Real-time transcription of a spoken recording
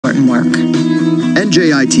can work.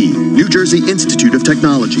 NJIT, New Jersey Institute of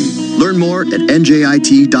Technology. Learn more at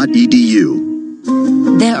njit.edu.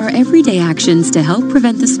 There are everyday actions to help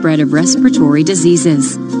prevent the spread of respiratory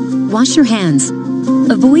diseases. Wash your hands.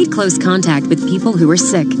 Avoid close contact with people who are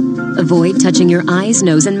sick. Avoid touching your eyes,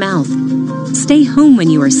 nose, and mouth. Stay home when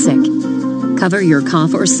you are sick. Cover your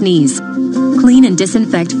cough or sneeze. Clean and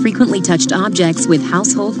disinfect frequently touched objects with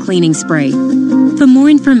household cleaning spray. For more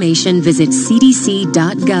information, visit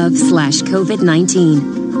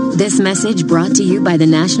cdc.gov/COVID-19. This message brought to you by the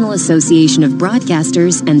National Association of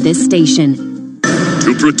Broadcasters and this station.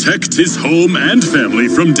 To protect his home and family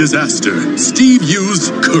from disaster, Steve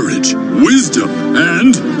used courage, wisdom,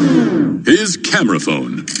 and his camera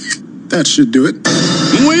phone. That should do it.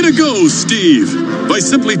 Way to go, Steve! By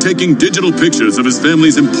simply taking digital pictures of his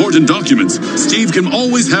family's important documents, Steve can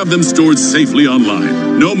always have them stored safely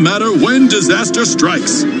online, no matter when disaster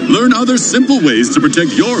strikes. Learn other simple ways to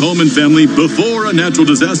protect your home and family before a natural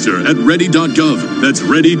disaster at ready.gov. That's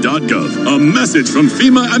ready.gov. A message from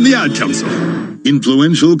FEMA and the Ad Council.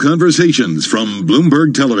 Influential conversations from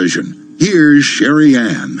Bloomberg Television. Here's Sherry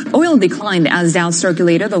Ann. Oil declined as doubts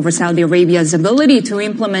circulated over Saudi Arabia's ability to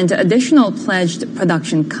implement additional pledged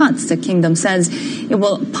production cuts. The kingdom says it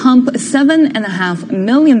will pump 7.5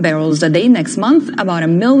 million barrels a day next month, about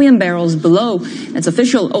 1 million barrels below its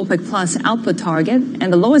official OPEC Plus output target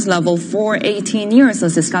and the lowest level for 18 years.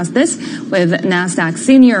 Let's discuss this with NASDAQ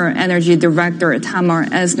Senior Energy Director Tamar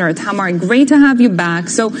Esner. Tamar, great to have you back.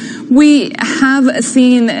 So we have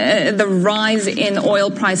seen the rise in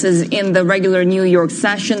oil prices in the regular New York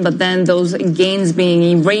session, but then those gains being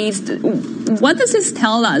erased. What does this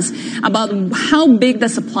tell us about how big the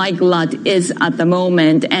supply glut is at the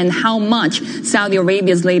moment and how much Saudi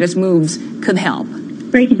Arabia's latest moves could help?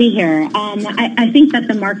 Great to be here. I think that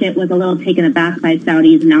the market was a little taken aback by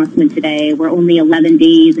Saudi's announcement today. We're only 11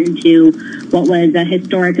 days into what was a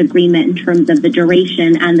historic agreement in terms of the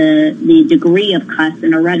duration and the degree of cuts,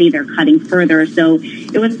 and already they're cutting further. So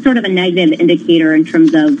it was sort of a negative indicator in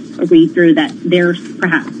terms of a read-through that they're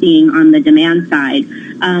perhaps seeing on the demand side.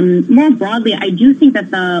 More broadly, I do think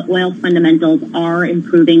that the oil fundamentals are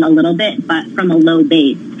improving a little bit, but from a low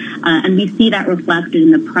base. And we see that reflected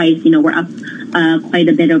in the price. You know, we're up quite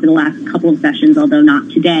a bit over the last couple of sessions, although not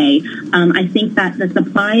today. I think that the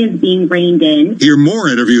supply is being reined in. Hear more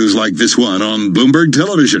interviews like this one on Bloomberg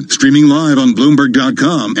Television, streaming live on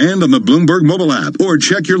Bloomberg.com and on the Bloomberg mobile app, or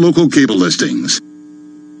check your local cable listings.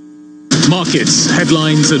 Markets,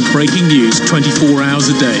 headlines and breaking news 24 hours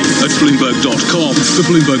a day at Bloomberg.com, the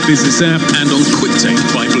Bloomberg Business app and on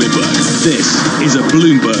QuickTake by Bloomberg. This is a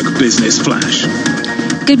Bloomberg Business Flash.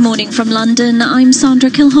 Good morning from London. I'm Sandra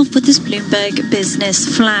Kilhoff with this Bloomberg Business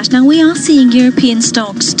Flash. Now, we are seeing European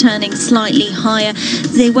stocks turning slightly higher.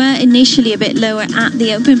 They were initially a bit lower at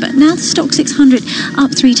the open, but now the Stock 600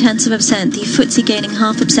 up 0.3%. The FTSE gaining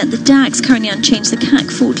 0.5%. The DAX currently unchanged. The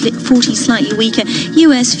CAC 40 slightly weaker.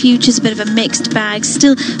 US futures a bit of a mixed bag,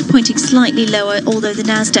 still pointing slightly lower, although the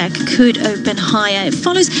Nasdaq could open higher. It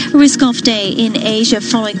follows a risk-off day in Asia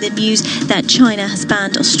following the news that China has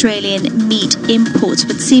banned Australian meat imports.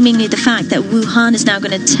 But seemingly the fact that Wuhan is now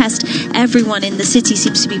going to test everyone in the city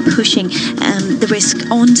seems to be pushing the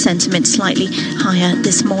risk-on sentiment slightly higher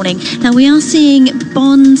this morning. Now, we are seeing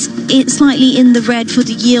bonds slightly in the red for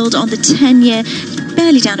the yield on the 10-year,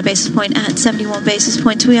 barely down a basis point at 71 basis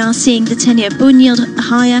points. We are seeing the 10-year bond yield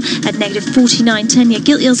higher at negative 49. 10-year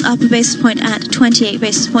gilt yields up a basis point at 28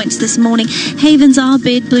 basis points this morning. Havens are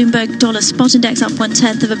bid. Bloomberg dollar spot index up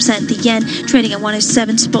 0.1%. The yen trading at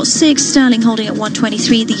 107.6. Sterling holding at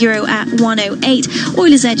 123. The euro at 108.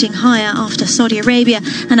 Oil is edging higher after Saudi Arabia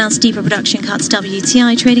announced deeper production cuts.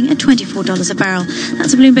 WTI trading at $24 a barrel.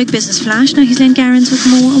 That's a Bloomberg Business Flash. Now here's Len Garens with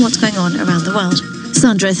more on what's going on around the world.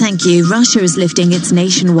 Sandra, thank you. Russia is lifting its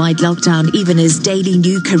nationwide lockdown even as daily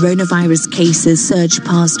new coronavirus cases surge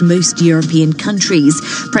past most European countries.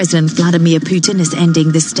 President Vladimir Putin is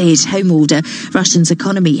ending the stay-at-home order. Russia's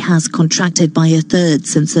economy has contracted by a third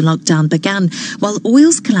since the lockdown began, while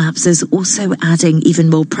oil's collapse is also adding even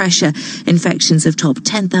more pressure. Infections have topped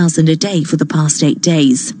 10,000 a day for the past 8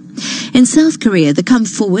 days. In South Korea, the Come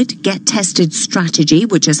Forward, Get Tested strategy,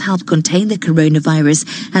 which has helped contain the coronavirus,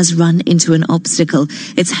 has run into an obstacle.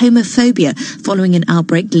 It's homophobia following an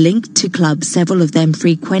outbreak linked to clubs, several of them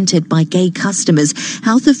frequented by gay customers.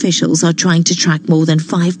 Health officials are trying to track more than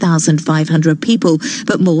 5,500 people,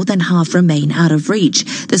 but more than half remain out of reach.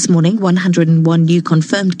 This morning, 101 new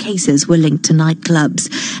confirmed cases were linked to nightclubs.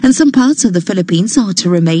 And some parts of the Philippines are to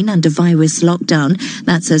remain under virus lockdown.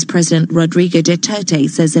 That says President Rodrigo Duterte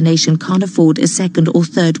says the nation can't afford a second or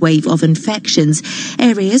third wave of infections.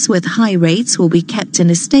 Areas with high rates will be kept in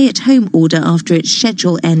a stay-at-home order after its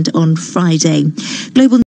scheduled end on Friday.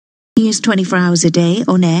 Global News 24 hours a day,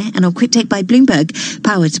 on air and on Quick Take by Bloomberg,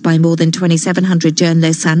 powered by more than 2,700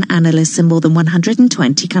 journalists and analysts in more than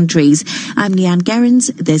 120 countries. I'm Leanne Gerrans.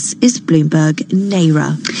 This is Bloomberg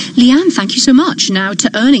Naira. Leanne, thank you so much. Now to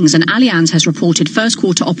earnings, and Allianz has reported first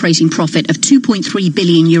quarter operating profit of 2.3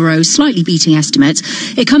 billion euros, slightly beating estimates.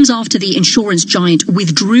 It comes after the insurance giant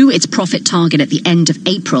withdrew its profit target at the end of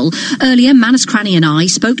April. Earlier, Manus Crani and I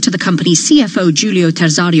spoke to the company's CFO, Giulio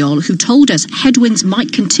Terzariol, who told us headwinds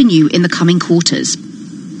might continue in the coming quarters.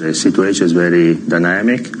 The situation is very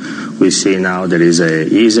dynamic. We see now there is a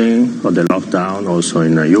easing of the lockdown also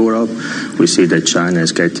in Europe. We see that China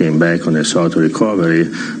is getting back on a sort of recovery,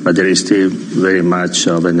 but there is still very much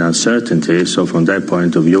of an uncertainty. So from that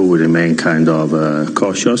point of view, we remain kind of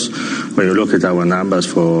cautious. When you look at our numbers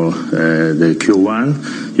for the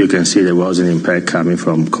Q1, you can see there was an impact coming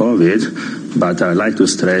from COVID. But I'd like to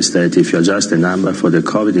stress that if you adjust the number for the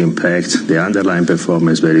COVID impact, the underlying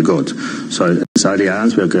performance is very good. So as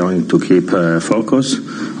Allianz, we are going to keep focus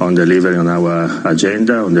on delivering on our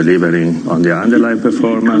agenda, on delivering on the underlying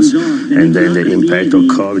performance, and then the impact of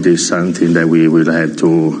COVID is something that we will have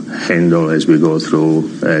to handle as we go through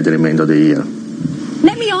the remainder of the year.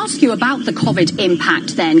 Let me ask you about the COVID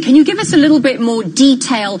impact then. Can you give us a little bit more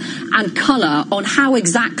detail and colour on how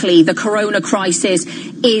exactly the corona crisis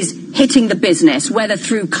is hitting the business, whether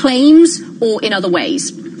through claims or in other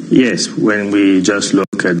ways? Yes, when we just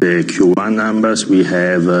look at the Q1 numbers, we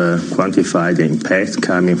have quantified the impact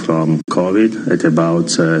coming from COVID at about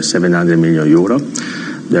 700 million euro.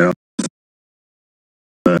 There are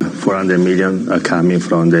 400 million are coming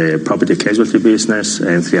from the property casualty business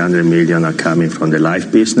and 300 million are coming from the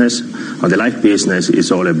life business. On the life business,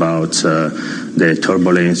 it's all about the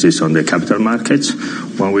turbulences on the capital markets.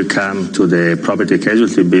 When we come to the property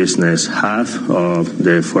casualty business, half of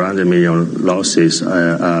the 400 million losses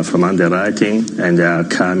are from underwriting and they are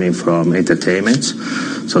coming from entertainment.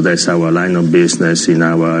 So that's our line of business in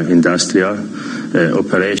our industrial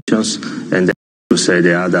operations. And then to say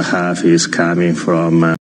the other half is coming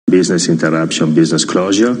from business interruption, business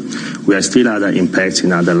closure. We have still other impacts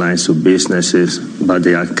in other lines of businesses, but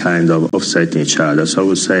they are kind of offsetting each other. So I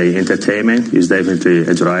would say entertainment is definitely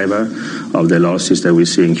a driver of the losses that we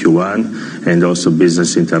see in Q1, and also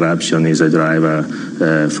business interruption is a driver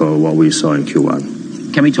for what we saw in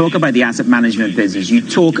Q1. Can we talk about the asset management business? You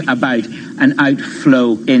talk about an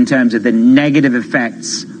outflow in terms of the negative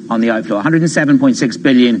effects on the outflow, 107.6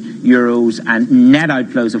 billion euros and net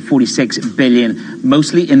outflows of 46 billion,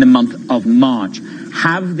 mostly in the month of March.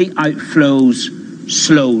 Have the outflows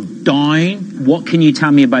slowed down? What can you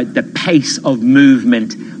tell me about the pace of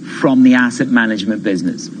movement from the asset management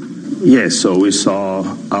business? Yes, so we saw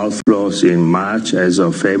outflows in March. As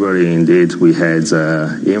of February, indeed, we had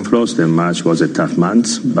inflows. Then March was a tough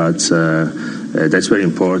month, but that's very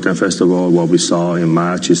important. First of all, what we saw in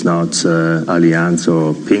March is not Allianz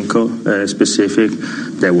or PIMCO specific.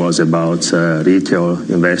 There was about retail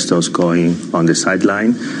investors going on the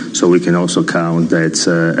sideline. So we can also count that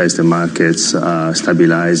as the markets are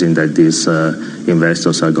stabilizing, that these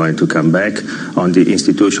investors are going to come back. On the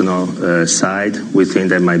institutional side, we think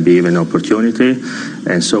there might be even opportunity.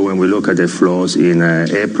 And so when we look at the flows in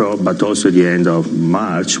April, but also at the end of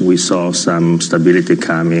March, we saw some stability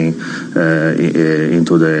coming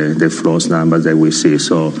into the flows number that we see.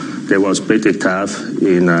 So it was pretty tough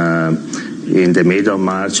in the middle of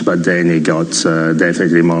March, but then it got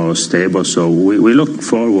definitely more stable. So we look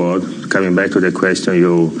forward, coming back to the question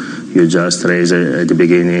you just raised at the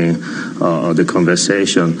beginning of the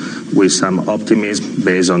conversation, with some optimism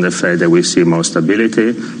based on the fact that we see more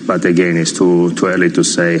stability. But again, it's too early to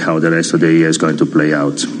say how the rest of the year is going to play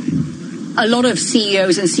out. A lot of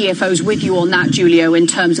CEOs and CFOs with you on that, Giulio, in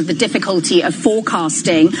terms of the difficulty of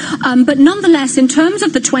forecasting. But nonetheless, in terms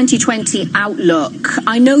of the 2020 outlook,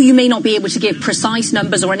 I know you may not be able to give precise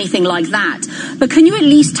numbers or anything like that, but can you at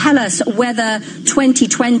least tell us whether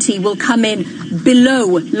 2020 will come in below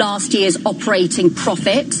last year's operating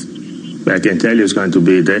profit? I can tell you it's going to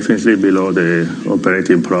be definitely below the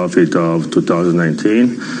operating profit of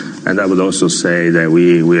 2019. And I would also say that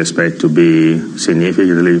we expect to be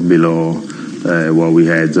significantly below what we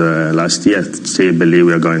had last year. Still believe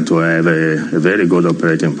we are going to have a very good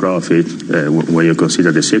operating profit when you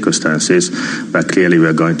consider the circumstances, but clearly we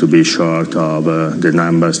are going to be short of the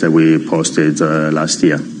numbers that we posted last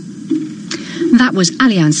year. That was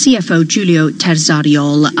Allianz CFO Giulio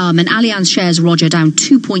Terzariol. And Allianz shares, Roger, down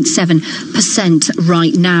 2.7%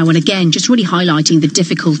 right now. And again, just really highlighting the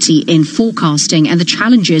difficulty in forecasting and the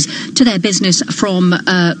challenges to their business from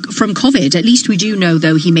COVID. At least we do know,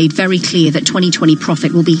 though, he made very clear that 2020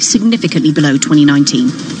 profit will be significantly below 2019.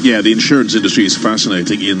 Yeah, the insurance industry is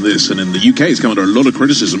fascinating in this. And in the UK, it's come under a lot of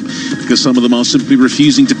criticism because some of them are simply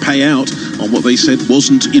refusing to pay out on what they said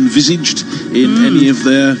wasn't envisaged in any of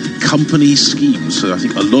their company schemes. So I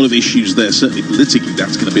think a lot of issues there. Certainly politically,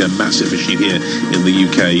 that's going to be a massive issue here in the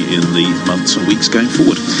UK in the months and weeks going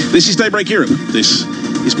forward. This is Daybreak Europe. This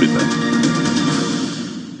is Bloomberg.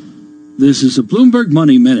 This is a Bloomberg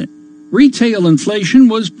Money Minute. Retail inflation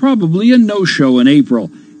was probably a no-show in April.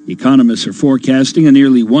 Economists are forecasting a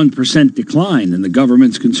nearly 1% decline in the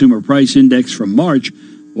government's consumer price index from March.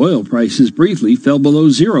 Oil prices briefly fell below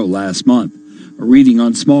zero last month. A reading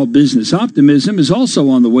on small business optimism is also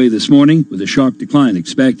on the way this morning, with a sharp decline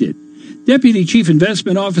expected. Deputy Chief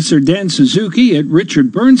Investment Officer Dan Suzuki at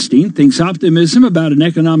Richard Bernstein thinks optimism about an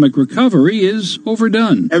economic recovery is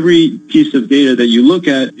overdone. Every piece of data that you look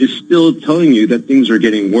at is still telling you that things are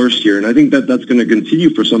getting worse here, and I think that that's going to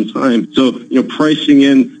continue for some time. So, pricing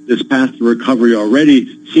in this path to recovery already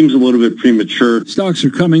seems a little bit premature. Stocks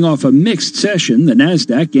are coming off a mixed session. The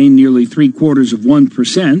Nasdaq gained nearly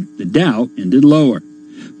 0.75%. The Dow ended lower.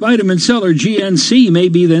 Vitamin seller GNC may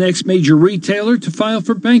be the next major retailer to file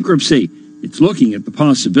for bankruptcy. It's looking at the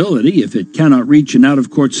possibility, if it cannot reach an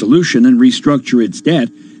out-of-court solution and restructure its debt,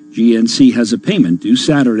 GNC has a payment due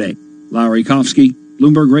Saturday. Larry Kofsky,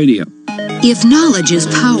 Bloomberg Radio. If knowledge is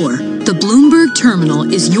power, the Bloomberg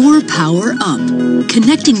Terminal is your power up,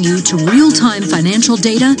 connecting you to real-time financial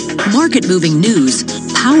data, market-moving news,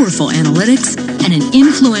 powerful analytics, and an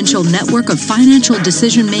influential network of financial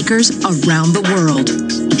decision-makers around the world.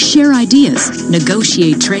 Share ideas,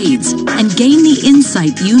 negotiate trades, and gain the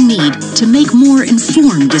insight you need to make more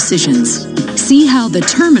informed decisions. See how the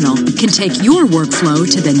terminal can take your workflow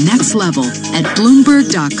to the next level at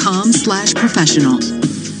Bloomberg.com/professional.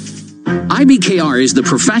 IBKR is the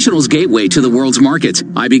professional's gateway to the world's markets.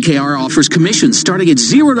 IBKR offers commissions starting at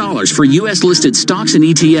 $0 for U.S.-listed stocks and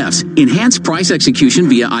ETFs, enhanced price execution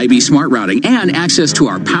via IB Smart Routing, and access to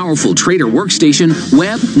our powerful trader workstation,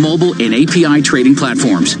 web, mobile, and API trading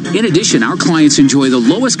platforms. In addition, our clients enjoy the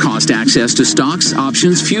lowest cost access to stocks,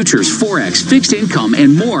 options, futures, Forex, fixed income,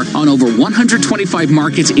 and more on over 125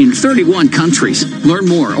 markets in 31 countries. Learn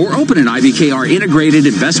more or open an IBKR integrated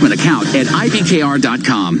investment account at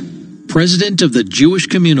IBKR.com. President of the Jewish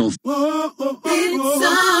Communal.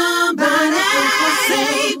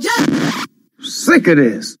 Sick of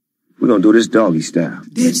this. We're gonna do this doggy style.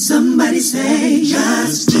 Did somebody say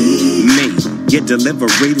just eat? Me, get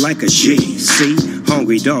delivery like a G. See,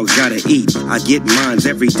 hungry dogs gotta eat. I get mines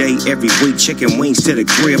every day, every week. Chicken wings to the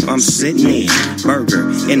crib, I'm sitting in.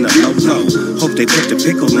 Burger in the low. Hope they put the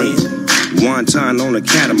pickle in. Wonton on a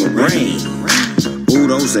catamaran.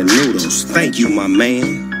 Oodles and noodles, thank you, my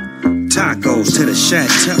man. Tacos to the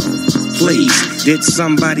chateau. Please, did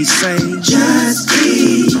somebody say just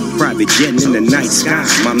eat? Private jetting in the night sky.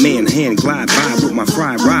 My man hand glide by with my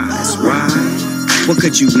fried rice. Right? What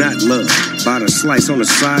could you not love? Bought a slice on the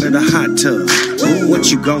side of the hot tub. Ooh,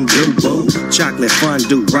 what you gon' do, boo? Chocolate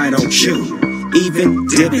fondue right on cue. Even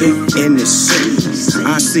dipping in the sea.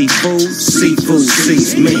 I see food, seafood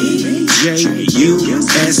sees me. JUSTEAT.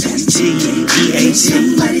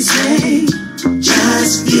 Somebody say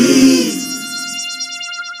just eat.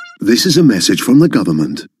 This is a message from the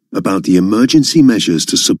government about the emergency measures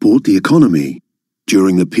to support the economy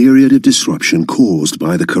during the period of disruption caused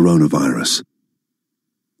by the coronavirus.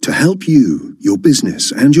 To help you, your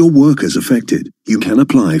business, and your workers affected, you can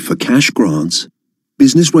apply for cash grants,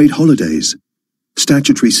 business rate holidays,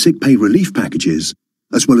 statutory sick pay relief packages,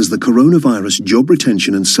 as well as the coronavirus job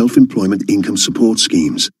retention and self-employment income support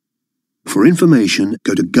schemes. For information,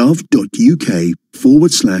 go to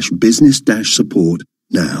gov.uk/business-support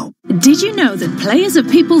now. Did you know that players of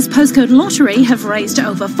People's Postcode Lottery have raised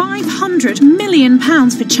over £500 million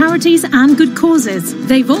for charities and good causes?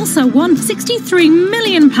 They've also won £63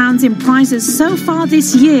 million in prizes so far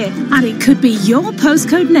this year, and it could be your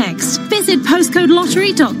postcode next. Visit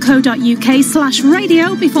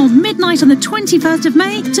postcodelottery.co.uk/radio before midnight on the 21st of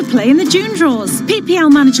May to play in the June draws. PPL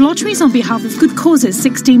manage lotteries on behalf of good causes.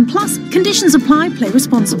 16+. Conditions apply. Play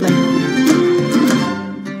responsibly.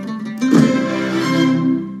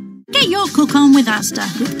 Get your cook on with Asda.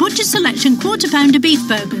 With Butcher Selection quarter pounder beef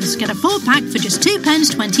burgers, get a 4-pack for just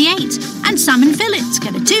 £2.28. And salmon fillets,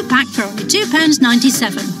 get a 2-pack for only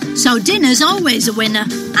 £2.97. So dinner's always a winner.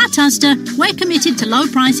 At Asda, we're committed to low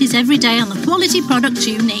prices every day on the quality products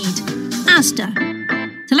you need. Asda.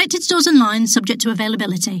 Selected stores online, subject to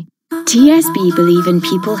availability. TSB believe in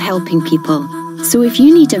people helping people. So if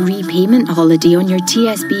you need a repayment holiday on your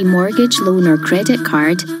TSB mortgage, loan or credit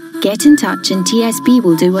card, get in touch and TSB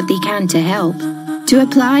will do what they can to help. To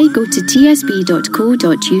apply, go to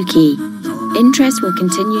tsb.co.uk. Interest will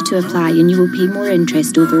continue to apply and you will pay more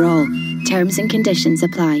interest overall. Terms and conditions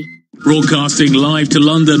apply. Broadcasting live to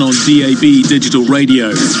London on DAB digital radio,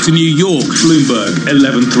 to New York, Bloomberg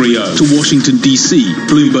 1130, to Washington DC,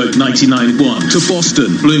 Bloomberg 99.1, to Boston,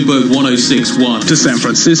 Bloomberg 106.1, to San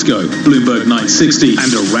Francisco, Bloomberg 960,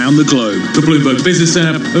 and around the globe, the Bloomberg Business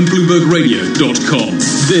app and BloombergRadio.com.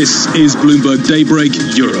 This is Bloomberg Daybreak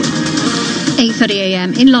Europe. 8:30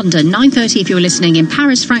 a.m. in London, 9:30 if you're listening in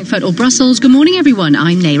Paris, Frankfurt or Brussels. Good morning, everyone.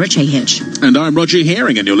 I'm Naira Chehich. And I'm Roger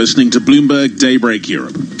Herring, and you're listening to Bloomberg Daybreak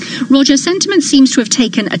Europe. Roger, sentiment seems to have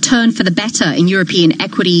taken a turn for the better in European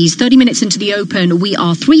equities. 30 minutes into the open, we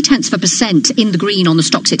are 0.3% in the green on the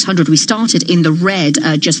Stock 600. We started in the red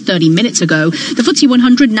just 30 minutes ago. The FTSE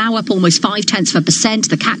 100 now up almost 0.5%.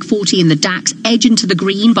 The CAC 40 and the DAX edge into the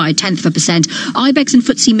green by 0.1%. IBEX and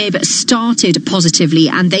FTSE MIB started positively,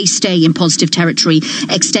 and they stay in positive territory,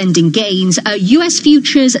 extending gains. US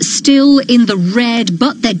futures still in the red,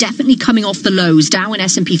 but they're definitely coming off the lows. Dow and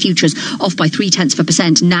S&P futures off by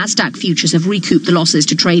 0.3%. NASDAQ futures have recouped the losses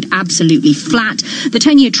to trade absolutely flat. The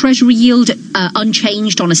 10-year Treasury yield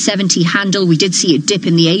unchanged on a 70 handle. We did see it dip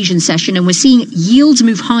in the Asian session, and we're seeing yields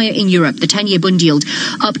move higher in Europe. The 10-year Bund yield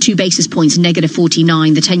up 2 basis points,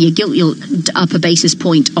 -49. The 10-year gilt yield up a basis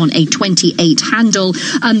point on a 28 handle.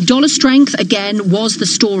 Dollar strength, again, was the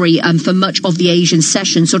story for much of the Asian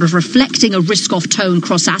session, sort of reflecting a risk-off tone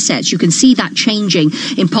across assets. You can see that changing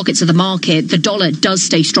in pockets of the market. The dollar does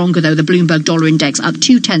stay stronger, though. The Bloomberg Dollar Index up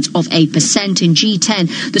 0.2%. In G10,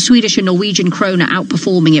 the Swedish and Norwegian krona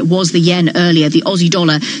outperforming. It was the yen earlier. The Aussie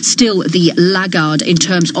dollar still the laggard in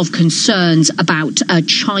terms of concerns about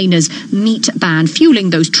China's meat ban,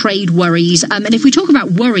 fueling those trade worries. And if we talk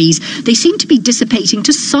about worries, they seem to be dissipating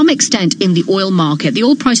to some extent in the oil market. The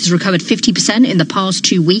oil price has recovered 50% in the past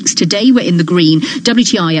 2 weeks. Today, we're in the green.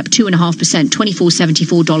 WTI up 2.5%,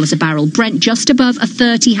 $24.74 a barrel. Brent just above a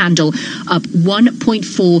 30 handle, up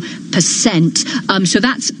 1.4%. So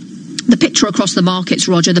that's the picture across the markets,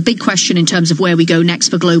 Roger. The big question in terms of where we go next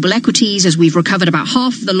for global equities, as we've recovered about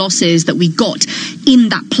half of the losses that we got in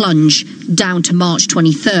that plunge down to March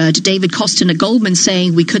 23rd. David Costin at Goldman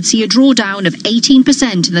saying we could see a drawdown of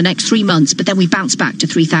 18% in the next 3 months, but then we bounce back to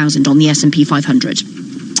 3,000 on the S&P 500.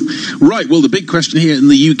 Right, well, the big question here in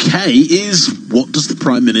the UK is, what does the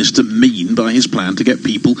Prime Minister mean by his plan to get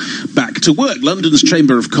people back to work? London's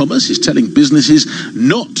Chamber of Commerce is telling businesses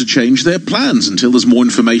not to change their plans until there's more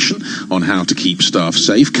information on how to keep staff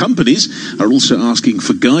safe. Companies are also asking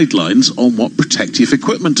for guidelines on what protective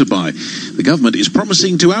equipment to buy. The government is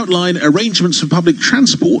promising to outline arrangements for public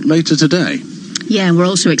transport later today. Yeah, and we're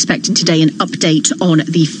also expecting today an update on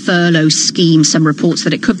the furlough scheme. Some reports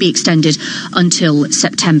that it could be extended until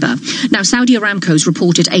September. Now, Saudi Aramco's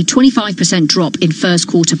reported a 25% drop in first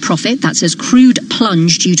quarter profit. That's as crude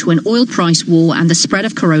plunged due to an oil price war and the spread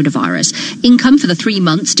of coronavirus. Income for the 3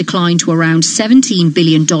 months declined to around $17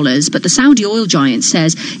 billion, but the Saudi oil giant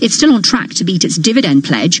says it's still on track to beat its dividend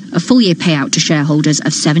pledge, a full-year payout to shareholders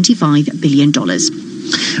of $75 billion.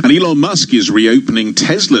 And Elon Musk is reopening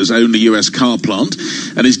Tesla's only US car plant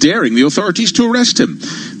and is daring the authorities to arrest him.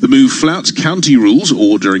 The move flouts county rules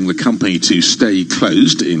ordering the company to stay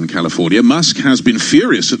closed in California. Musk has been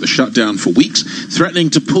furious at the shutdown for weeks, threatening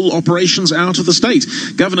to pull operations out of the state.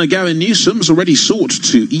 Governor Gavin Newsom has already sought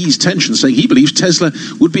to ease tension, saying he believes Tesla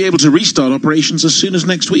would be able to restart operations as soon as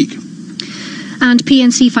next week. And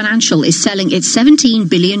PNC Financial is selling its $17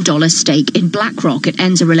 billion stake in BlackRock. It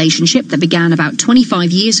ends a relationship that began about 25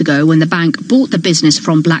 years ago when the bank bought the business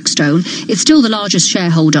from Blackstone. It's still the largest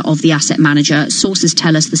shareholder of the asset manager. Sources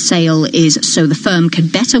tell us the sale is so the firm can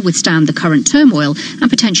better withstand the current turmoil and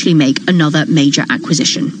potentially make another major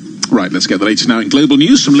acquisition. Right, let's get the latest now in global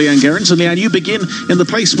news from Leanne Gerrans. And Leanne, you begin in the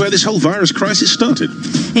place where this whole virus crisis started.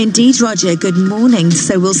 Indeed, Roger. Good morning.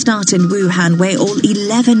 So we'll start in Wuhan, where all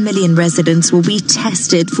 11 million residents will be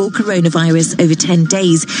tested for coronavirus over 10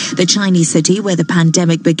 days. The Chinese city where the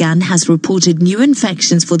pandemic began has reported new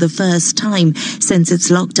infections for the first time since its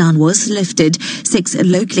lockdown was lifted. 6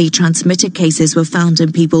 locally transmitted cases were found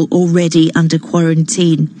in people already under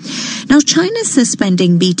quarantine. Now, China's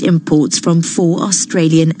suspending meat imports from 4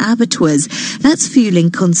 Australian abattoirs. That's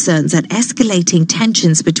fueling concerns that escalating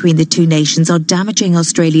tensions between the two nations are damaging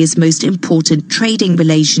Australia's most important trading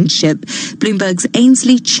relationship. Bloomberg's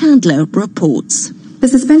Ainsley Chandler reports. The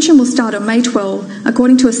suspension will start on May 12,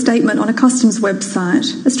 according to a statement on a customs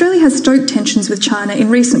website. Australia has stoked tensions with China in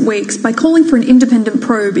recent weeks by calling for an independent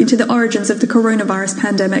probe into the origins of the coronavirus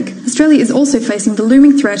pandemic. Australia is also facing the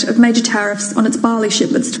looming threat of major tariffs on its barley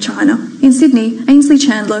shipments to China. In Sydney, Ainsley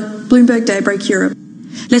Chandler, Bloomberg Daybreak Europe.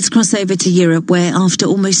 Let's cross over to Europe, where after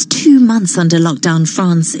almost 2 months under lockdown,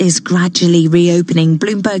 France is gradually reopening.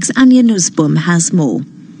 Bloomberg's Anya Nussbaum has more.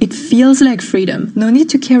 It feels like freedom. No need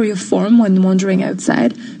to carry a form when wandering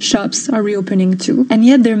outside. Shops are reopening too. And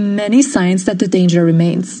yet there are many signs that the danger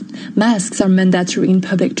remains. Masks are mandatory in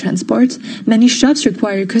public transport. Many shops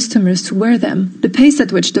require customers to wear them. The pace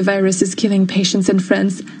at which the virus is killing patients and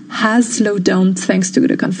friends has slowed down thanks to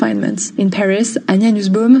the confinement. In Paris, Anya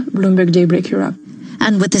Nussbaum, Bloomberg Daybreak Europe.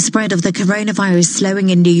 And with the spread of the coronavirus slowing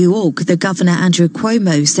in New York, the governor Andrew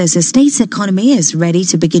Cuomo says the state's economy is ready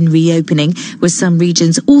to begin reopening, with some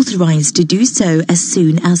regions authorized to do so as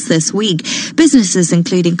soon as this week. Businesses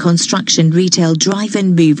including construction, retail,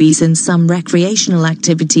 drive-in movies and some recreational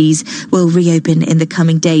activities will reopen in the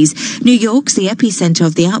coming days. New York's the epicenter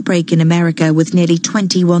of the outbreak in America, with nearly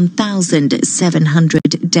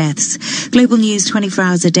 21,700 deaths. Global news 24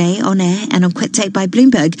 hours a day, on air and on quick take by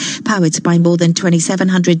Bloomberg, powered by more than 2,700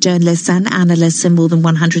 journalists and analysts in more than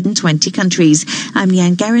 120 countries. I'm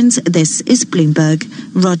Leanne Gerrans. This is Bloomberg.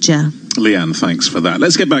 Roger. Leanne, thanks for that.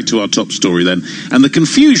 Let's get back to our top story then, and the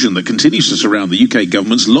confusion that continues to surround the UK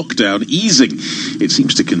government's lockdown easing. It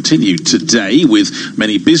seems to continue today, with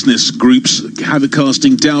many business groups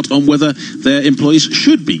casting doubt on whether their employees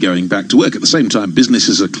should be going back to work. At the same time,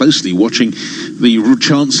 businesses are closely watching the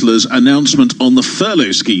Chancellor's announcement on the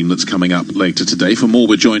furlough scheme that's coming up later today. For more,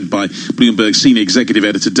 we're joined by Bloomberg Senior Executive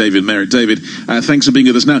Editor David Merritt. David, thanks for being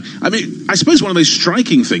with us. Now, I suppose one of those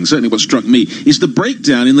striking things, certainly what struck me, is the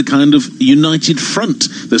breakdown in the kind of united front.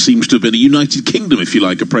 There seems to have been a United Kingdom, if you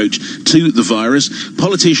like, approach to the virus.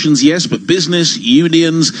 Politicians, yes, but business,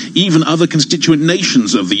 unions, even other constituent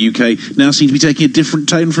nations of the UK now seem to be taking a different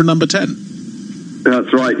tone for number 10.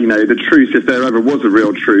 That's right. You know, the truce, if there ever was a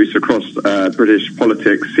real truce across British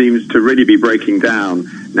politics, seems to really be breaking down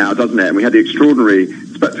now, doesn't it? And we had the extraordinary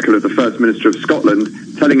spectacle of the First Minister of Scotland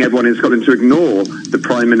telling everyone in Scotland to ignore the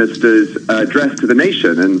Prime Minister's address to the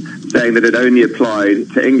nation and saying that it only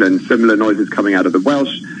applied to England. Similar noises coming out of the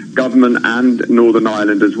Welsh government and Northern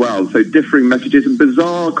Ireland as well. So differing messages and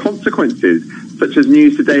bizarre consequences, such as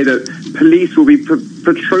news today that police will be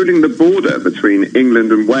patrolling the border between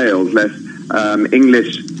England and Wales, lest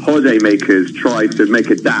English holidaymakers try to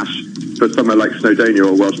make a dash for somewhere like Snowdonia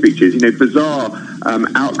or Welsh beaches. You know, bizarre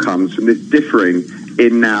outcomes from this differing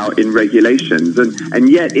in regulations. And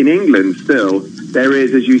yet in England still, there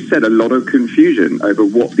is, as you said, a lot of confusion over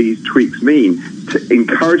what these tweaks mean.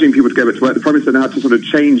 Encouraging people to go back to work. The Prime Minister now had to sort of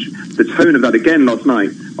change the tone of that again last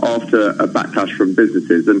night after a backlash from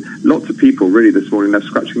businesses. And lots of people really this morning, they're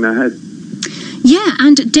scratching their heads. Yeah,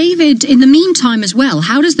 and David, in the meantime as well,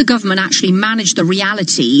 how does the government actually manage the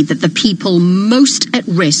reality that the people most at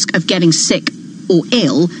risk of getting sick or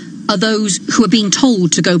ill are those who are being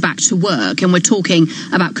told to go back to work? And we're talking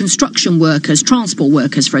about construction workers, transport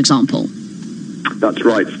workers, for example. That's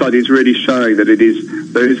right. Studies really showing that it is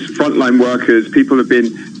those frontline workers, people have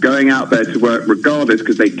been going out there to work regardless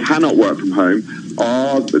because they cannot work from home,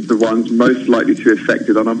 are the ones most likely to be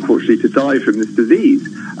affected and unfortunately to die from this disease.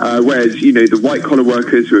 Whereas, you know, the white-collar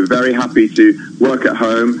workers who are very happy to work at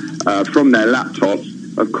home from their laptops,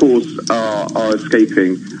 of course, are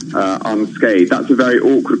escaping unscathed. That's a very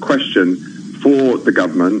awkward question for the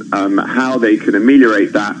government, how they can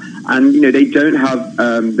ameliorate that. And, you know, they don't have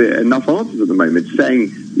enough answers at the moment,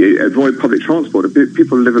 saying avoid public transport.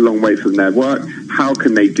 People live a long way from their work. How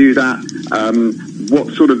can they do that?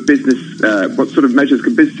 What sort of measures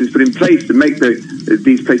can businesses put in place to make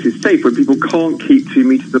these places safe when people can't keep 2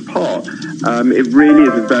 meters apart? It really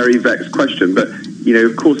is a very vexed question. But, you know,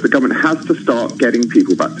 of course, the government has to start getting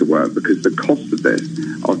people back to work because the costs of this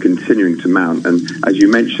are continuing to mount. And as you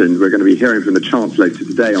mentioned, we're going to be hearing from the Chancellor later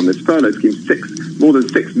today on this furlough scheme. More than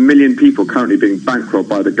 6 million people currently being bankrolled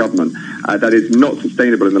by the government. That is not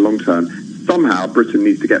sustainable in the long term. Somehow, Britain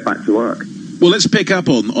needs to get back to work. Well, let's pick up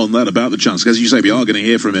on that about the Chancellor. As you say, we are going to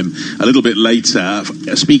hear from him a little bit later,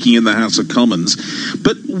 speaking in the House of Commons.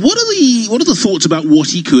 But what are the thoughts about what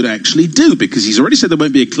he could actually do? Because he's already said there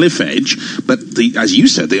won't be a cliff edge, but as you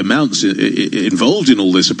said, the amounts involved in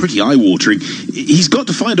all this are pretty eye-watering. He's got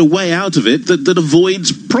to find a way out of it that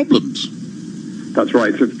avoids problems. That's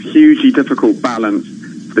right. It's a hugely difficult balance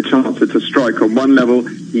for the Chancellor to strike. On one level,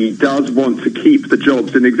 he does want to keep the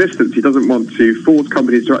jobs in existence. He doesn't want to force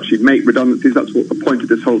companies to actually make redundancies. That's what the point of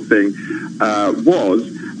this whole thing was.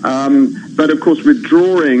 But, of course,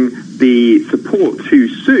 withdrawing the support too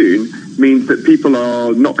soon means that people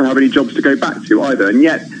are not going to have any jobs to go back to either. And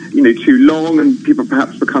yet, too long and people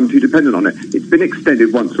perhaps become too dependent on it. It's been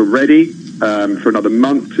extended once already for another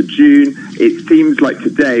month to June. It seems like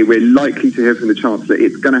today we're likely to hear from the Chancellor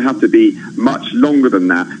it's going to have to be much longer than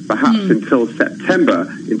that, perhaps until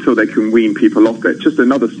September, until they can wean people off it. Just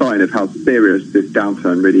another sign of how serious this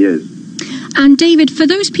downturn really is. And David, for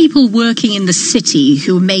those people working in the city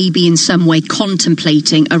who may be in some way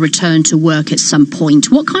contemplating a return to work at some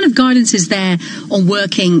point, what kind of guidance is there on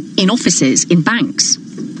working in offices, in banks?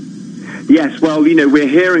 Yes, well, we're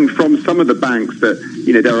hearing from some of the banks that,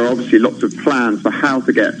 there are obviously lots of plans for how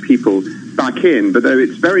to get people back in, but though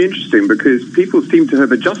it's very interesting because people seem to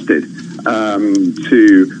have adjusted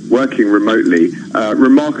to working remotely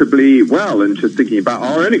remarkably well. And just thinking about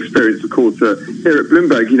our own experience, of course, here at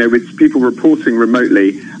Bloomberg, with people reporting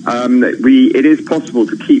remotely, it is possible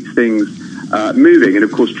to keep things moving. And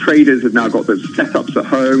of course, traders have now got those setups at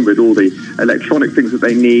home with all the electronic things that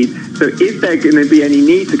they need. So is there going to be any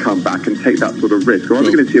need to come back and take that sort of risk? Or are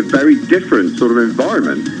we going to see a very different sort of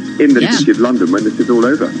environment in the city of London when this is all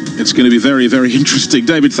over? It's going to be very, very interesting.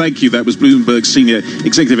 David, thank you. That was Bloomberg Senior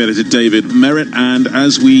Executive Editor David Merritt. And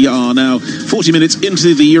as we are now 40 minutes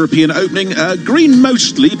into the European opening, green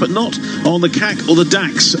mostly, but not on the CAC or the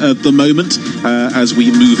DAX at the moment as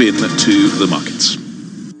we move in to the markets.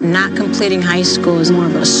 Not completing high school is more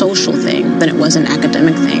of a social thing than it was an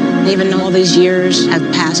academic thing. Even though all these years have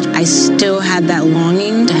passed, I still had that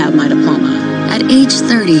longing to have my diploma. At age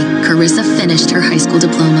 30, Carissa finished her high school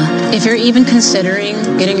diploma. If you're even considering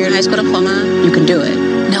getting your high school diploma, you can do it.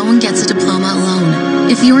 No one gets a diploma alone.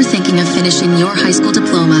 If you're thinking of finishing your high school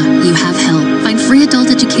diploma, you have help. Find free adult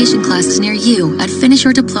education classes near you at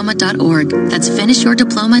finishyourdiploma.org. That's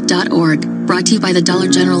finishyourdiploma.org. Brought to you by the Dollar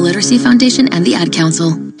General Literacy Foundation and the Ad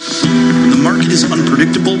Council. When the market is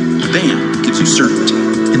unpredictable, BAM gives you certainty.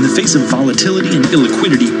 In the face of volatility and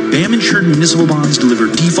illiquidity, BAM-insured municipal bonds deliver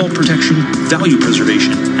default protection, value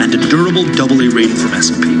preservation, and a durable AA rating from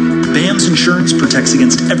S&P. BAM's insurance protects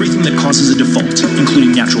against everything that causes a default,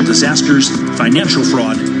 including natural disasters, financial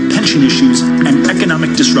fraud, pension issues, and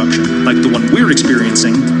economic disruption, like the one we're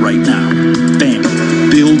experiencing right now. BAM.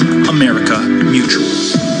 Build America Mutual.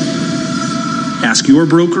 Ask your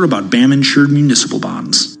broker about BAM-insured municipal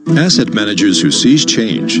bonds. Asset managers who seize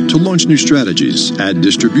change to launch new strategies, add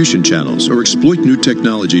distribution channels, or exploit new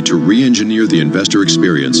technology to re-engineer the investor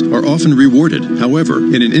experience are often rewarded. However,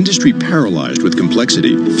 in an industry paralyzed with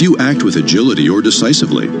complexity, few act with agility or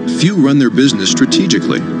decisively. Few run their business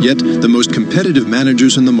strategically. Yet, the most competitive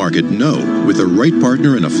managers in the market know, with the right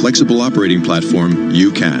partner and a flexible operating platform,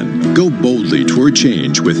 you can. Go boldly toward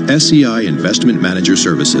change with SEI Investment Manager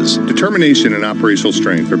Services. Determination and operational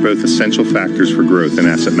strength are both essential factors for growth in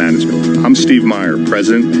asset management. I'm Steve Meyer,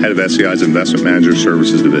 President and Head of SEI's Investment Manager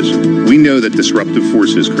Services Division. We know that disruptive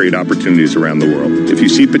forces create opportunities around the world. If you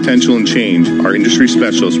see potential in change, our industry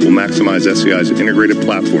specialists will maximize SEI's integrated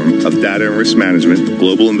platform of data and risk management,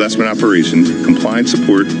 global investment operations, compliance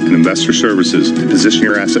support, and investor services to position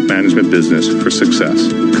your asset management business for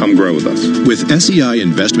success. Come grow with us. With SEI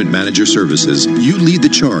Investment Manager Services, you lead the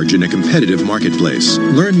charge in a competitive marketplace.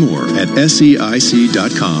 Learn more at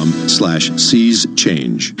SEIC.com/seize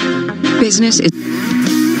change. Business is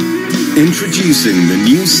introducing the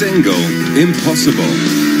new single Impossible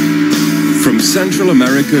from Central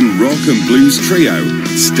American rock and blues trio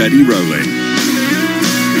Steady Rolling.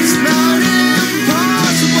 It's not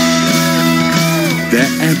impossible. Their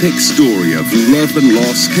epic story of love and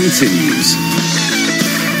loss continues.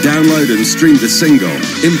 Download and stream the single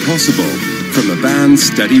Impossible from the band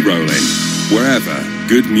Steady Rolling wherever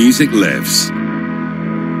good music lives.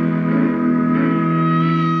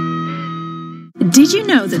 Did you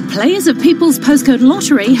know that players of People's Postcode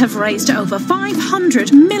Lottery have raised over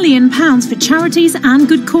 £500 million for charities and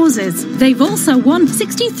good causes? They've also won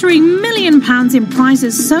 £63 million in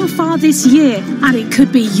prizes so far this year, and it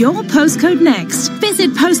could be your postcode next.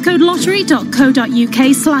 Visit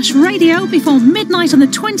postcodelottery.co.uk/radio before midnight on the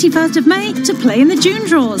 21st of May to play in the June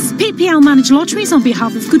draws. PPL manage lotteries on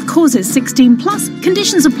behalf of good causes. 16+.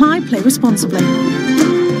 Conditions apply. Play responsibly.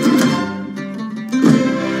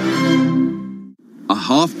 A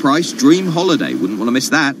half-price dream holiday, wouldn't want to miss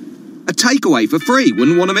that. A takeaway for free,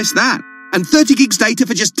 wouldn't want to miss that. And 30 gigs data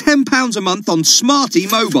for just £10 a month on Smarty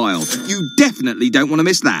Mobile. You definitely don't want to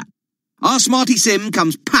miss that. Our Smarty SIM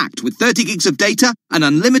comes packed with 30 gigs of data and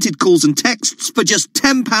unlimited calls and texts for just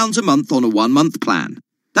 £10 a month on a 1-month plan.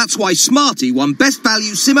 That's why Smarty won Best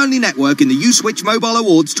Value SIM-only network in the Uswitch Mobile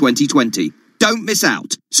Awards 2020. Don't miss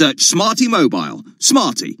out. Search Smarty Mobile.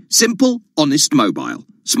 Smarty. Simple, honest mobile.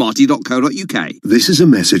 Smarty.co.uk. This is a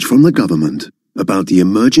message from the government about the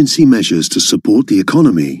emergency measures to support the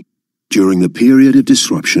economy during the period of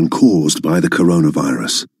disruption caused by the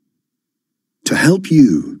coronavirus. To help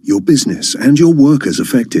you, your business, and your workers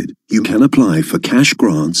affected, you can apply for cash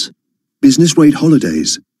grants, business rate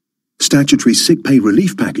holidays, statutory sick pay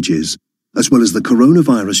relief packages, as well as the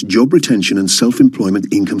coronavirus job retention and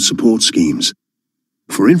self-employment income support schemes.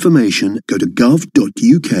 For information, go to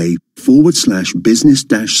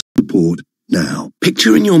gov.uk/business-support now.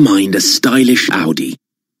 Picture in your mind a stylish Audi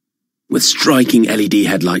with striking LED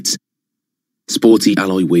headlights, sporty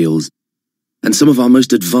alloy wheels, and some of our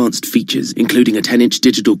most advanced features, including a 10-inch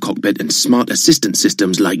digital cockpit and smart assistant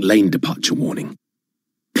systems like lane departure warning.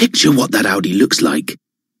 Picture what that Audi looks like.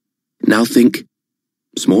 Now think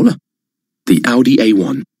smaller. The Audi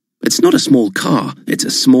A1. It's not a small car, it's a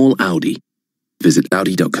small Audi. Visit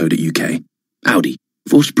audi.co.uk. Audi.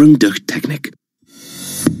 Vorsprung durch Technik.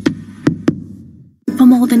 For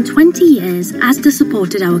more than 20 years, Asda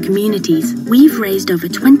supported our communities. We've raised over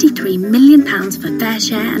 £23 million for Fair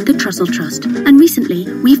Share and the Trussell Trust. And recently,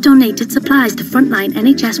 we've donated supplies to frontline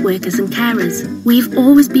NHS workers and carers. We've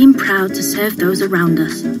always been proud to serve those around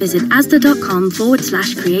us. Visit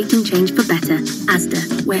asda.com/creating change for better.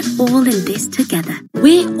 Asda, we're all in this together.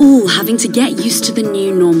 We're all having to get used to the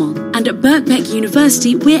new normal. And at Birkbeck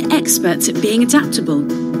University, we're experts at being adaptable.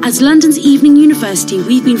 As London's evening university,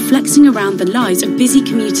 we've been flexing around the lives of busy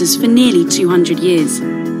commuters for nearly 200 years.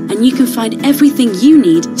 And you can find everything you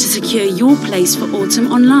need to secure your place for autumn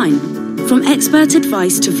online. From expert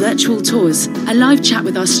advice to virtual tours, a live chat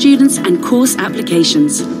with our students and course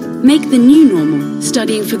applications. Make the new normal,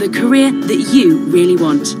 studying for the career that you really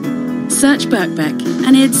want. Search Birkbeck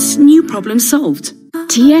and it's new problem solved.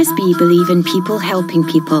 TSB believe in people helping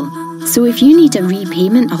people. So if you need a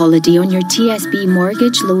repayment holiday on your TSB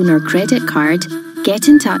mortgage, loan or credit card, get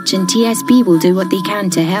in touch and TSB will do what they can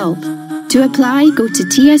to help. To apply, go to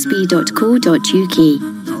tsb.co.uk.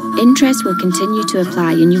 Interest will continue to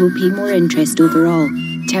apply and you will pay more interest overall.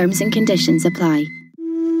 Terms and conditions apply.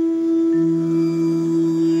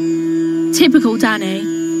 Typical Danny.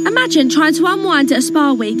 Imagine trying to unwind at a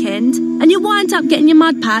spa weekend and you wind up getting your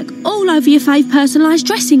mud pack all over your fave personalised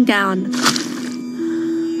dressing gown.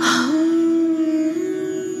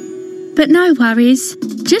 But no worries,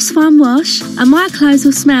 just one wash and my clothes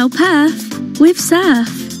will smell perf with Surf.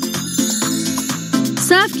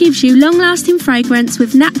 Surf gives you long-lasting fragrance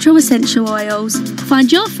with natural essential oils.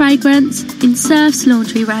 Find your fragrance in Surf's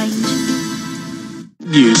laundry range.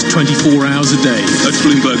 News 24 hours a day at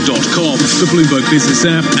Bloomberg.com, the Bloomberg Business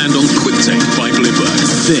app, and on QuickTech by Bloomberg.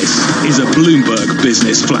 This is a Bloomberg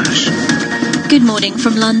Business Flash. Good morning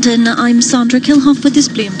from London. I'm Sandra Kilhoff with this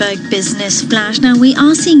Bloomberg Business Flash. Now, we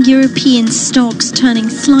are seeing European stocks turning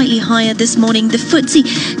slightly higher this morning. The FTSE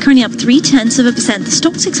currently up 0.3%. The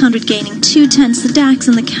Stock 600 gaining 0.2. The DAX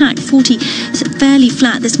and the CAC 40 fairly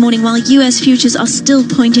flat this morning, while US futures are still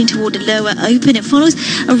pointing toward a lower open. It follows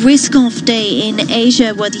a risk-off day in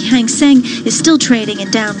Asia, where the Hang Seng is still trading and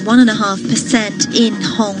down 1.5% in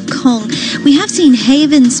Hong Kong. We have seen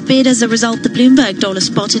havens bid as a result. The Bloomberg Dollar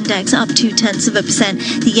Spot Index up 0.2%.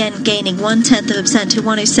 The yen gaining 0.1% to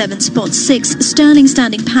 107.6. Sterling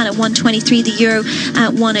standing pat at 123. The euro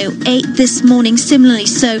at 108 this morning. Similarly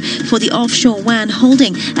so for the offshore yuan,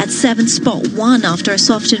 holding at 7.1 after a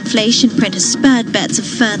soft inflation print has spurred bets of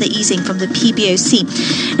further easing from the PBOC.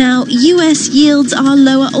 Now, US yields are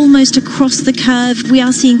lower almost across the curve. We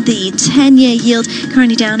are seeing the 10-year yield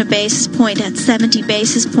currently down a basis point at 70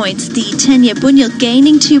 basis points. The 10-year bund yield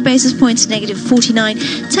gaining 2 basis points, negative 49.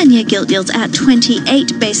 10-year gilt yields at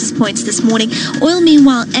 28 basis points this morning. Oil,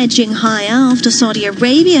 meanwhile, edging higher after Saudi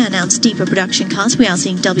Arabia announced deeper production cuts. We are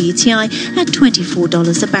seeing WTI at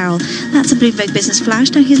 $24 a barrel. That's a Bloomberg Business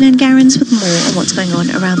Flash. Now here's Len Garens with more on what's going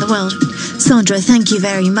on around the world. Sandra, thank you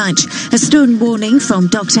very much. A stern warning from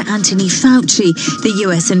Dr. Anthony Fauci. The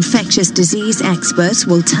US infectious disease expert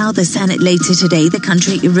will tell the Senate later today the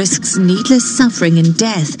country risks needless suffering and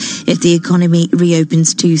death if the economy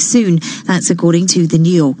reopens too soon. That's according to the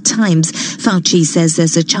New York Times. Fauci says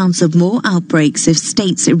there's a chance of more outbreaks if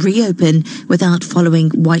states reopen without following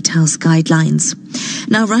White House guidelines.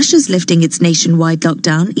 Now, Russia's lifting its nationwide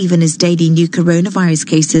lockdown even as daily new coronavirus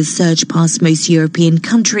cases surge past most European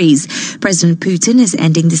countries. President Putin is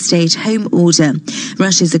ending the stay-at-home order.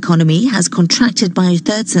 Russia's economy has contracted by a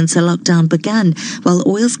third since the lockdown began, while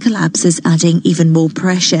oil's collapse is adding even more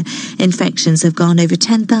pressure. Infections have gone over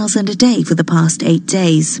 10,000 a day for the past 8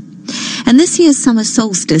 days. And this year's summer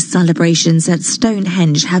solstice celebrations at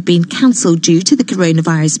Stonehenge have been cancelled due to the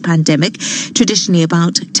coronavirus pandemic. Traditionally,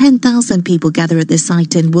 about 10,000 people gather at the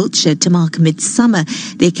site in Wiltshire to mark midsummer.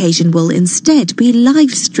 The occasion will instead be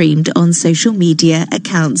live streamed on social media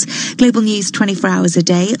accounts. Global news 24 hours a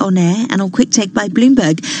day, on air and on Quick Take by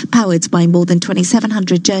Bloomberg, powered by more than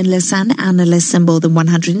 2,700 journalists and analysts in more than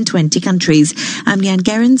 120 countries. I'm Leanne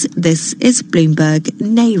Gerrans. This is Bloomberg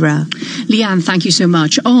Naira. Leanne, thank you so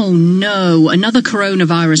much. Oh no, another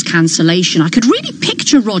coronavirus cancellation. I could really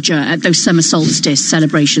picture Roger at those summer solstice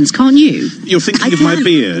celebrations, can't you? You're thinking of my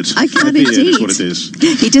beard. I can my beard indeed. is what it is.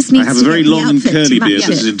 He just needs I have to a very get the long and outfit curly to match beard that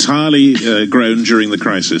is it. entirely grown during the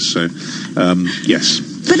crisis. So, yes.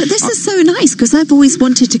 But this is so nice because I've always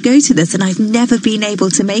wanted to go to this and I've never been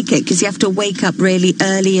able to make it because you have to wake up really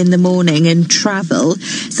early in the morning and travel.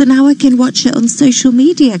 So now I can watch it on social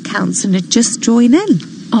media accounts and just join in.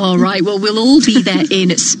 All right, well, we'll all be there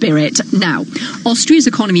in spirit. Now, Austria's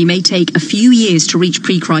economy may take a few years to reach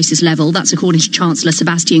pre-crisis level. That's according to Chancellor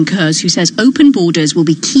Sebastian Kurz, who says open borders will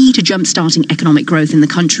be key to jump-starting economic growth in the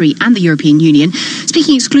country and the European Union.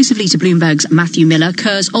 Speaking exclusively to Bloomberg's Matthew Miller,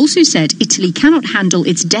 Kurz also said Italy cannot handle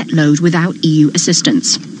its debt load without EU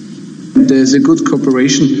assistance. There's a good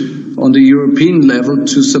cooperation on the European level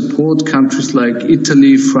to support countries like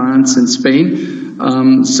Italy, France and Spain.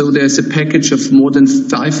 So there's a package of more than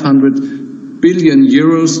 500 billion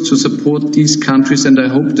euros to support these countries, and I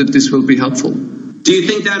hope that this will be helpful. Do you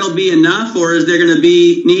think that'll be enough, or is there going to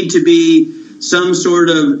need to be some sort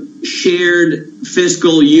of shared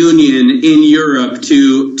fiscal union in Europe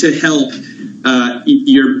to help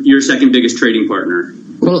your second biggest trading partner?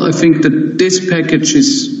 Well, I think that this package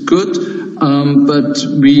is good, but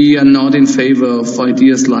we are not in favor of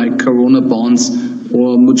ideas like Corona bonds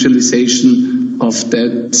or mutualization of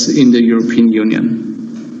debt in the European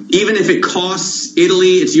Union. Even if it costs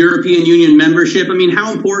Italy its European Union membership, I mean,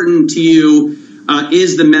 how important to you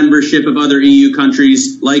is the membership of other EU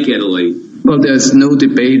countries like Italy? Well, there's no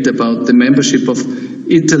debate about the membership of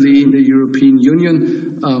Italy in the European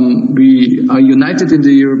Union. We are united in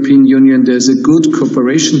the European Union. There's a good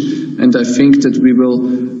cooperation, and I think that we will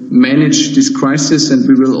manage this crisis, and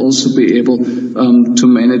we will also be able to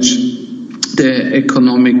manage the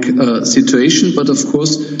economic situation, but of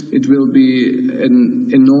course it will be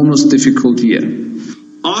an enormous difficult year.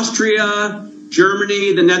 Austria,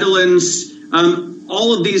 Germany, the Netherlands,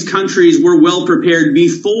 all of these countries were well prepared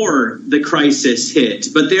before the crisis hit,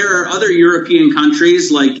 but there are other European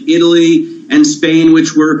countries like Italy and Spain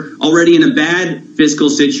which were already in a bad fiscal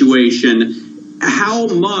situation. How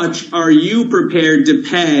much are you prepared to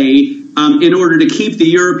pay in order to keep the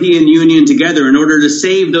European Union together, in order to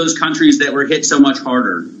save those countries that were hit so much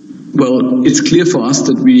harder? Well, it's clear for us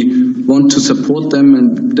that we want to support them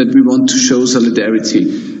and that we want to show solidarity.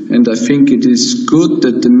 And I think it is good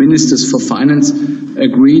that the ministers for finance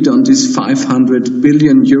agreed on this 500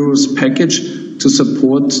 billion euros package to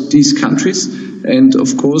support these countries. And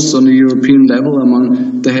of course, on a European level,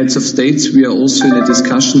 among the heads of states, we are also in a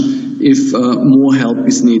discussion if more help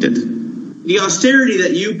is needed. The austerity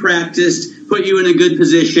that you practiced put you in a good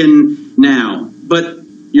position now, but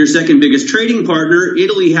your second biggest trading partner,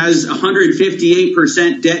 Italy, has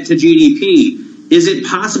 158% debt to GDP. Is it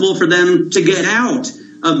possible for them to get out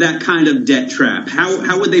of that kind of debt trap?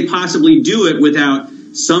 How would they possibly do it without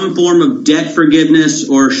some form of debt forgiveness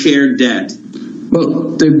or shared debt?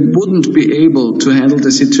 Well, they wouldn't be able to handle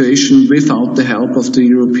the situation without the help of the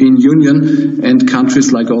European Union and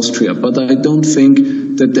countries like Austria. But I don't think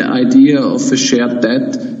that the idea of a shared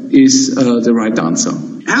debt is the right answer.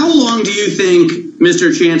 How long do you think,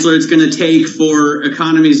 Mr. Chancellor, it's going to take for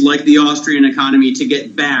economies like the Austrian economy to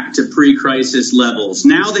get back to pre-crisis levels?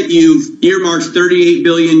 Now that you've earmarked 38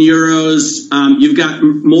 billion euros, you've got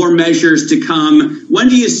more measures to come. When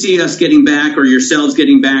do you see us getting back, or yourselves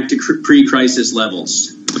getting back to pre-crisis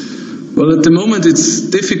levels? Well, at the moment it's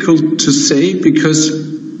difficult to say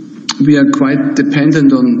because we are quite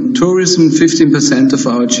dependent on tourism. 15% of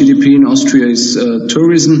our GDP in Austria is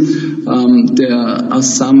tourism. There are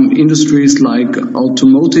some industries like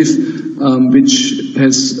automotive, which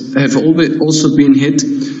have also been hit.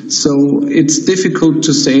 So it's difficult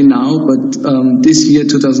to say now, but this year,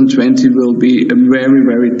 2020, will be a very,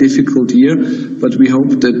 very difficult year. But we hope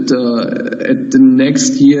that at the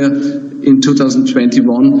next year, in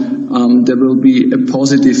 2021, there will be a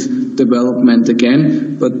positive development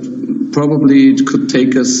again, but probably it could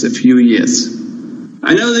take us a few years.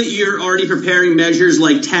 I know that you're already preparing measures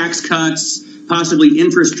like tax cuts, possibly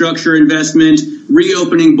infrastructure investment,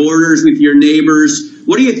 reopening borders with your neighbors.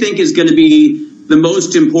 What do you think is going to be the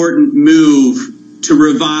most important move to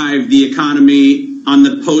revive the economy on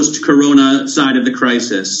the post-corona side of the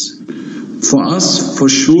crisis? For us, for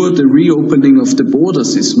sure, the reopening of the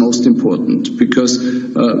borders is most important because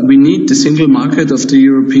we need the single market of the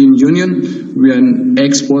European Union. We are an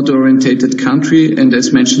export-orientated country, and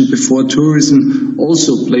as mentioned before, tourism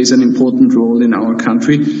also plays an important role in our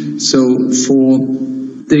country. So for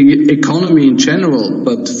the economy in general,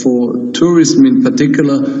 but for tourism in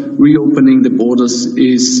particular, reopening the borders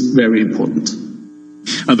is very important.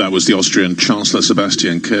 And that was the Austrian Chancellor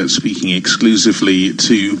Sebastian Kurz speaking exclusively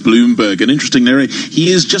to Bloomberg. And interesting, Larry,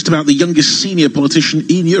 he is just about the youngest senior politician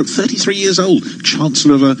in Europe, 33 years old,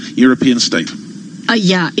 Chancellor of a European state.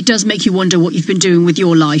 Yeah, it does make you wonder what you've been doing with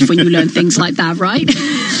your life when you learn things like that, right?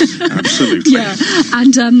 Absolutely. Yeah,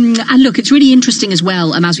 and look, it's really interesting as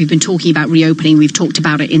well. As we've been talking about reopening, we've talked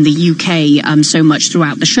about it in the UK so much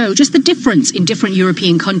throughout the show. Just the difference in different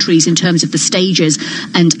European countries in terms of the stages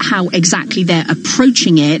and how exactly they're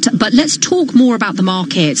approaching it. But let's talk more about the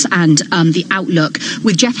markets and the outlook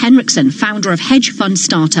with Jeff Henriksen, founder of hedge fund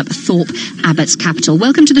startup Thorpe Abbott's Capital.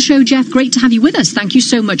 Welcome to the show, Jeff. Great to have you with us. Thank you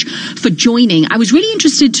so much for joining. I was really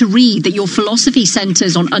interested to read that your philosophy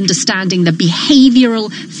centers on understanding the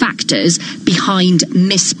behavioral factors behind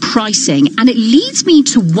mispricing. And it leads me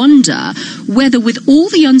to wonder whether, with all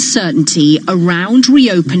the uncertainty around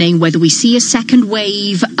reopening, whether we see a second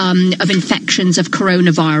wave of infections of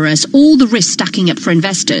coronavirus, all the risks stacking up for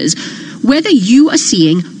investors, whether you are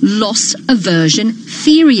seeing loss aversion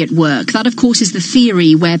theory at work. That, of course, is the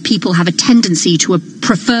theory where people have a tendency to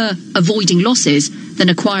prefer avoiding losses than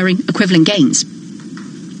acquiring equivalent gains.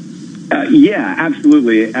 Yeah,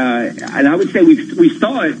 absolutely. And I would say we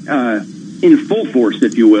saw it in full force,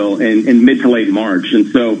 if you will, in mid to late March. And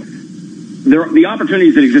so the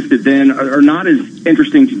opportunities that existed then are not as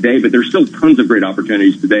interesting today, but there's still tons of great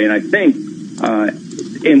opportunities today. And I think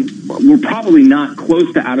and we're probably not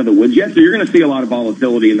close to out of the woods yet, so you're going to see a lot of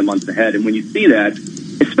volatility in the months ahead. And when you see that,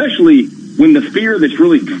 especially when the fear that's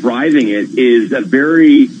really driving it is a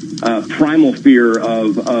very primal fear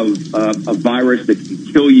of a virus that can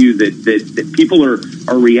kill you, that people are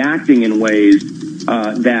reacting in ways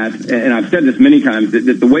that, and I've said this many times,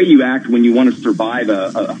 that the way you act when you want to survive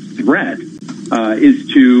a threat is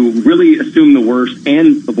to really assume the worst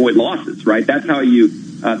and avoid losses, right? That's how you,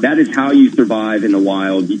 that is how you survive in the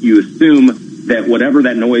wild. You assume that whatever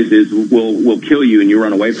that noise is will kill you and you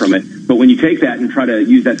run away from it. But when you take that and try to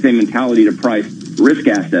use that same mentality to price risk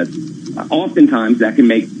assets, oftentimes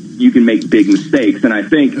you can make big mistakes. And I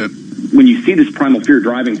think when you see this primal fear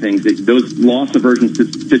driving things, those loss aversion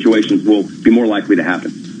situations will be more likely to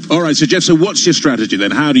happen. All right, so Jeff, so what's your strategy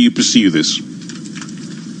then? How do you pursue this?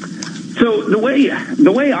 So the way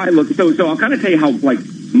I look, so I'll kind of tell you how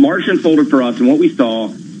March unfolded for us and what we saw,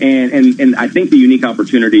 and I think the unique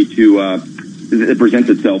opportunity that presents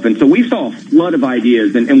itself. And so we saw a flood of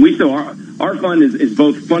ideas, and we saw our fund is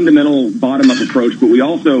both fundamental bottom-up approach, but we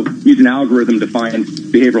also use an algorithm to find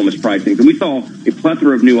behavioral mispricing. And we saw a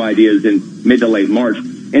plethora of new ideas in mid to late March.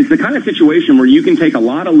 And it's the kind of situation where you can take a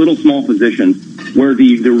lot of little small positions where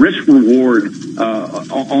the risk-reward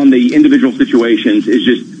on the individual situations is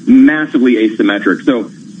just massively asymmetric. So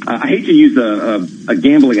I hate to use a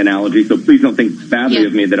gambling analogy, so please don't think badly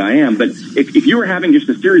of me that I am, but if you were having just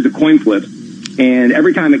a series of coin flips, and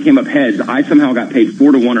every time it came up heads, I somehow got paid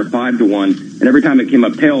 4-1 or 5-1. And every time it came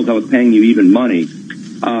up tails, I was paying you even money.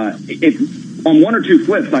 If on one or two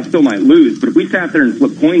flips, I still might lose. But if we sat there and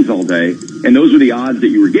flipped coins all day, and those were the odds that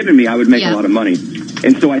you were giving me, I would make a lot of money.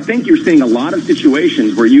 And so I think you're seeing a lot of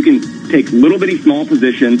situations where you can take little bitty small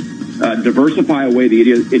positions, diversify away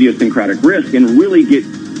the idiosyncratic risk, and really get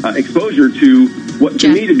exposure to what to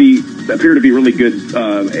me appear to be really good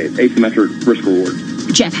asymmetric risk reward.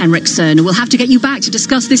 Jeff Henriksen, we'll have to get you back to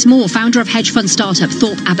discuss this more. Founder of hedge fund startup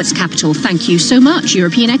Thorpe Abbott's Capital. Thank you so much.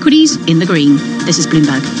 European equities in the green. This is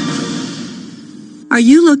Bloomberg. Are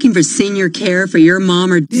you looking for senior care for your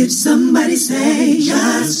mom or did somebody say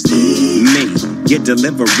just me? Get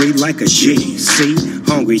delivery like a G. See,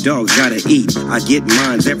 hungry dogs gotta eat. I get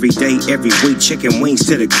mines every day, every week. Chicken wings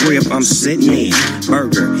to the crib, I'm sitting in.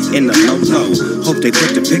 Burger in the low. Hope they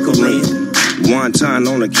put the pickle in. Wonton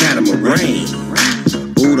on a catamaran.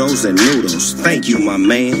 Oodles and noodles, thank you, my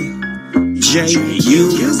man. J-U-S-T-E-A-T.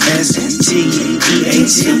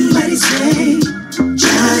 Somebody say,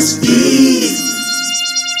 just eat.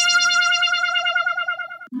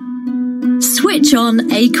 Switch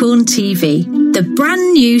on Acorn TV, the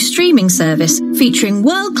brand new streaming service featuring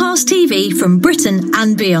world-class TV from Britain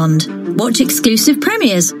and beyond. Watch exclusive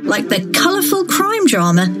premieres like the colourful crime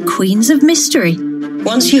drama Queens of Mystery.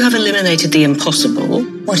 Once you have eliminated the impossible,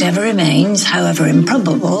 whatever remains, however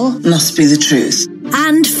improbable, must be the truth.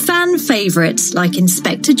 And fan favourites like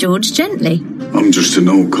Inspector George Gently. I'm just an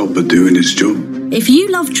old copper doing his job. If you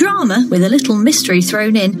love drama with a little mystery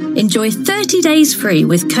thrown in, enjoy 30 days free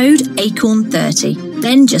with code ACORN30.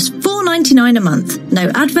 Then just $4.99 a month. No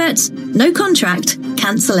adverts, no contract,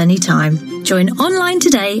 cancel anytime. Join online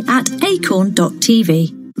today at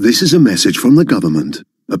acorn.tv. This is a message from the government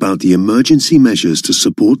about the emergency measures to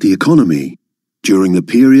support the economy during the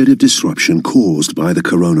period of disruption caused by the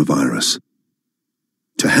coronavirus.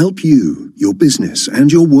 To help you, your business,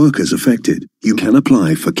 and your workers affected, you can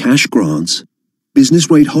apply for cash grants,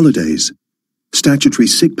 business rate holidays, statutory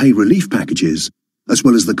sick pay relief packages, as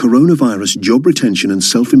well as the coronavirus job retention and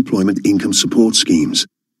self-employment income support schemes.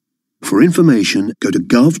 For information, go to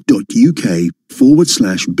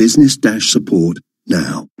gov.uk/business-support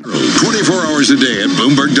now. 24 hours a day at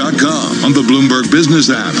Bloomberg.com, on the Bloomberg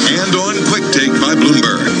Business app, and on Quick Take by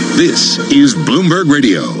Bloomberg. This is Bloomberg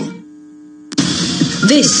Radio.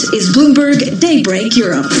 This is Bloomberg Daybreak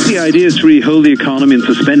Europe. The idea is to really hold the economy in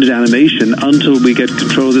suspended animation until we get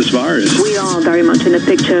control of this virus. We are very much in a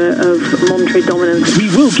picture of monetary dominance. We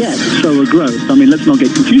will get slower growth. I mean, let's not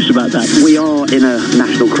get confused about that. We are in a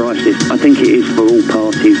national crisis. I think it is for all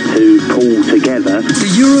parties to pull together. The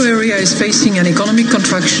euro area is facing an economic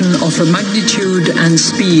contraction of a magnitude and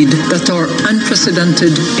speed that are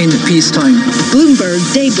unprecedented in peacetime. Bloomberg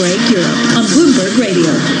Daybreak Europe on Bloomberg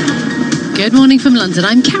Radio. Good morning from London.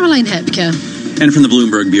 I'm Caroline Hepker. And from the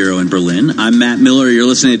Bloomberg Bureau in Berlin, I'm Matt Miller. You're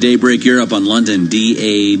listening to Daybreak Europe on London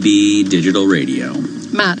DAB Digital Radio.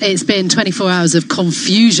 Matt, it's been 24 hours of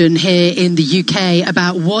confusion here in the UK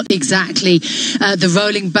about what exactly the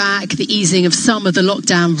rolling back, the easing of some of the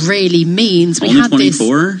lockdown really means. Only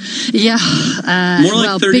 24? Yeah. More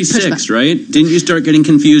like 36, right? Didn't you start getting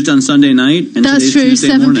confused on Sunday night? And that's true, Tuesday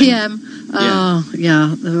 7 morning? p.m. Oh,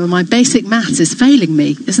 yeah. My basic maths is failing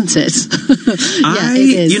me, isn't it? Yeah, it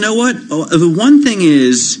is. You know what? The one thing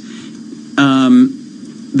is,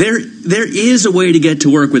 there is a way to get to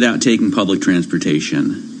work without taking public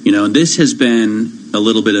transportation. You know, this has been a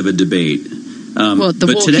little bit of a debate. What, the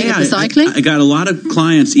but walking today and the cycling? I got a lot of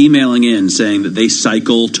clients emailing in saying that they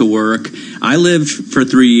cycle to work. I lived for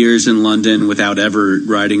 3 years in London without ever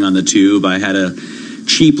riding on the tube. I had a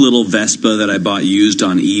cheap little Vespa that I bought used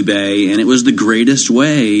on eBay, and it was the greatest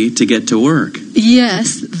way to get to work.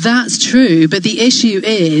 Yes, that's true. But the issue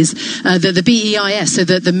is that the BEIS, so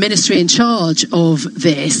that the ministry in charge of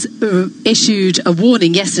this, issued a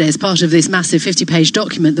warning yesterday as part of this massive 50-page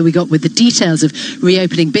document that we got with the details of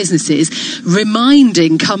reopening businesses,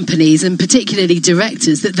 reminding companies and particularly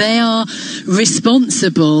directors that they are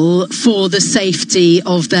responsible for the safety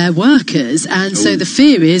of their workers. And so the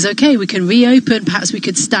fear is, okay, we can reopen, perhaps we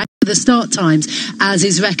could stagger the start times as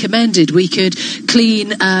is recommended. We could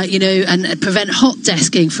clean, and prevent hot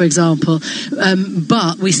desking, for example.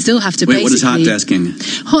 But we still have to Wait, basically... what is hot desking?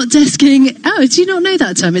 Hot desking, oh, do you not know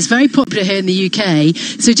that term? It's very popular here in the UK.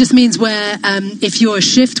 So it just means where if you're a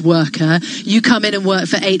shift worker, you come in and work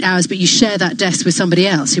for 8 hours, but you share that desk with somebody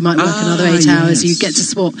else who might work another 8 hours. You get to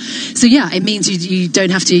swap. So yeah, it means you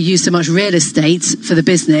don't have to use so much real estate for the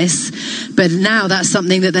business. But now that's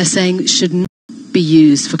something that they're saying shouldn't be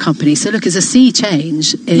used for companies. So look, it's a sea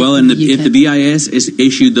change. If the BIS is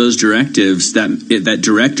issued those directives, that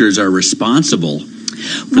directors are responsible.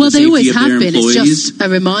 Well, they always have been. It's just a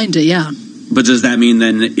reminder, yeah. But does that mean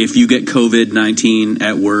then if you get COVID-19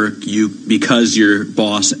 at work, because your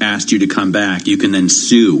boss asked you to come back, you can then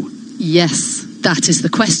sue? Yes. That is the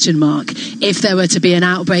question mark. If there were to be an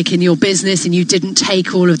outbreak in your business and you didn't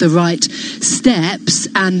take all of the right steps,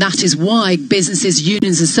 and that is why businesses,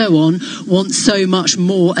 unions and so on want so much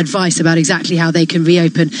more advice about exactly how they can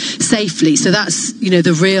reopen safely. So that's,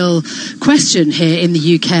 the real question here in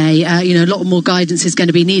the UK. A lot more guidance is going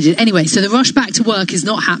to be needed. Anyway, so the rush back to work is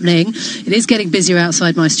not happening. It is getting busier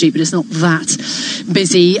outside my street, but it's not that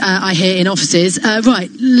busy, I hear, in offices. Right,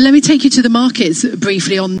 let me take you to the markets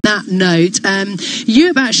briefly on that note.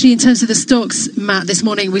 Europe, actually, in terms of the stocks, Matt, this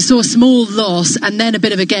morning, we saw a small loss and then a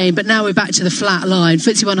bit of a gain, but now we're back to the flat line.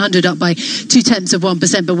 FTSE 100 up by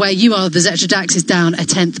 0.2%, but where you are, the Xetra DAX is down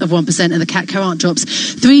 0.1%, and the CAC 40 drops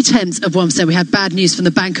 0.3%. We had bad news from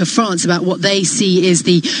the Bank of France about what they see is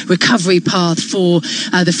the recovery path for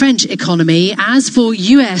the French economy. As for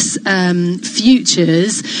US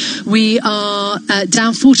futures, we are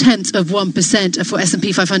down 0.4% for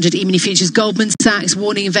S&P 500 E-mini futures. Goldman Sachs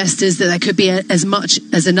warning investors that there could be as much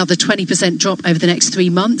as another 20% 1% drop over the next 3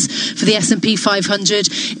 months for the S&P 500.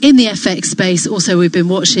 In the FX space, also we've been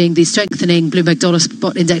watching the strengthening Bloomberg Dollar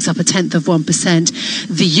Spot Index up 1/10%.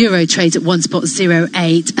 The euro trades at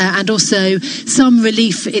 1.08, and also some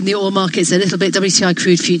relief in the oil markets a little bit. WTI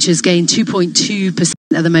crude futures gained 2.2%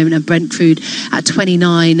 at the moment, and Brent crude at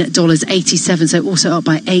 $29.87, so also up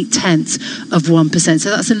by 0.8%. So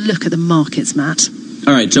that's a look at the markets, Matt.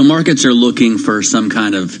 All right, so markets are looking for some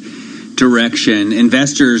kind of direction.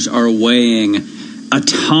 Investors are weighing a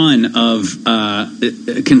ton of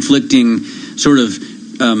conflicting sort of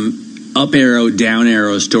up arrow, down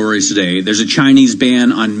arrow stories today. There's a Chinese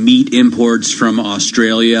ban on meat imports from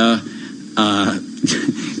Australia.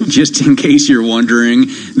 Just in case you're wondering,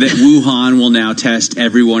 that Wuhan will now test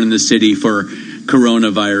everyone in the city for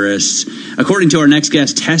coronavirus. According to our next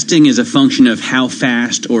guest, testing is a function of how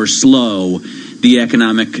fast or slow the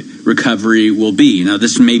economic recovery will be. Now,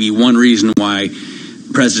 this may be one reason why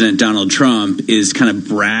President Donald Trump is kind of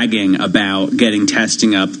bragging about getting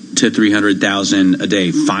testing up to 300,000 a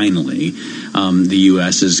day. Finally, the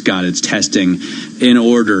U.S. has got its testing in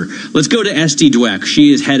order. Let's go to Esty Dweck.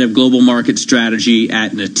 She is head of global market strategy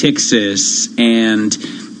at Natixis. And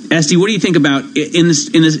Esty, what do you think about in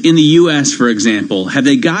the U.S., for example? Have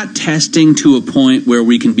they got testing to a point where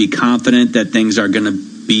we can be confident that things are going to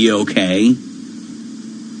be okay?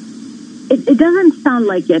 It doesn't sound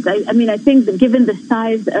like it. I mean, I think that given the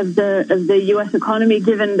size of the U.S. economy,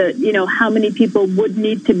 given the how many people would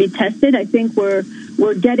need to be tested, I think we're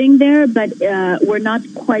getting there, but we're not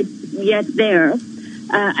quite yet there.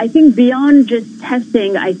 I think beyond just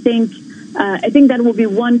testing, I think that will be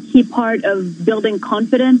one key part of building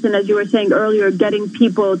confidence, and as you were saying earlier, getting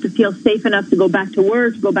people to feel safe enough to go back to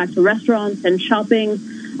work, to go back to restaurants and shopping.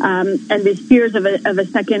 And these fears of a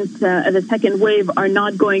second wave are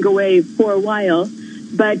not going away for a while,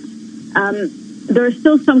 but there are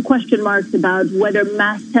still some question marks about whether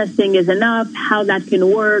mass testing is enough, how that can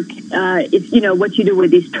work, what you do with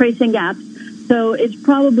these tracing apps. So it's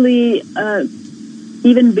probably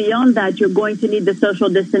even beyond that, you're going to need the social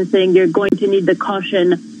distancing, you're going to need the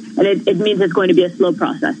caution, and it means it's going to be a slow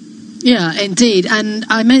process. Yeah, indeed. And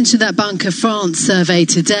I mentioned that Banque de France survey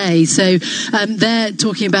today. So they're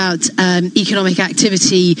talking about economic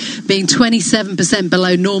activity being 27%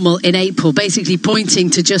 below normal in April, basically pointing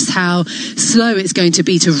to just how slow it's going to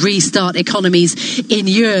be to restart economies in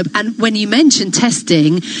Europe. And when you mentioned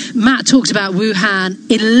testing, Matt talked about Wuhan,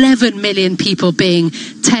 11 million people being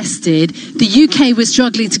tested. The UK was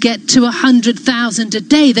struggling to get to 100,000 a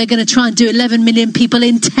day. They're going to try and do 11 million people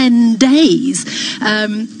in 10 days.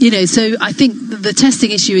 So I think the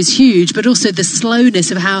testing issue is huge, but also the slowness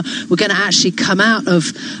of how we're going to actually come out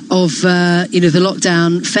of the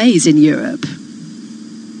lockdown phase in Europe.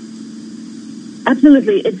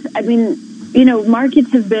 Absolutely.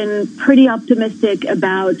 Markets have been pretty optimistic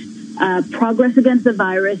about progress against the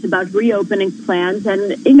virus, about reopening plans.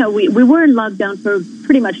 And, we were in lockdown for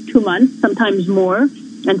pretty much 2 months, sometimes more,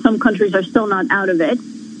 and some countries are still not out of it.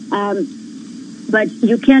 But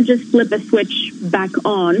you can't just flip a switch back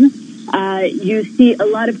on. You see a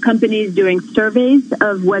lot of companies doing surveys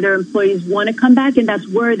of whether employees want to come back, and that's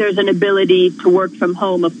where there's an ability to work from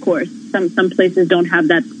home, of course. Some places don't have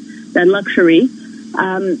that luxury.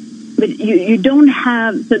 But you don't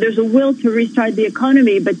have, so there's a will to restart the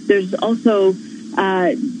economy, but there's also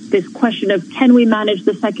this question of, can we manage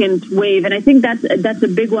the second wave? And I think that's a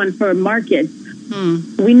big one for markets.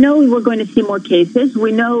 We know we're going to see more cases.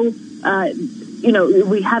 We know,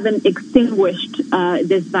 we haven't extinguished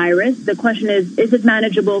this virus. The question is it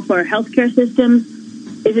manageable for our healthcare systems?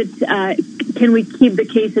 Can we keep the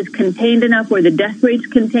cases contained enough or the death rates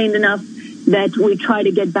contained enough that we try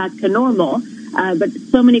to get back to normal? But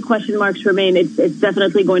so many question marks remain. It's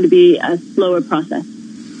definitely going to be a slower process.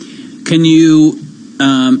 Can you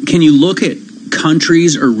look at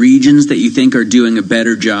countries or regions that you think are doing a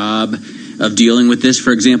better job of dealing with this?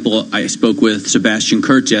 For example, I spoke with Sebastian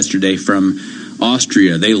Kurz yesterday from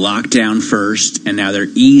Austria. They locked down first, and now they're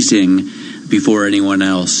easing before anyone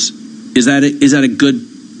else. Is that a good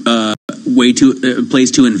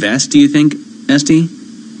place to invest? Do you think, Esty?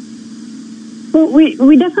 Well,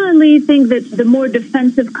 we definitely think that the more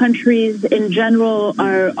defensive countries in general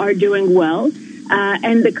are doing well,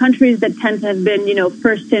 and the countries that tend to have been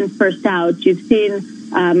first in, first out. You've seen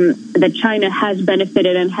that China has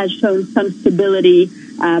benefited and has shown some stability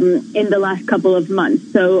in the last couple of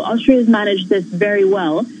months. So Austria has managed this very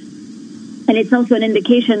well. And it's also an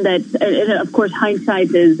indication that, of course,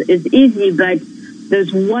 hindsight is easy, but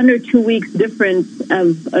there's 1 or 2 weeks difference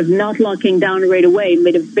of not locking down right away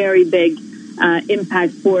made a very big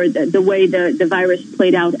impact for the way the virus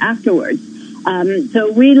played out afterwards.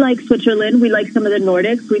 So we like Switzerland. We like some of the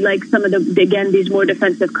Nordics. We like some of these more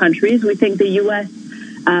defensive countries. We think the U.S.,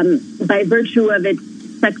 by virtue of its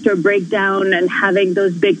sector breakdown and having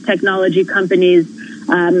those big technology companies,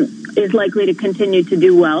 is likely to continue to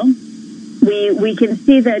do well. We can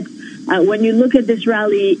see that when you look at this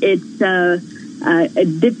rally, it's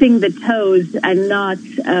dipping the toes and not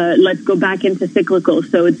let's go back into cyclical.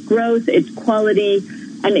 So it's growth, it's quality.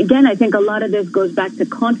 And again, I think a lot of this goes back to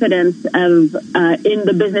confidence in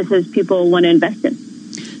the businesses people want to invest in.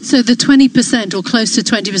 So the 20% or close to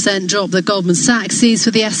 20% drop that Goldman Sachs sees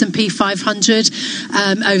for the S&P 500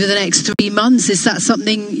 over the next 3 months, is that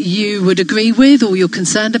something you would agree with or you're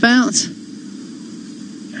concerned about?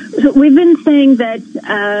 So we've been saying that,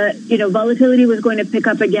 volatility was going to pick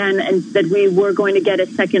up again and that we were going to get a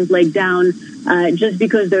second leg down just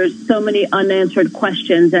because there's so many unanswered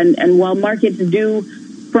questions. And while markets do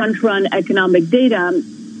front run economic data,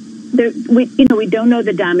 we don't know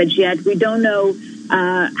the damage yet. We don't know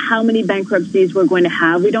how many bankruptcies we're going to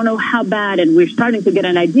have. We don't know how bad, and we're starting to get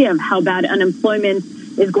an idea of how bad unemployment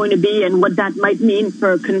is going to be and what that might mean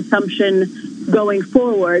for consumption going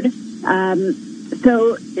forward.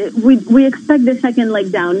 So we expect the second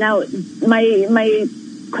leg down. Now, my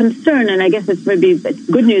concern, and I guess it's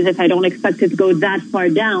good news if I don't expect it to go that far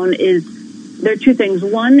down, is there are two things.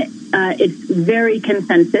 One, it's very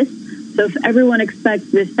consensus. So if everyone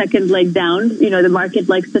expects this second leg down, the market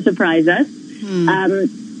likes to surprise us.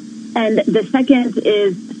 And the second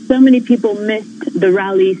is so many people missed the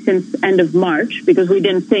rally since end of March because we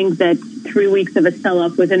didn't think that 3 weeks of a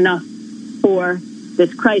sell-off was enough for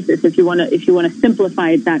this crisis, if you want to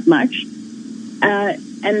simplify it that much.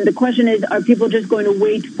 And the question is, are people just going to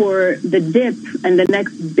wait for the dip and the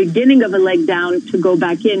next beginning of a leg down to go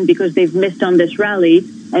back in because they've missed on this rally,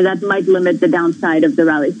 and that might limit the downside of the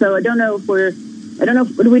rally? So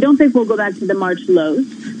we don't think we'll go back to the March lows.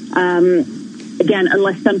 Again,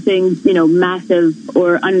 unless something, massive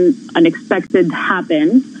or unexpected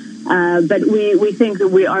happens. But we think that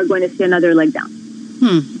we are going to see another leg down.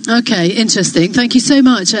 Okay, interesting. Thank you so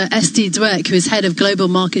much, Esti Dweck, who is Head of Global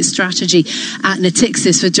Market Strategy at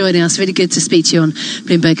Natixis, for joining us. Really good to speak to you on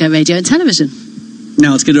Bloomberg Radio and Television.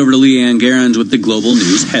 Now let's get over to Leanne Gerrans with the global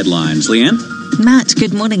news headlines. Leanne? Matt,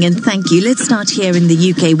 good morning and thank you. Let's start here in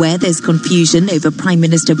the UK, where there's confusion over Prime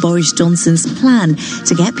Minister Boris Johnson's plan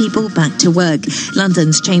to get people back to work.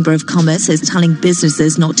 London's Chamber of Commerce is telling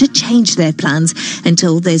businesses not to change their plans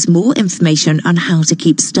until there's more information on how to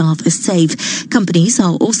keep staff safe. Companies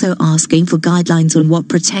are also asking for guidelines on what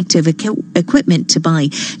protective equipment to buy.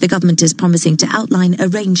 The government is promising to outline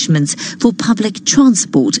arrangements for public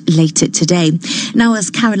transport later today. Now, as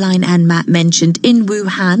Caroline and Matt mentioned, in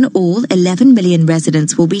Wuhan, all 11 million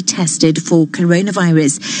residents will be tested for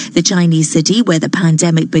coronavirus. The Chinese city where the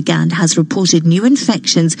pandemic began has reported new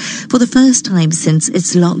infections for the first time since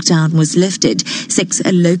its lockdown was lifted. 6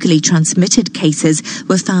 locally transmitted cases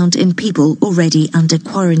were found in people already under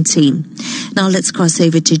quarantine. Now let's cross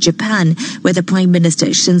over to Japan, where the Prime Minister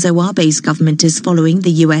Shinzo Abe's government is following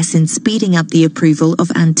the US in speeding up the approval of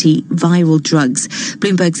antiviral drugs.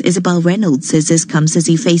 Bloomberg's Isabel Reynolds says this comes as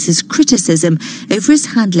he faces criticism over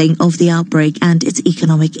his handling of the outbreak and its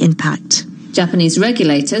economic impact. Japanese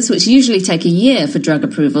regulators, which usually take a year for drug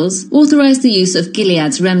approvals, authorized the use of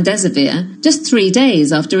Gilead's remdesivir just 3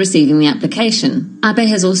 days after receiving the application. Abe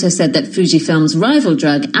has also said that Fujifilm's rival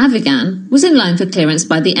drug, Avigan, was in line for clearance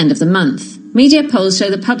by the end of the month. Media polls show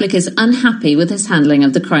the public is unhappy with his handling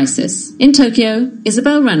of the crisis. In Tokyo,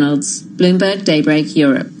 Isabel Reynolds, Bloomberg Daybreak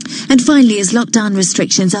Europe. And finally, as lockdown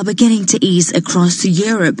restrictions are beginning to ease across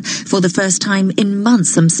Europe, for the first time in months,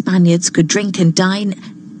 some Spaniards could drink and dine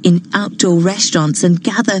in outdoor restaurants and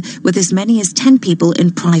gather with as many as 10 people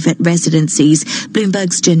in private residencies.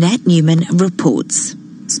 Bloomberg's Jeanette Newman reports.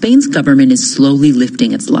 Spain's government is slowly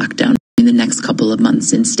lifting its lockdown in the next couple of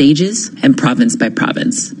months in stages and province by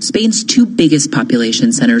province. Spain's 2 biggest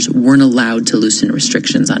population centers weren't allowed to loosen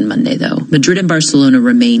restrictions on Monday, though. Madrid and Barcelona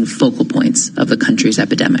remain focal points of the country's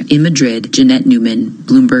epidemic. In Madrid, Jeanette Newman,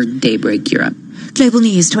 Bloomberg Daybreak Europe. Global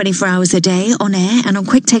news 24 hours a day, on air and on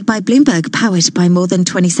Quick Take by Bloomberg, powered by more than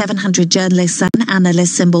 2,700 journalists and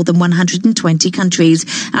analysts in more than 120 countries.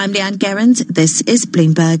 I'm Leanne Gerrans. This is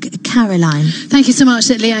Bloomberg Caroline. Thank you so much,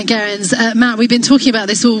 Leanne Gerrans. Matt, we've been talking about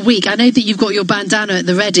this all week. I know that you've got your bandana at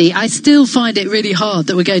the ready. I still find it really hard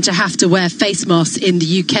that we're going to have to wear face masks in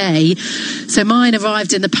the UK. So mine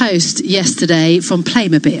arrived in the post yesterday from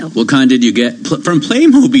Playmobil. What kind did you get from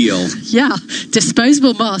Playmobil? Yeah,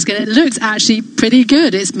 disposable mask, and it looks actually pretty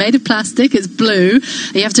good. It's made of plastic, it's blue.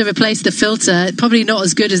 You have to replace the filter. Probably not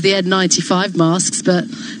as good as the N95 masks, but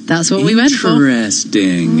that's what we went for.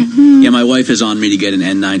 Interesting. Yeah, my wife is on me to get an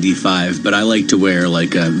N95, but I like to wear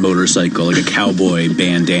like a motorcycle, like a cowboy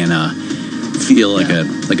bandana. Feel like a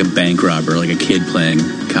bank robber, like a kid playing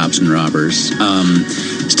cops and robbers.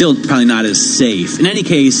 Still probably not as safe. In any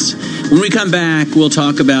case, when we come back, we'll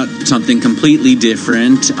talk about something completely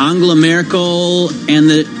different. Angela Merkel and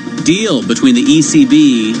the deal between the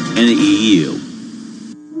ECB and the EU.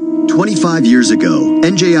 25 years ago,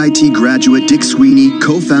 NJIT graduate Dick Sweeney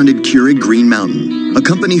co-founded Keurig Green Mountain, a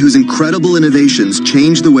company whose incredible innovations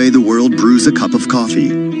changed the way the world brews a cup of coffee.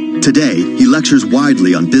 Today, he lectures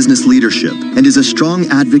widely on business leadership and is a strong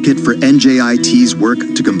advocate for NJIT's work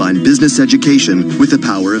to combine business education with the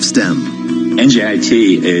power of STEM.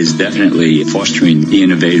 NJIT is definitely fostering the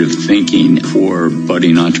innovative thinking for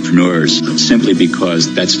budding entrepreneurs simply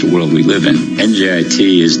because that's the world we live in.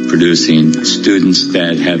 NJIT is producing students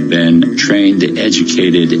that have been trained,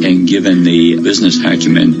 educated, and given the business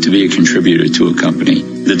acumen to be a contributor to a company.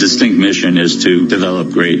 The distinct mission is to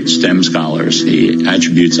develop great STEM scholars. The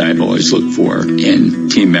attributes I've always looked for in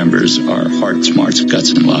team members are heart, smarts,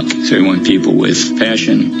 guts, and luck. So we want people with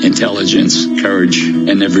passion, intelligence, courage,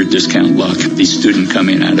 and never discount luck. The student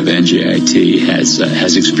coming out of NJIT has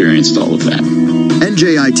experienced all of that.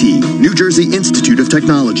 NJIT, New Jersey Institute of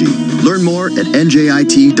Technology. Learn more at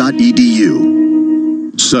njit.edu.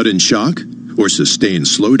 Sudden shock or sustained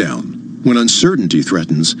slowdown? When uncertainty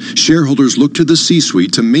threatens, shareholders look to the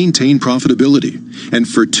C-suite to maintain profitability. And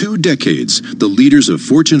for 2 decades, the leaders of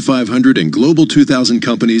Fortune 500 and Global 2000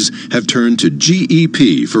 companies have turned to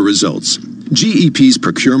GEP for results. GEP's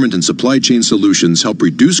procurement and supply chain solutions help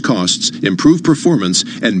reduce costs, improve performance,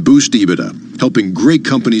 and boost EBITDA, helping great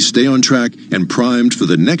companies stay on track and primed for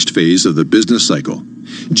the next phase of the business cycle.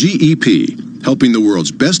 GEP, helping the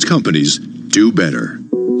world's best companies do better.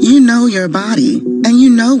 You know your body, and you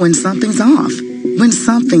know when something's off, when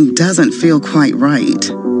something doesn't feel quite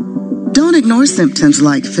right. Don't ignore symptoms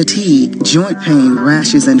like fatigue, joint pain,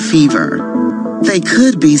 rashes, and fever. They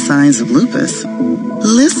could be signs of lupus.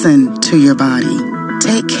 Listen to your body.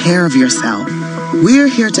 Take care of yourself. We're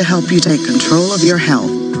here to help you take control of your health.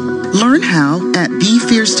 Learn how at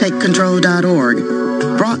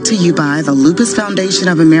BeFierceTakeControl.org. Brought to you by the Lupus Foundation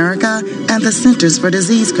of America and the Centers for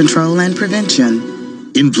Disease Control and Prevention.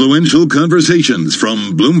 Influential conversations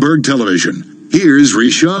from Bloomberg Television. Here's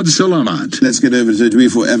Rishad Salamat. Let's get over to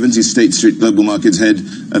Dweeful Evans, he's State Street Global Markets Head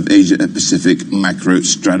of Asia Pacific Macro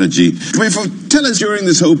Strategy. Dweeful, tell us during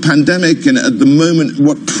this whole pandemic and at the moment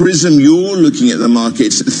what prism you're looking at the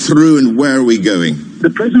markets through and where are we going? The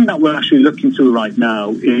prism that we're actually looking through right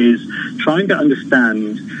now is trying to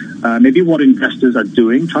understand maybe what investors are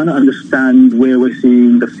doing, trying to understand where we're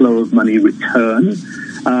seeing the flow of money return.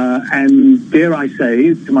 And dare I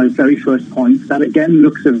say, to my very first point, that again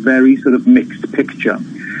looks a very sort of mixed picture.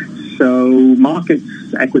 So markets,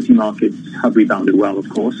 equity markets have rebounded well, of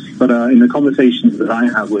course, but in the conversations that I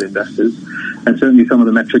have with investors, and certainly some of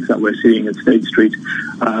the metrics that we're seeing at State Street,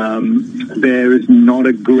 there is not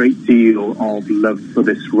a great deal of love for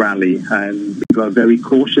this rally, and people are very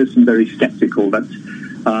cautious and very skeptical that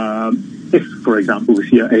if, for example, we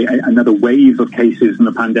see another wave of cases in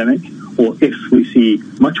the pandemic, or if we see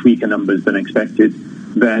much weaker numbers than expected,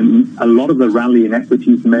 then a lot of the rally in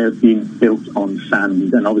equities may have been built on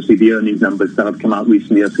sand. And obviously the earnings numbers that have come out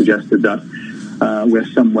recently have suggested that we're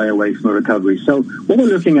some way away from a recovery. So what we're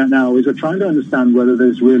looking at now is we're trying to understand whether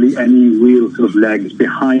there's really any real sort of legs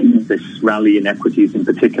behind this rally in equities in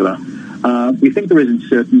particular. We think there is in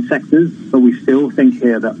certain sectors, but we still think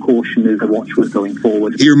here that caution is a watchword going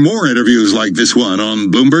forward. Hear more interviews like this one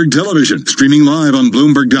on Bloomberg Television, streaming live on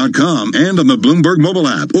Bloomberg.com and on the Bloomberg mobile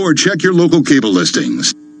app, or check your local cable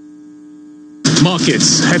listings.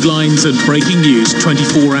 Markets, headlines and breaking news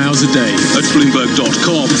 24 hours a day at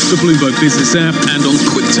Bloomberg.com, the Bloomberg Business app, and on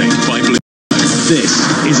QuickTake by Bloomberg. This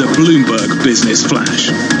is a Bloomberg Business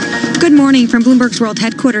Flash. Good morning from Bloomberg's World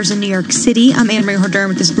Headquarters in New York City. I'm Anne-Marie Hordern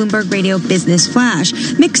with this Bloomberg Radio Business Flash.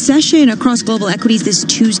 Mixed session across global equities this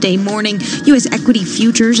Tuesday morning. U.S. equity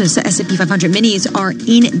futures and S&P 500 minis are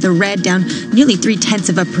in the red, down nearly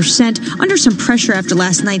 0.3%, under some pressure after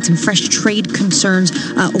last night, some fresh trade concerns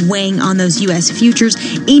weighing on those U.S. futures.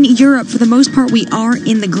 In Europe, for the most part, we are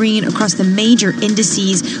in the green across the major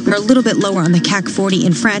indices. We're a little bit lower on the CAC 40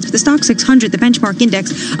 in France, but the Stock 600, the benchmark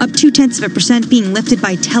index, up 0.2%, being lifted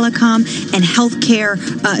by telecom telecom and healthcare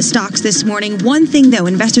stocks this morning. One thing, though,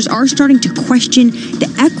 investors are starting to question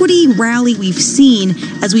the equity rally we've seen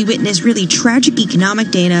as we witness really tragic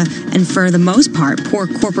economic data and, for the most part, poor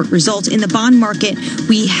corporate results. In the bond market,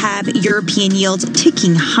 we have European yields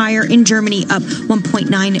ticking higher. In Germany, up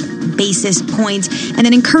 1.9 basis points. And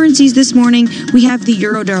then in currencies this morning, we have the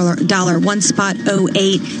euro dollar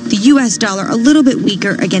 1.08, the US dollar a little bit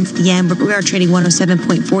weaker against the yen, but we are trading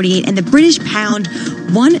 107.48, and the British pound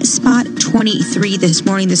 1.23 this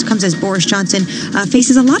morning. This comes as Boris Johnson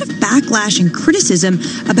faces a lot of backlash and criticism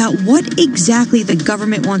about what exactly the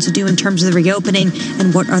government wants to do in terms of the reopening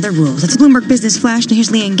and what are the rules. That's a Bloomberg Business Flash. Now here's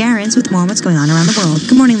Leanne Garens with more on what's going on around the world.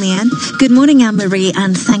 Good morning, Leanne. Good morning, Anne-Marie,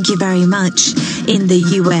 and thank you very much. In the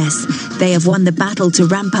US, they have won the battle to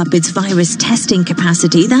ramp up its virus testing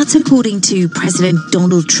capacity. That's according to President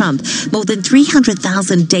Donald Trump. More than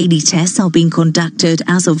 300,000 daily tests are being conducted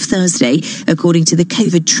as of Thursday, according to the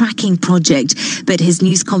COVID tracking project. But his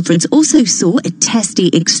news conference also saw a testy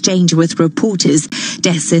exchange with reporters.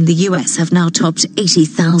 Deaths in the US have now topped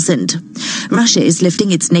 80,000. Russia is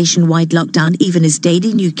lifting its nationwide lockdown even as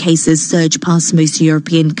daily new cases surge past most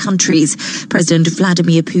European countries. President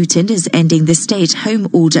Vladimir Putin is ending the stay-at-home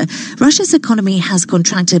order. Russia's economy has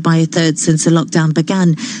contracted by a third since the lockdown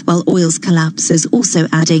began, while oil's collapse is also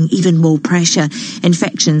adding even more pressure.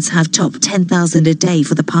 Infections have topped 10,000 a day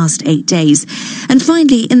for the past 8 days. And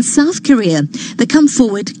finally, in South Korea, the Come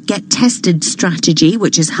Forward, Get Tested strategy,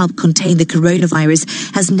 which has helped contain the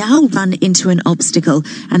coronavirus, has now run into an obstacle,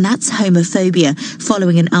 and that's homophobia.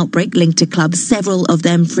 Following an outbreak linked to clubs, several of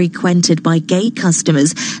them frequented by gay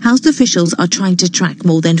customers, health officials are trying to track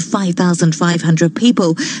more than 5,500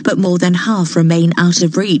 people, but more than half remain out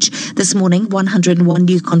of reach. This morning, 101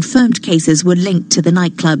 new confirmed cases were linked to the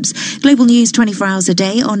nightclubs. Global news 24 hours a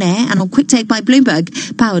day on air and on Quick Take by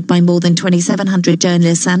Bloomberg, powered by more than 2,700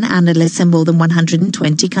 journalists and analysts in more than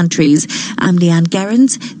 120 countries. I'm Leanne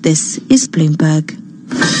Garens. This is Bloomberg.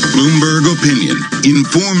 Bloomberg Opinion,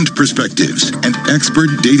 informed perspectives, and expert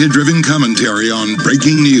data-driven commentary on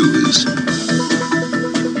breaking news.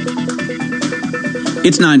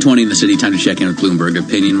 It's 9:20 in the city. Time to check in with Bloomberg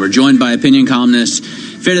Opinion. We're joined by opinion columnist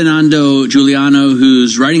Ferdinando Giuliano,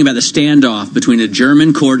 who's writing about the standoff between a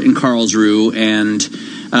German court in Karlsruhe and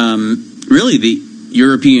really the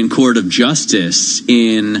European Court of Justice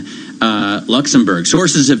in Luxembourg.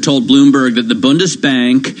 Sources have told Bloomberg that the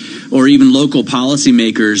Bundesbank or even local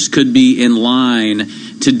policymakers could be in line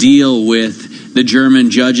to deal with the German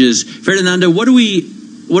judges. Ferdinando, what do we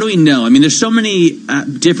know? I mean, there's so many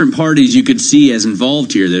different parties you could see as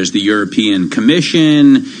involved here. There's the European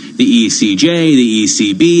Commission, the ECJ, the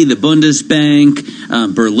ECB, the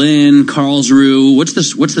Bundesbank, Berlin, Karlsruhe.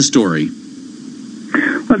 What's the story?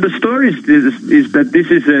 Well, the story is that this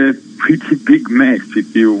is a pretty big mess,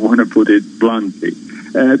 if you want to put it bluntly.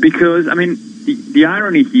 Because, I mean, the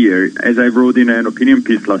irony here, as I wrote in an opinion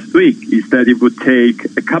piece last week, is that it would take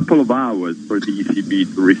a couple of hours for the ECB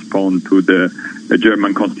to respond to the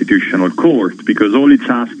German Constitutional Court, because all it's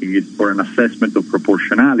asking is for an assessment of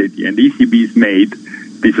proportionality, and the ECB's made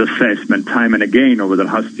this assessment time and again over the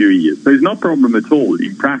last few years. So it's no problem at all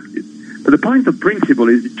in practice. But the point of principle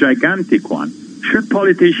is a gigantic one. Should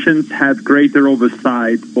politicians have greater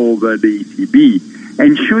oversight over the ECB?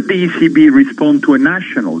 And should the ECB respond to a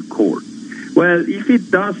national court? Well, if it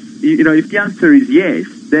does, if the answer is yes,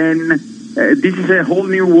 then this is a whole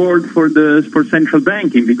new world for central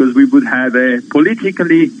banking, because we would have a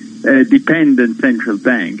politically dependent central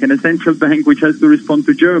bank and a central bank which has to respond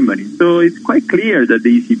to Germany. So it's quite clear that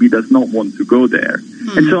the ECB does not want to go there.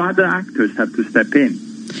 And so other actors have to step in.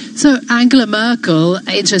 So Angela Merkel,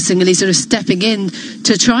 interestingly, sort of stepping in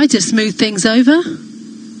to try to smooth things over?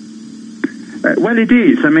 Well, it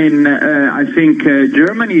is. I mean, I think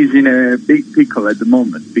Germany is in a big pickle at the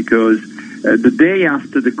moment, because the day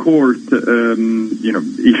after the court,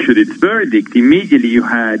 issued its verdict, immediately you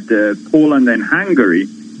had Poland and Hungary,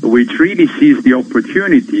 which really seized the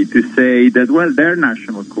opportunity to say that, well, their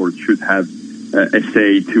national court should have a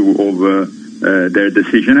say over their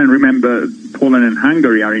decision. And remember, Poland and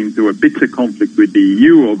Hungary are into a bitter conflict with the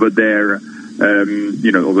EU over their,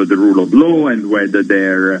 over the rule of law and whether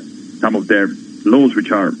some of their laws,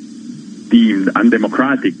 which are deemed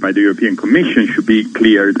undemocratic by the European Commission, should be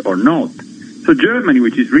cleared or not. So Germany,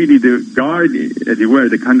 which is really the guardian, as it were,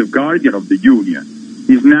 the kind of guardian of the Union,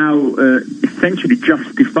 is now essentially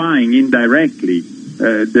justifying indirectly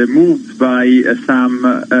the moves by some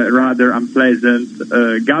rather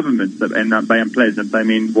unpleasant governments. And by unpleasant, I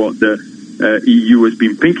mean what the EU has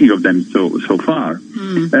been thinking of them so far.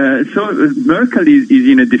 So Merkel is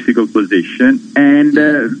in a difficult position, and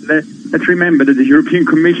let's remember that the European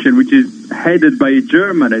Commission, which is headed by a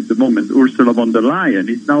German at the moment, Ursula von der Leyen,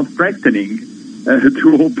 is now threatening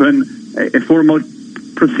to open a formal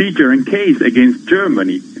procedure and case against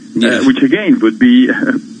Germany, which again would be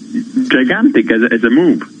gigantic as a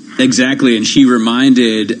move. Exactly, and she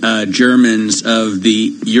reminded Germans of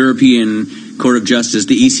the European Court of Justice,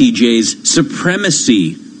 the ECJ's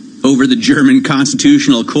supremacy over the German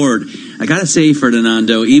Constitutional Court. I gotta say,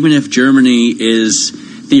 Ferdinando, even if Germany is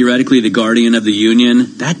theoretically the guardian of the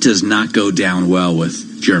Union, that does not go down well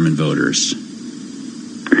with German voters.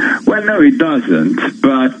 Well, no, it doesn't.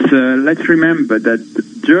 But let's remember that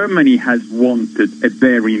Germany has wanted a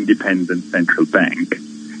very independent central bank.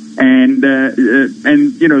 And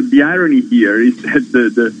you know, the irony here is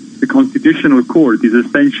that the Constitutional Court is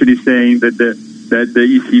essentially saying that the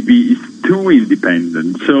ECB is too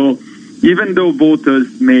independent. So even though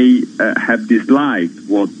voters may have disliked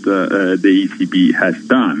what the ECB has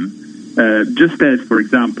done, just as, for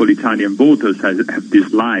example, Italian voters have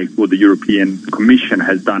disliked what the European Commission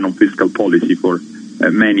has done on fiscal policy for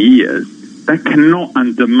many years, that cannot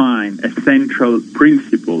undermine a central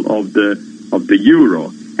principle of the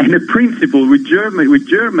euro. And a principle which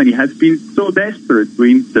Germany has been so desperate to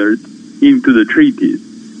insert into the treaties.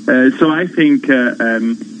 So I think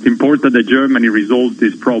it's important that Germany resolves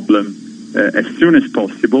this problem as soon as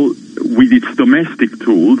possible with its domestic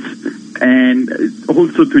tools, and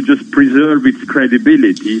also to just preserve its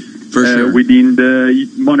credibility within the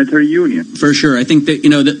monetary union. For sure. I think that, you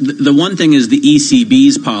know, the one thing is the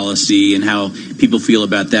ECB's policy and how people feel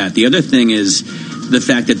about that. The other thing is the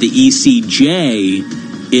fact that the ECJ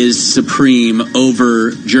is supreme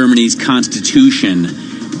over Germany's constitution.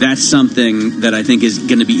 That's something that I think is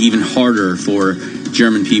going to be even harder for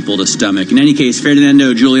German people to stomach. In any case,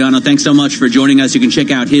 Ferdinando Giuliano, thanks so much for joining us. You can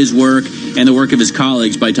check out his work and the work of his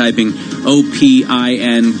colleagues by typing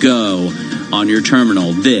OPIN GO on your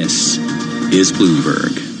terminal. This is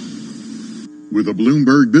Bloomberg. With a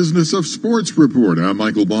Bloomberg Business of Sports report, I'm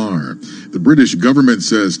Michael Barr. The British government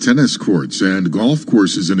says tennis courts and golf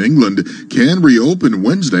courses in England can reopen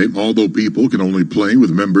Wednesday, although people can only play with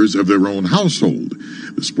members of their own household.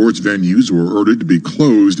 The sports venues were ordered to be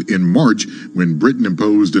closed in March when Britain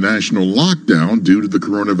imposed a national lockdown due to the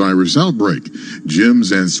coronavirus outbreak.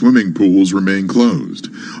 Gyms and swimming pools remain closed.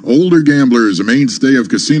 Older gamblers, a mainstay of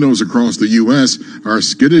casinos across the U.S., are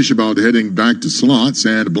skittish about heading back to slots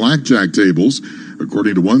and blackjack tables.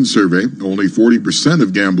 According to one survey, only 40%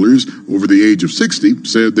 of gamblers over the age of 60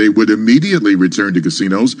 said they would immediately return to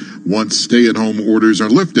casinos once stay-at-home orders are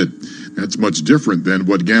lifted. That's much different than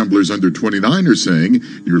what gamblers under 29 are saying,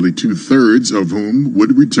 nearly two-thirds of whom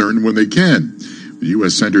would return when they can. The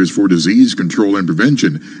U.S. Centers for Disease Control and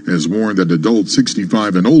Prevention has warned that adults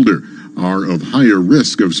 65 and older are of higher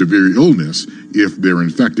risk of severe illness if they're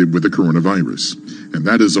infected with the coronavirus. And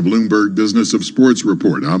that is a Bloomberg Business of Sports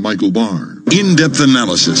report. I'm Michael Barr. In-depth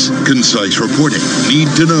analysis, concise reporting,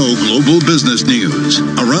 need-to-know global business news.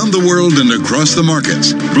 Around the world and across the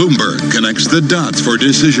markets, Bloomberg connects the dots for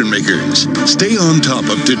decision makers. Stay on top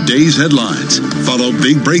of today's headlines. Follow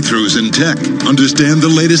big breakthroughs in tech. Understand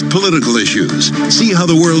the latest political issues. See how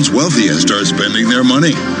the world's wealthiest are spending their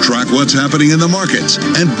money. Track what's happening in the markets,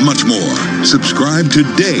 and much more. Subscribe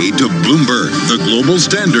today to Bloomberg, the global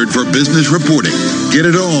standard for business reporting. Get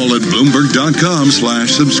it all at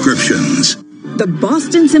Bloomberg.com/subscriptions. The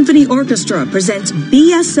Boston Symphony Orchestra presents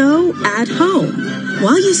BSO at Home.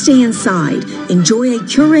 While you stay inside, enjoy a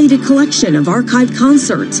curated collection of archived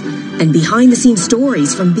concerts and behind-the-scenes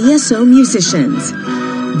stories from BSO musicians.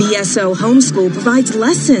 BSO Homeschool provides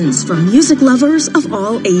lessons for music lovers of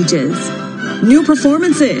all ages. New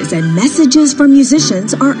performances and messages from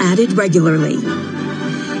musicians are added regularly.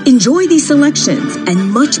 Enjoy these selections and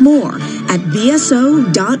much more at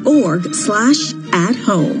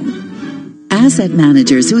bso.org/at-home. Asset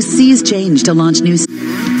managers who seize change to launch new...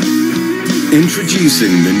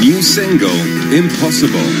 Introducing the new single,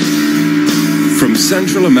 Impossible. From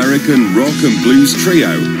Central American rock and blues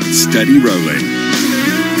trio, Steady Rolling.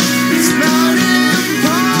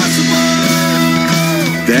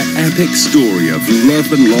 Their epic story of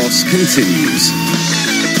love and loss continues.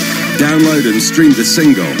 Download and stream the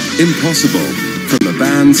single, Impossible, from the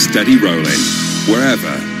band Steady Rolling,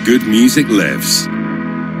 wherever good music lives.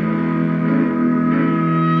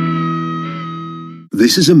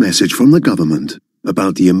 This is a message from the government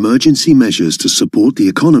about the emergency measures to support the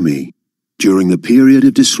economy during the period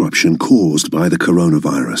of disruption caused by the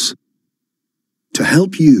coronavirus. To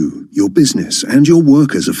help you, your business, and your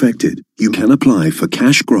workers affected, you can apply for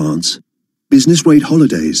cash grants, business rate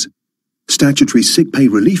holidays, statutory sick pay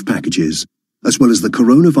relief packages, as well as the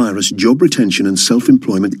coronavirus job retention and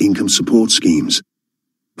self-employment income support schemes.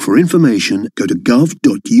 For information, go to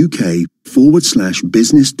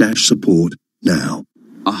gov.uk/business-support now.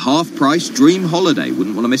 A half-price dream holiday,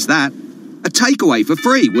 wouldn't want to miss that. A takeaway for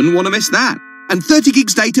free, wouldn't want to miss that. And 30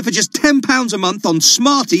 gigs data for just £10 a month on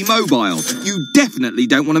Smarty Mobile. You definitely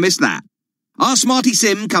don't want to miss that. Our Smarty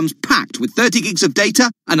SIM comes packed with 30 gigs of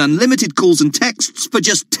data and unlimited calls and texts for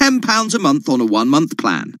just £10 a month on a 1-month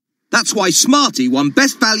plan. That's why Smarty won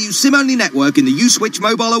Best Value SIM-only network in the U-Switch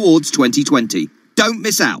Mobile Awards 2020. Don't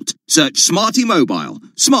miss out. Search Smarty Mobile.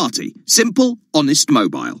 Smarty. Simple, honest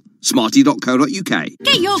mobile. Smarty.co.uk.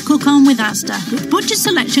 Get your cook on with Asda. With Butcher's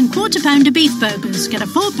Selection quarter-pounder beef burgers, get a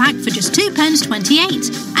 4-pack for just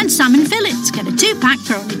 £2.28. And salmon fillets, get a 2-pack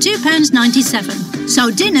for only £2.97.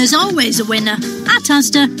 So dinner's always a winner. At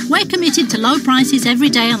Asda, we're committed to low prices every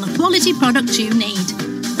day on the quality products you need.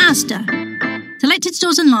 Asda. Selected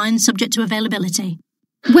stores and lines subject to availability.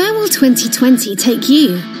 Where will 2020 take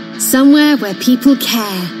you? Somewhere where people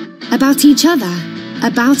care. About each other.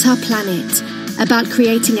 About our planet. About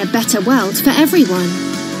creating a better world for everyone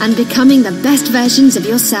and becoming the best versions of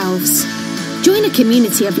yourselves. Join a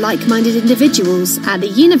community of like-minded individuals at the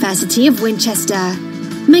University of Winchester.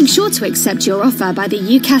 Make sure to accept your offer by the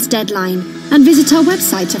UCAS deadline and visit our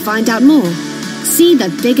website to find out more. See the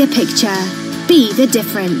bigger picture. Be the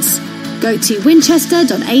difference. Go to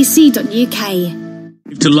winchester.ac.uk.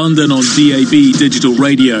 To London on DAB Digital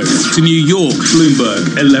Radio. To New York,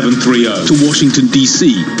 Bloomberg 1130. To Washington,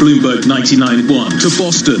 D.C., Bloomberg 99.1. To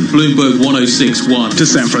Boston, Bloomberg 106.1. To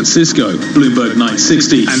San Francisco, Bloomberg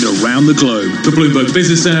 960. And around the globe, the Bloomberg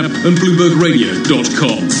Business app and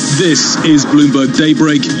BloombergRadio.com. This is Bloomberg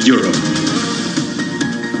Daybreak Europe.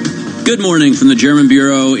 Good morning from the German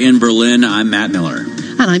Bureau in Berlin. I'm Matt Miller.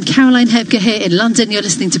 And I'm Caroline Hepker here in London. You're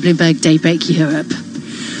listening to Bloomberg Daybreak Europe.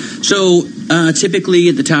 So typically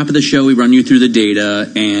at the top of the show, we run you through the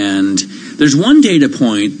data, and there's one data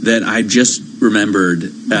point that I just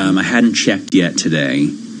remembered I hadn't checked yet today,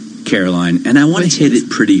 Caroline, and I want to hit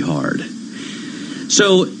it pretty hard.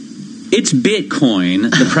 So it's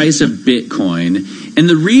Bitcoin, the price of Bitcoin, and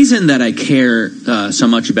the reason that I care so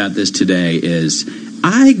much about this today is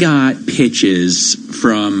I got pitches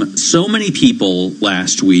from so many people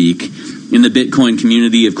last week in the Bitcoin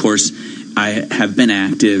community. Of course, I have been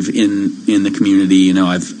active in the community. You know,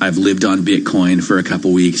 I've lived on Bitcoin for a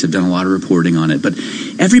couple weeks. I've done a lot of reporting on it. But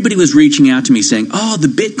everybody was reaching out to me saying, oh, the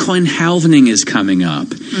Bitcoin halvening is coming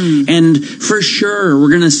up. And for sure, we're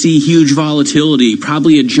going to see huge volatility,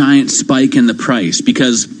 probably a giant spike in the price.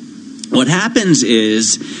 Because what happens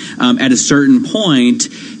is, at a certain point,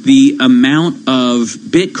 the amount of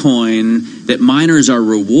Bitcoin that miners are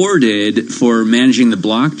rewarded for managing the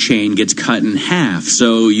blockchain gets cut in half.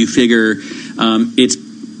 So you figure they're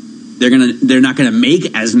not gonna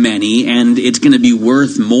make as many, and it's gonna be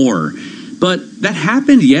worth more. But that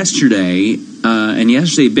happened yesterday, and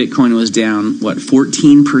yesterday Bitcoin was down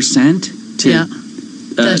 14% to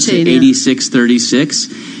 86.36,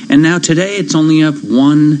 and now today it's only up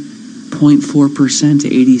 1.4% to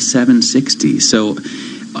 87.60. So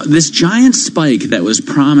this giant spike that was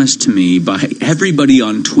promised to me by everybody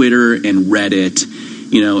on Twitter and Reddit,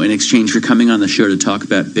 you know, in exchange for coming on the show to talk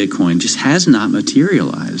about Bitcoin, just has not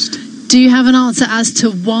materialized. Do you have an answer as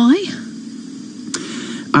to why?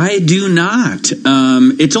 I do not.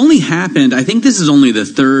 It's only happened, I think this is only the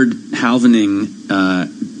third halvening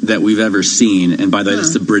that we've ever seen. And by the way,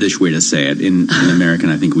 that's the British way to say it. In American,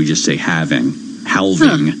 I think we just say halving.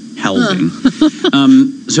 Halving.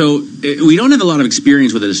 So we don't have a lot of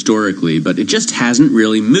experience with it historically, but it just hasn't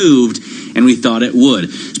really moved, and we thought it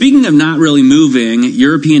would. Speaking of not really moving,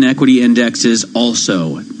 European equity indexes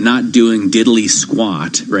also not doing diddly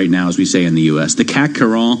squat right now, as we say in the U.S. The CAC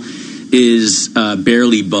 40 is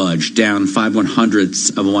barely budged, down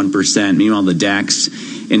 0.05%. Meanwhile, the DAX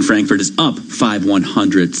in Frankfurt is up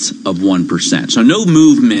 0.05%. So no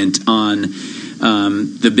movement on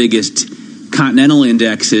the biggest continental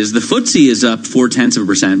indexes. The FTSE is up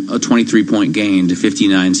 0.4%, a 23-point gain to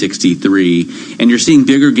 59.63, and you're seeing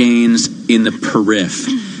bigger gains in the periph.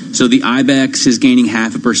 So the IBEX is gaining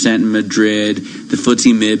 0.5% in Madrid. The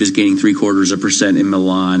FTSE MIB is gaining 0.75% in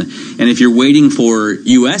Milan. And if you're waiting for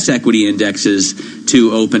U.S. equity indexes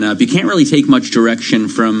to open up, you can't really take much direction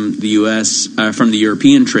from the U.S. From the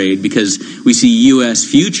European trade, because we see U.S.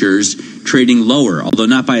 futures trading lower, although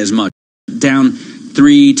not by as much, down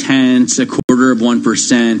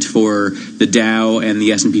 0.3% for the Dow and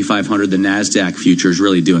the S&P 500. The NASDAQ futures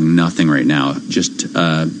really doing nothing right now, just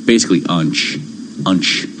basically unch,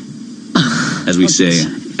 as we say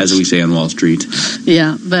as we say on Wall Street.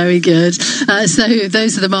 Yeah, very good. So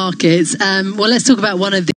those are the markets. Well, let's talk about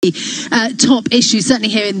one of the top issues, certainly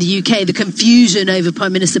here in the UK, the confusion over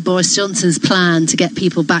Prime Minister Boris Johnson's plan to get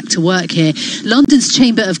people back to work here. London's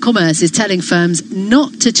Chamber of Commerce is telling firms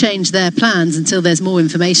not to change their plans until there's more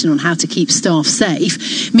information on how to keep staff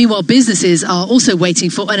safe. Meanwhile, businesses are also waiting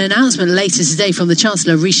for an announcement later today from the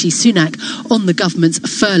Chancellor Rishi Sunak on the government's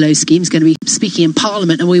furlough scheme. He's going to be speaking in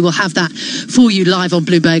Parliament, and we will have that for you live on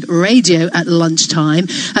Bloomberg Radio at lunchtime.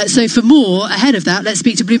 So for more ahead of that, let's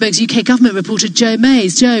speak to Bloomberg's UK government reporter Joe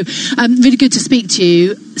Mays. Joe, really good to speak to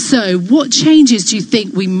you. So what changes do you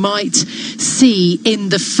think we might see in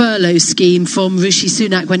the furlough scheme from Rishi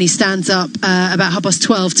Sunak when he stands up about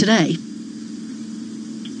 12:30 today?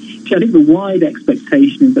 I think the wide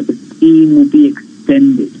expectation is that the scheme will be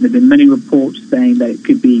extended. There have been many reports saying that it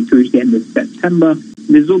could be through to the end of September. And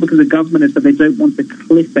this is all because the government has said they don't want a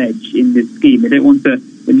cliff edge in this scheme. They don't want to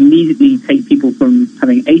immediately take people from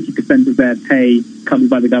having 80% of their pay covered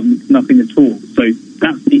by the government to nothing at all. So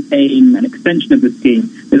that's the aim and extension of the scheme.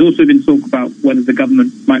 There's also been talk about whether the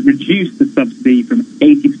government might reduce the subsidy from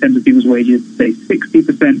 80% of people's wages to, say,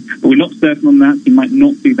 60%, but we're not certain on that. He might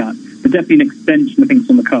not do that. But definitely an extension of things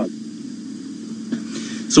on the cards.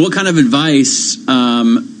 So what kind of advice,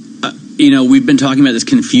 we've been talking about this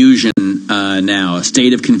confusion now, a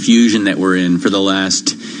state of confusion that we're in for the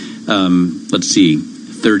last,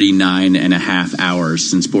 39 and a half hours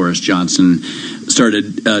since Boris Johnson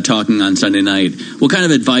started talking on Sunday night. What kind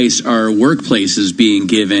of advice are workplaces being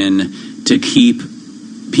given to keep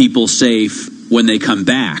people safe when they come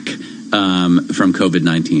back from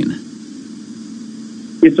COVID-19?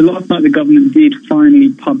 Yes, so last night the government did finally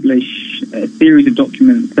publish a series of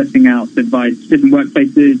documents setting out advice to different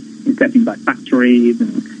workplaces, in settings like factories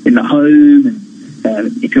and in the home, and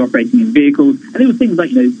if you're operating in vehicles. And there were things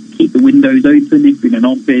like, keep the windows open if you're in an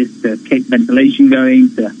office, to keep ventilation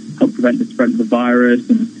going, to help prevent the spread of the virus,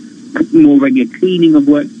 and more regular cleaning of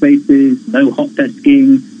workspaces, no hot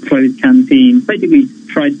desking, closed canteens. Basically,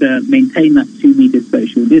 try to maintain that 2 meter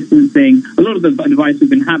social distancing. A lot of the advice we've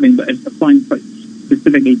been having, but it's applying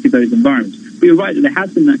specifically to those environments. But you're right that there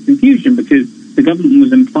has been that confusion because the government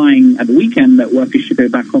was implying at the weekend that workers should go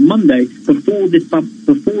back on Monday before this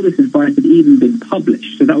advice had even been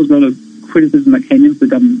published. So that was a lot of criticism that came into the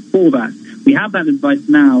government for that. We have that advice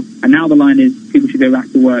now, and now the line is people should go back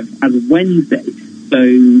to work as of Wednesday. So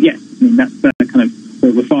yes, that's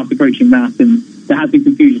we're fast approaching that, and there has been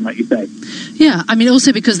confusion, like you say. Yeah,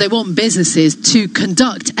 also because they want businesses to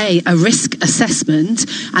conduct a risk assessment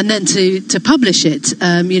and then to publish it,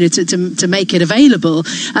 to make it available,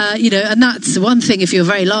 and that's one thing if you're a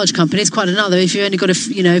very large company. It's quite another if you've only got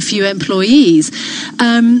a few employees.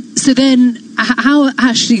 So then, how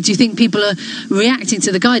actually do you think people are reacting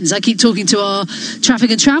to the guidance? I keep talking to our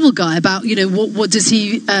traffic and travel guy about, what does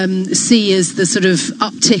he see as the sort of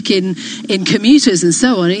uptick in commuters and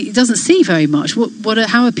so on. He doesn't see very much.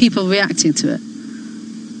 How are people reacting to it?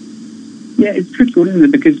 Yeah, it's tricky, isn't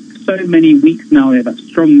it? Because so many weeks now we have that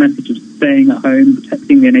strong message of staying at home,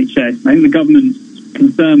 protecting the NHS. I think the government's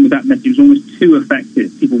concern with that message was almost too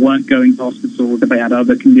effective. People weren't going to hospitals if they had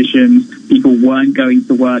other conditions. People weren't going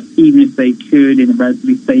to work, even if they could, in a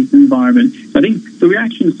relatively safe environment. So I think the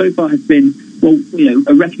reaction so far has been,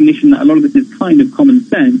 a recognition that a lot of this is kind of common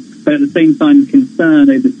sense, but at the same time concern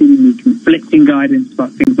over seemingly conflicting guidance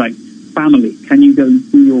about things like family. Can you go and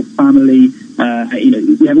see your family?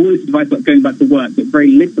 We have all this advice about going back to work, but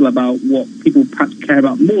very little about what people perhaps care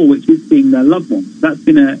about more, which is seeing their loved ones. That's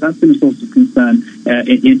been a source of concern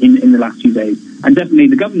in the last few days. And definitely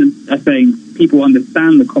the government are saying people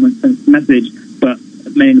understand the common sense message, but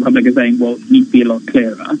many in the public are saying, well, it needs to be a lot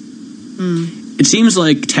clearer. It seems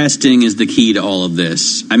like testing is the key to all of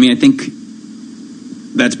this. I think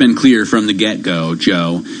that's been clear from the get-go,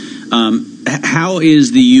 Joe. How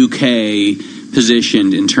is the UK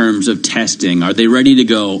positioned in terms of testing? Are they ready to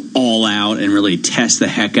go all out and really test the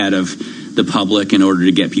heck out of the public in order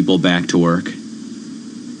to get people back to work?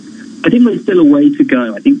 I think there's still a way to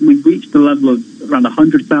go. I think we've reached the level of around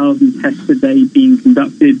 100,000 tests a day being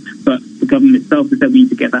conducted, but the government itself has said we need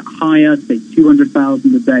to get that higher, say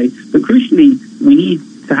 200,000 a day. But crucially, we need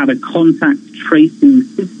to have a contact tracing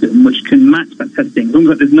system which can match that testing. As long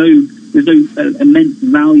as there's no immense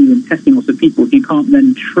value in testing lots of people, if you can't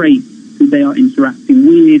then trace who they are interacting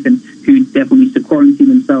with and who therefore needs to quarantine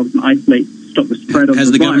themselves and isolate to stop the spread of the virus.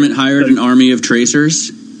 Has the government hired an army of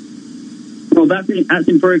tracers? Well, that's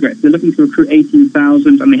in progress. They're looking to recruit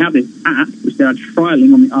 18,000, and they have this app which they are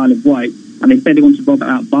trialling on the Isle of Wight, and they said they want to roll that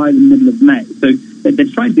out by the middle of May. So they're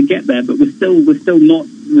trying to get there, but we're still not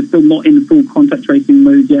in full contact tracing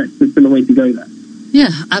mode yet. There's still a way to go there. Yeah,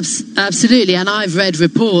 absolutely. And I've read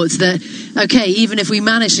reports that, okay, even if we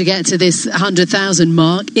manage to get to this 100,000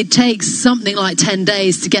 mark, it takes something like 10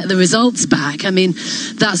 days to get the results back. I mean,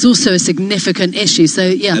 that's also a significant issue. So,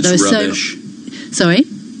 yeah, that's rubbish. Sorry?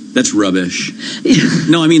 That's rubbish.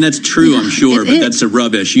 No, I mean, that's true, I'm sure, but that's a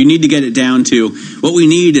rubbish. You need to get it down to, what we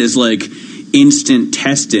need is like instant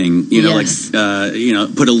testing, Yes.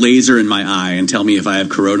 like, put a laser in my eye and tell me if I have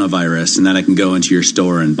coronavirus, and then I can go into your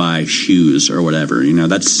store and buy shoes or whatever.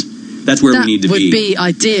 That's where we need to be. That would be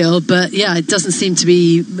ideal, but yeah, it doesn't seem to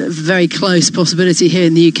be a very close possibility here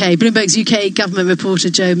in the UK. Bloomberg's UK government reporter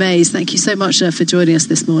Joe Mays, thank you so much for joining us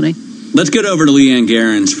this morning. Let's get over to Leanne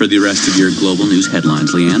Gerrans for the rest of your global news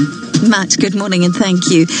headlines. Leanne? Matt, good morning and thank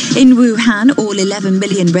you. In Wuhan, all 11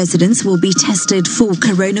 million residents will be tested for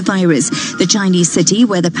coronavirus. The Chinese city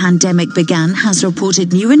where the pandemic began has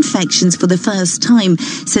reported new infections for the first time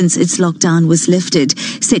since its lockdown was lifted.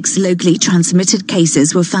 6 locally transmitted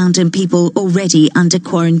cases were found in people already under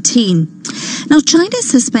quarantine. Now, China's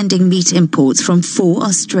suspending meat imports from 4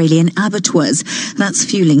 Australian abattoirs. That's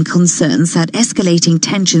fueling concerns that escalating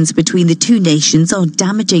tensions between the two nations are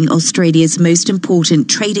damaging Australia's most important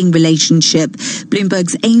trading relationship.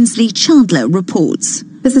 Bloomberg's Ainsley Chandler reports.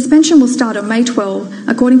 The suspension will start on May 12,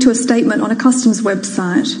 according to a statement on a customs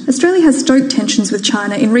website. Australia has stoked tensions with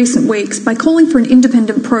China in recent weeks by calling for an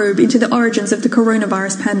independent probe into the origins of the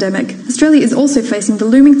coronavirus pandemic. Australia is also facing the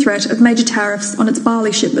looming threat of major tariffs on its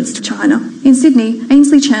barley shipments to China. In Sydney,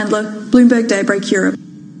 Ainsley Chandler, Bloomberg Daybreak Europe.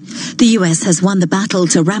 The US has won the battle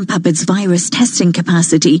to ramp up its virus testing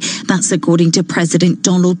capacity. That's according to President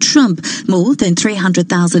Donald Trump. More than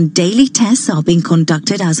 300,000 daily tests are being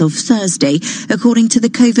conducted as of Thursday, according to the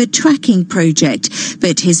COVID tracking project.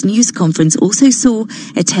 But his news conference also saw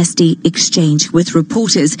a testy exchange with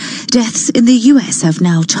reporters. Deaths in the US have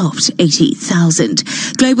now topped 80,000.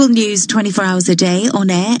 Global news 24 hours a day on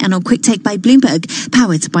air and on Quick Take by Bloomberg,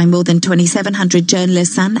 powered by more than 2,700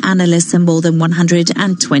 journalists and analysts in more than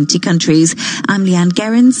 120 countries. I'm Leanne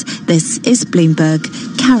Gerrans. This is Bloomberg.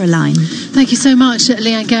 Caroline. Thank you so much,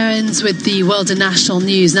 Leanne Gerrans, with the World and National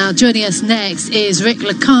News. Now, joining us next is Rick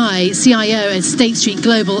Lakai, CIO at State Street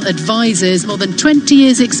Global Advisors. More than 20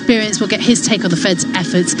 years' experience. We'll get his take on the Fed's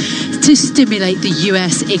efforts to stimulate the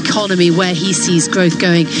US economy, where he sees growth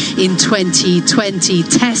going in 2020.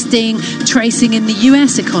 Testing, tracing in the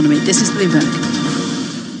US economy. This is Bloomberg.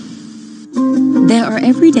 There are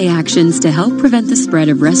everyday actions to help prevent the spread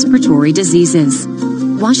of respiratory diseases.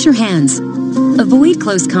 Wash your hands. Avoid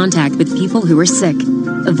close contact with people who are sick.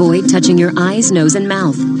 Avoid touching your eyes, nose, and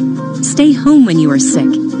mouth. Stay home when you are sick.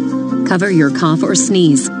 Cover your cough or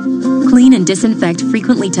sneeze. Clean and disinfect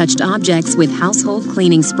frequently touched objects with household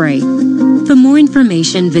cleaning spray. For more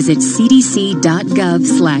information, visit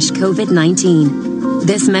cdc.gov/COVID-19.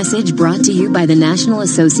 This message brought to you by the National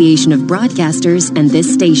Association of Broadcasters and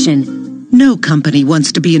this station. No company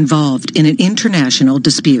wants to be involved in an international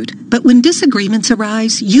dispute. But when disagreements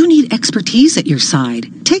arise, you need expertise at your side.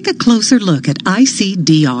 Take a closer look at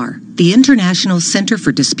ICDR, the International Center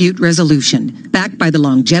for Dispute Resolution. Backed by the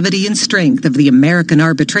longevity and strength of the American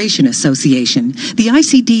Arbitration Association, the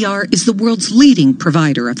ICDR is the world's leading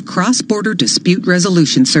provider of cross-border dispute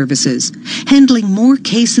resolution services, handling more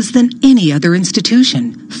cases than any other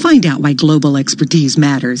institution. Find out why global expertise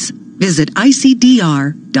matters. Visit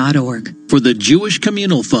ICDR.org. For the Jewish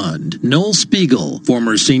Communal Fund, Noel Spiegel,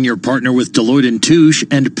 former senior partner with Deloitte & Touche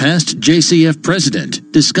and past JCF president,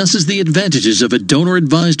 discusses the advantages of a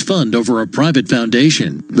donor-advised fund over a private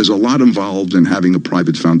foundation. There's a lot involved in having a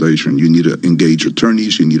private foundation. You need to engage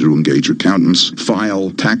attorneys, you need to engage accountants,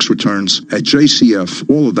 file tax returns. At JCF,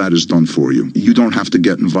 all of that is done for you. You don't have to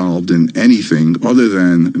get involved in anything other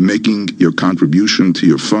than making your contribution to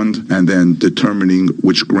your fund and then determining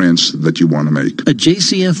which grants that you want to make. A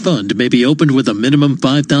JCF fund may be opened with a minimum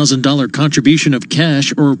 $5,000 contribution of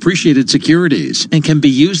cash or appreciated securities and can be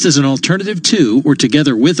used as an alternative to or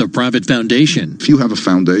together with a private foundation. If you have a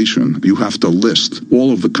foundation, you have to list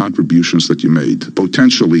all of the contributions that you made.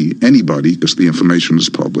 Potentially anybody, because the information is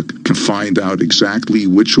public, can find out exactly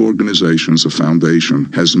which organizations a foundation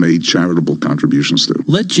has made charitable contributions to.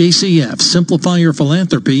 Let JCF simplify your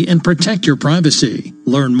philanthropy and protect your privacy.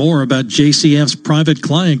 Learn more about JCF's private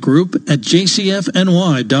client group at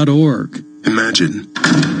jcfny.org. Imagine.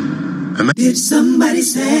 Did somebody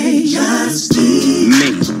say just eat?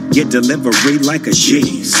 Me, get delivery like a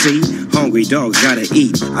G. See, hungry dogs gotta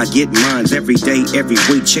eat. I get mines every day, every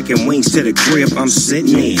week. Chicken wings to the crib, I'm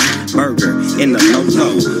sitting in. Burger in the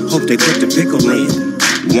low. Hope they put the pickle in.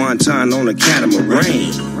 Wonton on a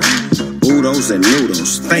catamaran. Oodles and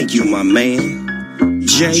noodles, thank you, my man.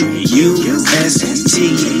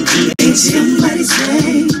 J-U-S-T-E-A-T. Somebody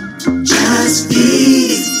say, just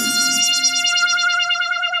eat.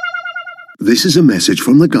 This is a message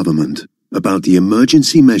from the government about the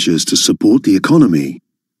emergency measures to support the economy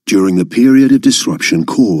during the period of disruption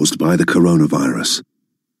caused by the coronavirus.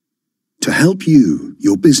 To help you,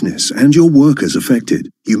 your business, and your workers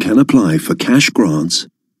affected, you can apply for cash grants,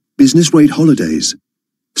 business rate holidays,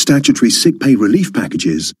 statutory sick pay relief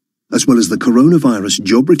packages, as well as the coronavirus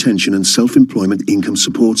job retention and self-employment income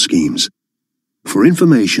support schemes. For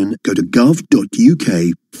information, go to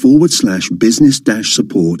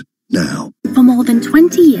gov.uk/business-support now. For more than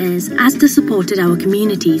 20 years, Asda supported our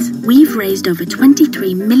communities. We've raised over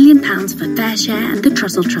 £23 million for Fair Share and the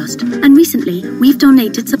Trussell Trust. And recently, we've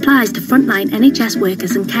donated supplies to frontline NHS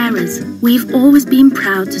workers and carers. We've always been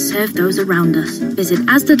proud to serve those around us. Visit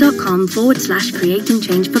asda.com/creating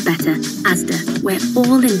change for better. Asda, we're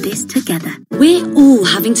all in this together. We're all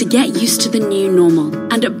having to get used to the new normal.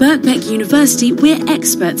 And at Birkbeck University, we're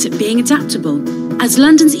experts at being adaptable. As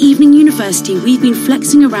London's evening university, we've been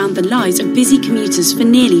flexing around the lives of busy commuters for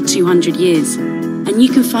nearly 200 years. And you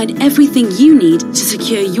can find everything you need to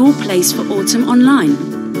secure your place for autumn online.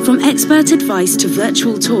 From expert advice to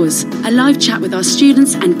virtual tours, a live chat with our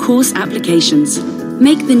students and course applications.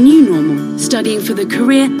 Make the new normal, studying for the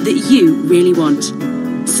career that you really want.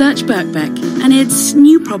 Search Birkbeck and it's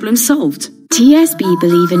new problem solved. TSB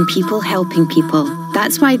believe in people helping people.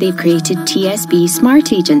 That's why they've created TSB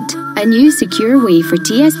Smart Agent, a new secure way for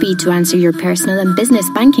TSB to answer your personal and business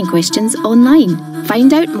banking questions online.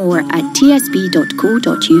 Find out more at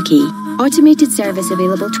tsb.co.uk. Automated service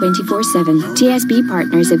available 24/7. TSB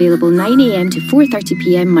partners available 9 a.m. to 4:30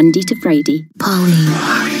 p.m. Monday to Friday. Pauline.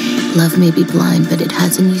 Love may be blind, but it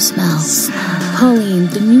has a new smell. Pauline,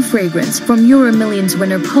 the new fragrance from Euro Millions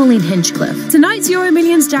winner Pauline Hinchcliffe. Tonight's Euro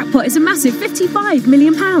Millions jackpot is a massive £55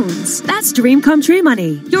 million. That's dream come true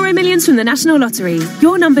money. Euro Millions from the National Lottery.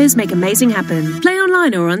 Your numbers make amazing happen. Play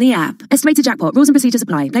online or on the app. Estimated jackpot. Rules and procedures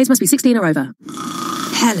apply. Players must be 16 or over.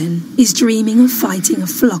 Helen is dreaming of fighting a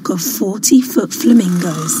flock of 40-foot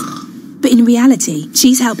flamingos. But in reality,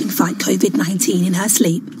 she's helping fight COVID-19 in her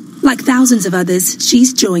sleep. Like thousands of others,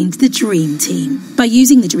 she's joined the Dream Team. By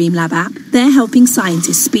using the Dream Lab app, they're helping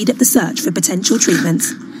scientists speed up the search for potential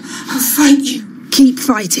treatments. I'll fight you. Keep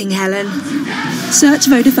fighting, Helen. Search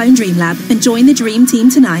Vodafone Dream Lab and join the Dream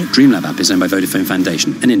Team tonight. Dreamlab app is owned by Vodafone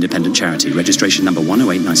Foundation, an independent charity. Registration number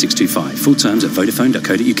 1089625. Full terms at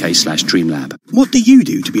vodafone.co.uk/dreamlab. What do you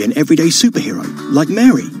do to be an everyday superhero, like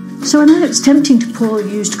Mary? So I know it's tempting to pour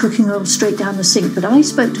used cooking oil straight down the sink, but I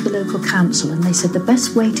spoke to the local council and they said the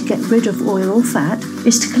best way to get rid of oil or fat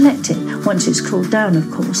is to collect it, once it's cooled down,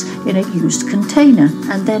 of course, in a used container.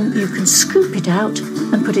 And then you can scoop it out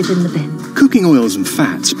and put it in the bin. Cooking oils and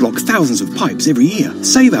fats block thousands of pipes every year.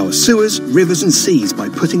 Save our sewers, rivers and seas by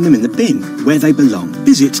putting them in the bin, where they belong.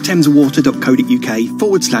 Visit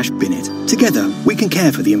thameswater.co.uk/bin it. Together, we can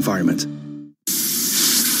care for the environment.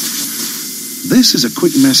 This is a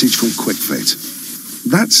quick message from QuickFit.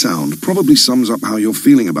 That sound probably sums up how you're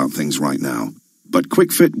feeling about things right now. But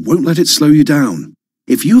QuickFit won't let it slow you down.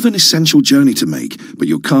 If you have an essential journey to make, but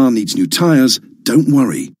your car needs new tyres, don't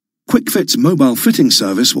worry. QuickFit's mobile fitting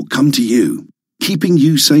service will come to you. Keeping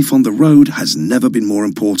you safe on the road has never been more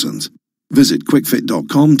important. Visit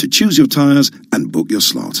quickfit.com to choose your tyres and book your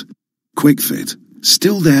slot. QuickFit,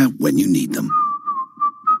 still there when you need them.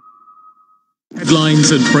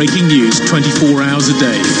 Headlines and breaking news 24 hours a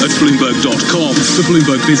day at Bloomberg.com, the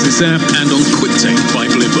Bloomberg Business app, and on QuickTake by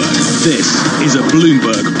Bloomberg. This is a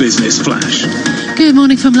Bloomberg Business Flash. Good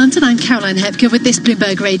morning from London. I'm Caroline Hepker with this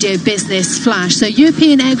Bloomberg Radio Business Flash. So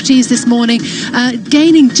European equities this morning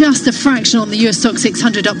gaining just a fraction on the US stock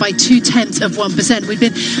 600, up by 0.2%. We've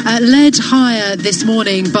been led higher this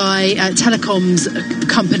morning by telecoms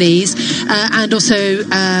companies and also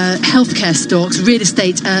healthcare stocks. Real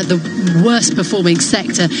estate, the worst performing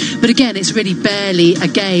sector. But again, it's really barely a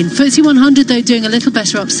gain. FTSE 100, though, doing a little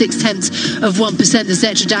better, up 0.6%. The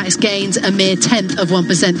Xetra DAX gains a mere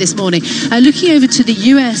 0.1% this morning. Looking over to the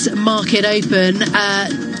US market open,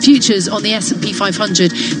 futures on the S&P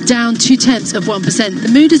 500 down 0.2%. The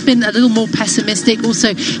mood has been a little more pessimistic,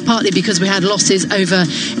 also partly because we had losses over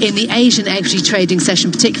in the Asian equity trading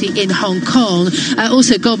session, particularly in Hong Kong.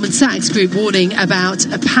 Also, Goldman Sachs Group warning about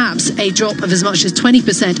perhaps a drop of as much as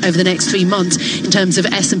 20% over the next 3 months in terms of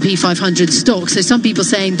S&P 500 stocks. So some people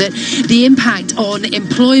saying that the impact on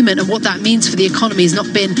employment and what that means for the economy has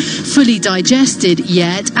not been fully digested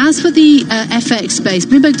yet. As for the FX FX space.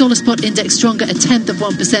 Bloomberg dollar spot index stronger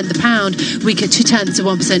 0.1%. The pound weaker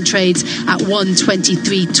 0.2% trades at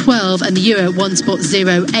 123.12, and the euro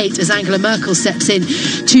 1.08 as Angela Merkel steps in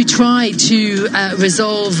to try to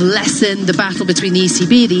lessen the battle between the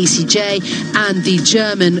ECB, the ECJ, and the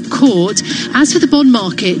German court. As for the bond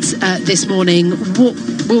markets this morning, what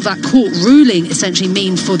will that court ruling essentially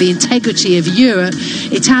mean for the integrity of Europe?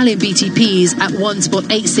 Italian BTPs at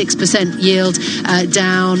 1.86% yield,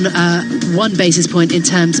 down 1 basis point in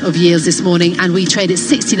terms of yields this morning, and we trade at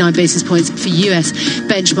 69 basis points for US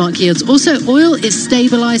benchmark yields. Also, oil is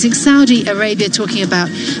stabilising. Saudi Arabia talking about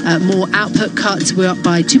more output cuts. We're up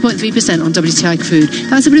by 2.3% on WTI crude.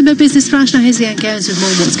 That's a Bloomberg Business Flash. Now here's Leanne Gerrans with more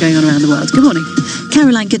on what's going on around the world. Good morning.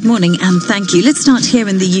 Caroline, good morning and thank you. Let's start here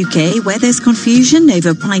in the UK, where there's confusion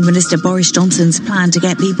over Prime Minister Boris Johnson's plan to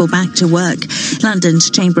get people back to work. London's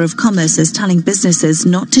Chamber of Commerce is telling businesses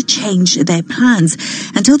not to change their plans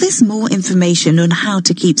until there's more information on how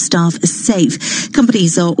to keep staff safe.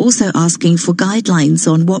 Companies are also asking for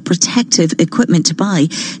guidelines on what protective equipment to buy.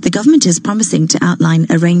 The government is promising to outline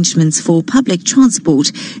arrangements for public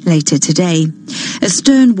transport later today. A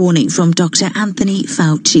stern warning from Dr. Anthony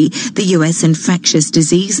Fauci. The US infectious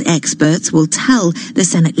disease experts will tell the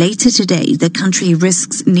Senate later today the country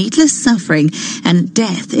risks needless suffering and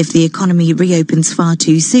death if the economy reopens far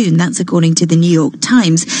too soon. That's according to the New York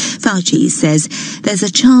Times. Fauci says there's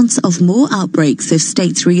a chance of more outbreaks if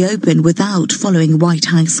states reopen without following White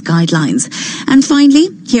House guidelines. And finally,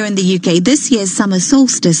 here in the UK, this year's summer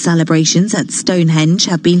solstice celebrations at Stonehenge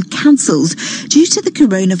have been cancelled due to the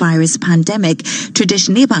coronavirus pandemic.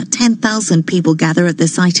 Traditionally, about 10,000 people gather at the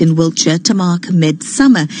site in Wiltshire to mark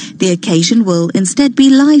midsummer. The occasion will instead be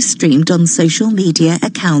live streamed on social media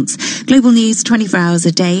accounts. Global news 24 hours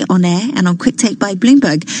a day on air and on Quick Take by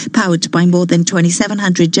Bloomberg, powered by more than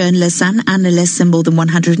 2,700 journalists and analysts in more than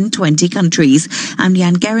 120 countries. I'm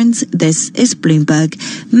Leanne Gerrans. This is Bloomberg.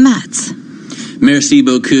 Matt. Merci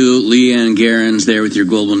beaucoup, Leanne Gerrans there with your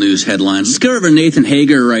global news headlines. Let's go over to Nathan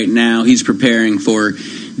Hager right now. He's preparing for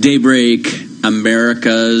Daybreak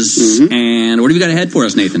Americas. And what have you got ahead for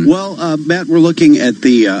us, Nathan? Well, Matt, we're looking at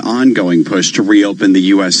the ongoing push to reopen the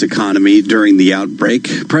U.S. economy during the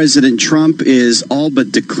outbreak. President Trump is all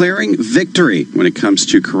but declaring victory when it comes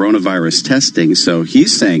to coronavirus testing. So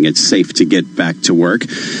he's saying it's safe to get back to work.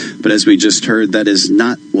 But as we just heard, that is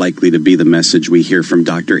not likely to be the message we hear from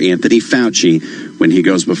Dr. Anthony Fauci when he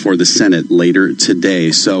goes before the Senate later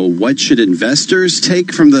today. So what should investors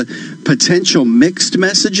take from the potential mixed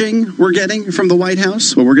messaging we're getting from the White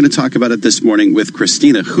House? Well, we're going to talk about it this morning with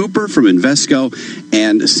Christina Hooper from Invesco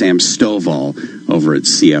and Sam Stovall over at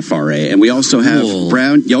CFRA. And we also have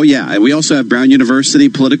Brown University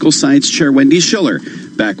Political Science Chair Wendy Schiller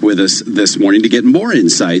back with us this morning to get more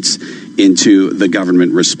insights into the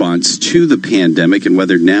government response to the pandemic and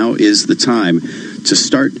whether now is the time to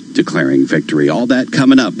start declaring victory. All that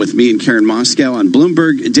coming up with me and Karen Moscow on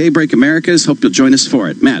Bloomberg Daybreak Americas. Hope you'll join us for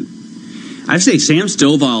it. Matt. I'd say Sam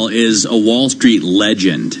Stovall is a Wall Street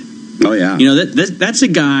legend. Oh, yeah. You know, that's a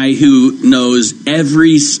guy who knows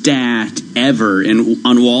every stat ever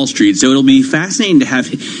on Wall Street. So it'll be fascinating to have,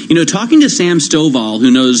 talking to Sam Stovall, who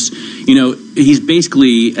knows, he's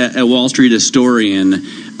basically a Wall Street historian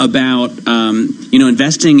about,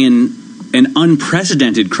 investing in an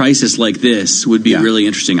unprecedented crisis like this would be really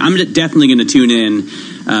interesting. I'm definitely going to tune in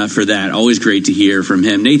for that. Always great to hear from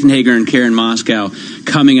him. Nathan Hager and Karen Moscow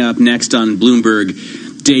coming up next on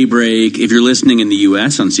Bloomberg Daybreak. If you're listening in the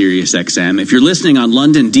U.S. on Sirius XM, if you're listening on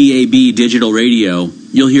London DAB digital radio,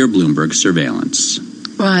 you'll hear Bloomberg Surveillance.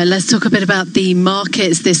 Right, let's talk a bit about the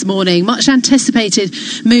markets this morning. Much anticipated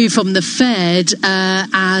move from the Fed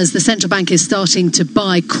as the central bank is starting to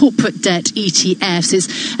buy corporate debt ETFs.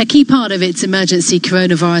 It's a key part of its emergency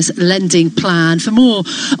coronavirus lending plan. For more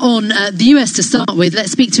on the US to start with,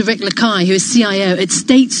 let's speak to Rick Lakai, who is CIO at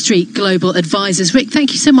State Street Global Advisors. Rick,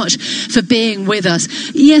 thank you so much for being with us.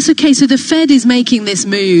 Yes, okay, so the Fed is making this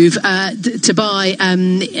move to buy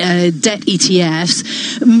debt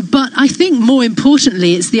ETFs, but I think more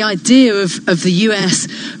importantly, it's the idea of the US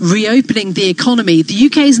reopening the economy. The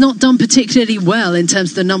UK has not done particularly well in terms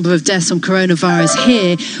of the number of deaths from coronavirus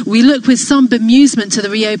here. We look with some bemusement to the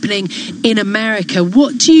reopening in America.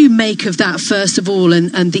 What do you make of that, first of all,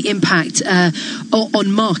 and the impact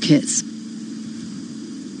on markets?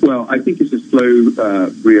 Well, I think it's a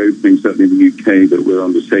slow reopening, certainly in the UK, that we're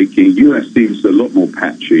undertaking. US seems a lot more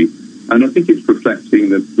patchy. And I think it's reflecting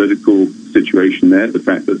the political situation there, the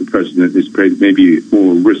fact that the president is maybe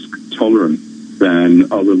more risk-tolerant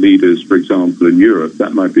than other leaders, for example, in Europe.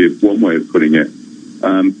 That might be one way of putting it.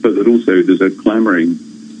 But that also there's a clamoring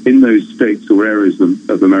in those states or areas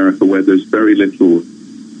of America where there's very little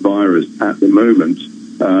virus at the moment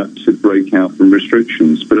to break out from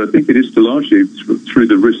restrictions. But I think it is still largely through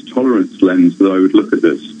the risk tolerance lens that I would look at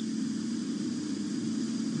this.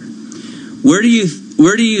 Where do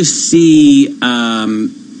you see the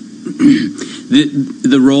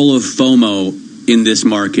role of FOMO in this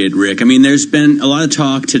market, Rick? I mean, there's been a lot of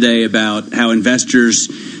talk today about how investors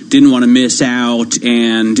didn't want to miss out,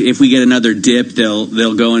 and if we get another dip,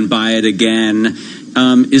 they'll go and buy it again.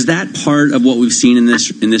 Is that part of what we've seen in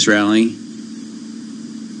this rally?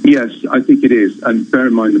 Yes, I think it is. And bear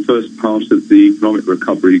in mind, the first part of the economic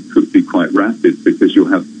recovery could be quite rapid because you'll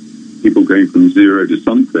have people going from zero to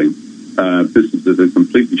something. Businesses are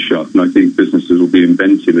completely shut, and I think businesses will be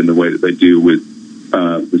inventive in the way that they deal with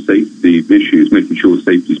the safety issues, making sure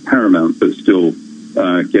safety is paramount, but still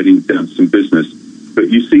getting down some business. But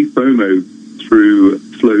you see FOMO through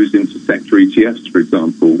flows into sector ETFs, for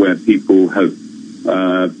example, where people have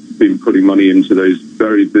been putting money into those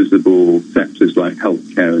very visible sectors like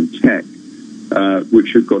healthcare and tech,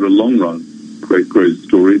 which have got a long-run great growth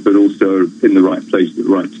story, but also in the right place at the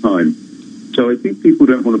right time. So I think people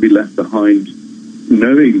don't want to be left behind,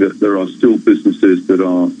 knowing that there are still businesses that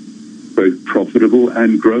are both profitable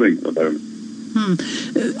and growing at the moment.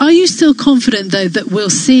 Are you still confident, though, that we'll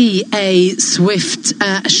see a swift,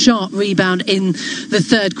 sharp rebound in the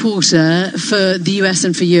third quarter for the US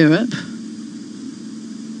and for Europe?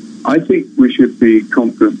 I think we should be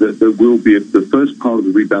confident that there will be, the first part of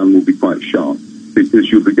the rebound will be quite sharp,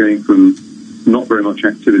 because you'll be going from not very much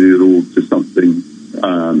activity at all to something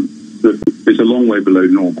that is a long way below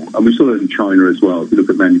normal. And we saw that in China as well, if you look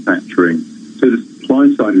at manufacturing. So the supply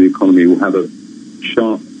side of the economy will have a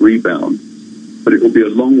sharp rebound, but it will be a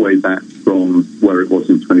long way back from where it was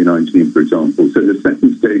in 2019, for example. So the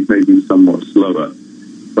second stage may be somewhat slower.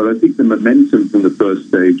 But I think the momentum from the first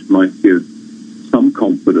stage might give some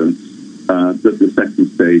confidence that the second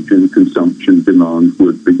stage and consumption demand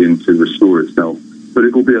would begin to restore itself. But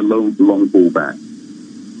it will be a long fall back.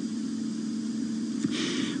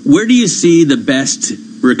 Where do you see the best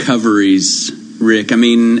recoveries, Rick? I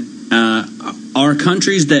mean, are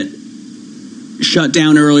countries that shut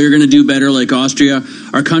down earlier going to do better, like Austria?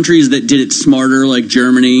 Are countries that did it smarter, like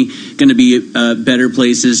Germany, going to be better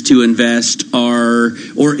places to invest? Or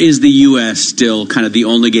is the U.S. still kind of the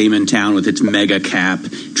only game in town with its mega cap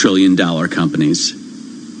trillion-dollar companies?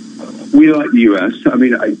 We like the U.S. I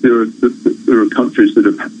mean, there are countries that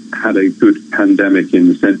have had a good pandemic in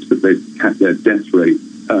the sense that they've kept their death rate,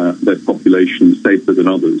 their population safer than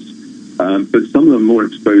others. But some of them are more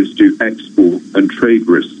exposed to export and trade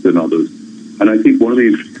risks than others. And I think one of the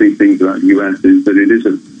interesting things about the U.S. is that it is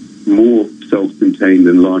a more self-contained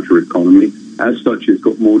and larger economy. As such, it's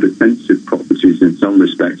got more defensive properties in some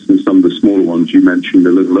respects than some of the smaller ones you mentioned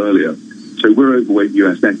a little earlier. So we're overweight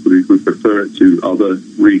U.S. equities. We prefer it to other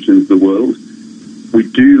regions of the world. We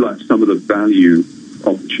do like some of the value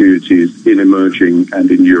opportunities in emerging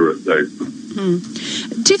and in Europe, though.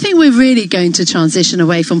 Do you think we're really going to transition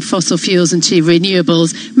away from fossil fuels and to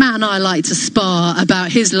renewables? Matt and I like to spar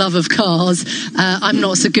about his love of cars. I'm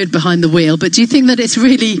not so good behind the wheel, but do you think that it's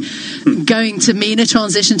really going to mean a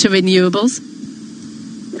transition to renewables?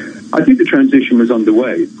 I think the transition was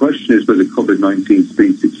underway. The question is whether COVID-19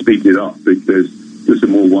 speeds it up, because there's a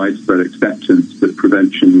more widespread acceptance that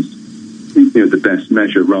prevention's the best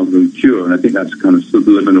measure rather than cure. And I think that's a kind of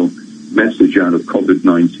subliminal message out of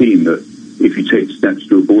COVID-19 that if you take steps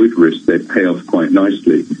to avoid risk, they pay off quite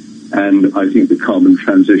nicely. And I think the carbon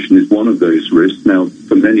transition is one of those risks. Now,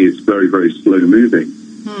 for many, it's very, very slow moving.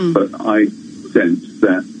 But I sense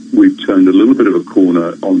that we've turned a little bit of a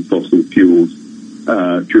corner on fossil fuels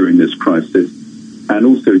during this crisis. And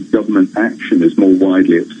also government action is more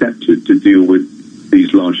widely accepted to deal with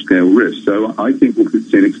these large-scale risks. So I think we'll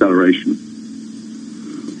see an acceleration.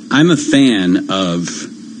 I'm a fan of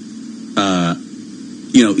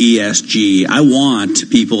ESG. I want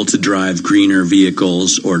people to drive greener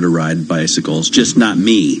vehicles or to ride bicycles, just not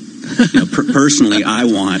me. Personally, I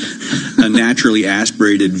want a naturally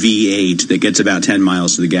aspirated V8 that gets about 10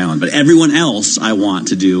 miles to the gallon. But everyone else, I want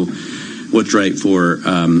to do what's right for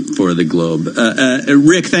the globe.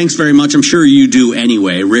 Rick, thanks very much. I'm sure you do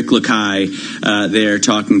anyway. Rick Lakai there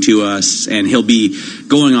talking to us, and he'll be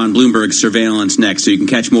going on Bloomberg Surveillance next, so you can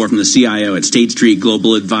catch more from the CIO at State Street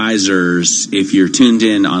Global Advisors if you're tuned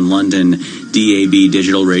in on London DAB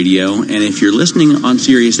Digital Radio. And if you're listening on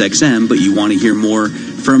Sirius XM but you want to hear more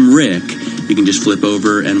from Rick, you can just flip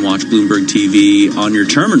over and watch Bloomberg TV on your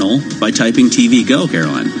terminal by typing TV Go,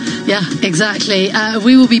 Caroline. Yeah, exactly.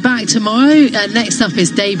 We will be back tomorrow. Next up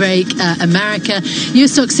is Daybreak America.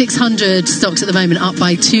 US Stock 600 stocks at the moment up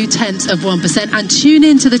by 0.2%. And tune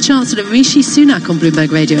in to the Chancellor Rishi Sunak on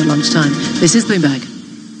Bloomberg Radio at lunchtime. This is Bloomberg.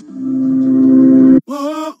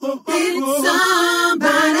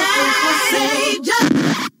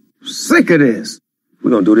 Sick of this.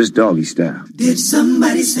 We're gonna do this doggy style. Did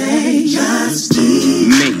somebody say just eat?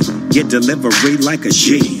 Me, get delivery like a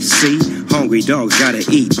G. See, hungry dogs gotta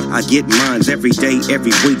eat. I get mines every day,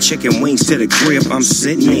 every week. Chicken wings to the crib, I'm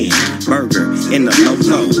sitting in. Burger in the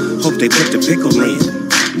low. Hope they put the pickle in.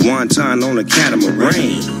 Wonton on a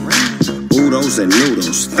catamaran. Oodles and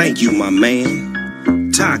noodles, thank you, my man.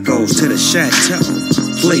 Tacos to the chateau.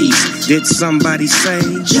 Please, did somebody say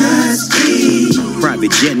just eat?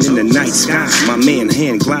 Private jetting in the night sky. My man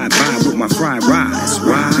hand glide by with my fried rice.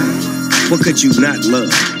 Right? What could you not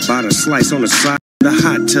love? Bought a slice on the side of the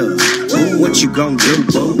hot tub. Ooh, what you gon' do,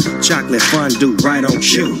 boo? Chocolate fondue right on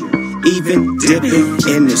cue. Even dipping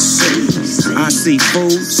in the sea. I see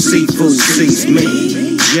food, seafood sees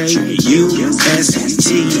me. J-U-S-T-E-A-T.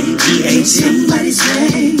 Somebody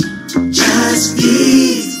say just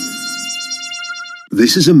eat.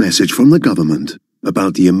 This is a message from the government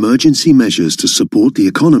about the emergency measures to support the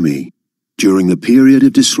economy during the period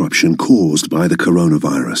of disruption caused by the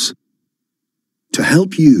coronavirus. To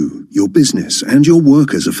help you, your business, and your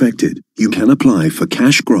workers affected, you can apply for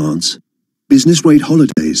cash grants, business rate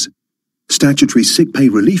holidays, statutory sick pay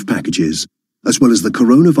relief packages, as well as the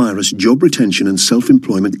coronavirus job retention and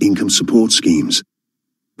self-employment income support schemes.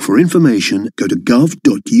 For information, go to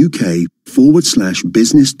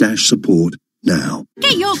gov.uk/business-support now.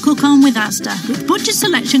 Get your cook on with Asda. With Butcher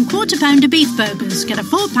Selection Quarter Pounder Beef Burgers, get a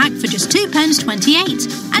 4-pack for just £2.28.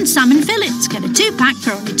 And salmon fillets, get a 2-pack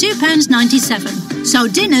for only £2.97. So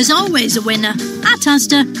dinner's always a winner. At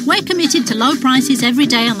Asda, we're committed to low prices every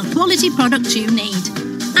day on the quality products you need.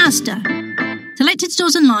 Asda. Selected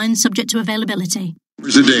stores online, subject to availability.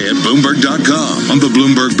 Today at Bloomberg.com, on the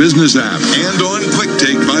Bloomberg Business app, and on Quick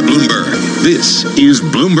Take by Bloomberg. This is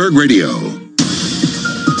Bloomberg Radio.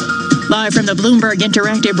 Live from the Bloomberg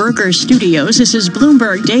Interactive Brokers Studios, this is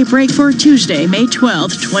Bloomberg Daybreak for Tuesday, May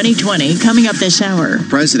 12th, 2020. Coming up this hour.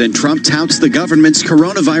 President Trump touts the government's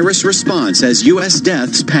coronavirus response as U.S.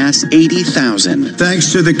 deaths pass 80,000.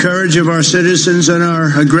 Thanks to the courage of our citizens and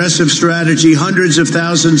our aggressive strategy, hundreds of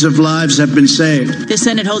thousands of lives have been saved. The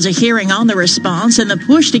Senate holds a hearing on the response and the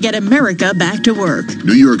push to get America back to work.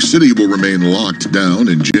 New York City will remain locked down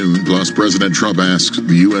in June, plus President Trump asks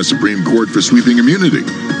the U.S. Supreme Court for sweeping immunity.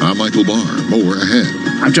 I'm Michael Barr. More ahead.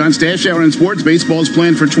 I'm John Stashower in sports. Baseball's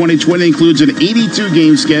plan for 2020 includes an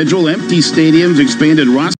 82-game schedule, empty stadiums, expanded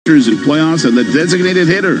rosters and playoffs, and the designated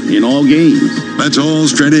hitter in all games. That's all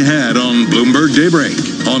straight ahead on Bloomberg Daybreak.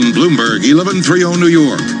 On Bloomberg 1130 New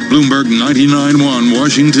York, Bloomberg 99.1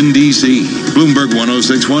 Washington, D.C., Bloomberg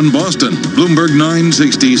 106.1 Boston, Bloomberg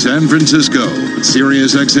 960 San Francisco,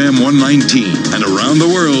 Sirius XM 119, and around the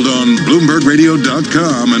world on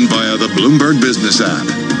BloombergRadio.com and via the Bloomberg Business app.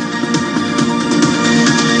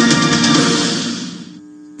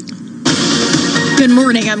 Good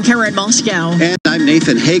morning, I'm Karen Moscow. And I'm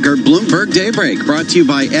Nathan Hager. Bloomberg Daybreak, brought to you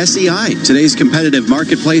by SEI. Today's competitive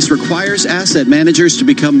marketplace requires asset managers to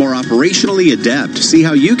become more operationally adept. See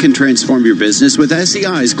how you can transform your business with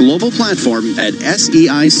SEI's global platform at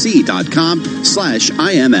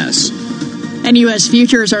SEIC.com/IMS. And U.S.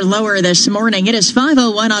 futures are lower this morning. It is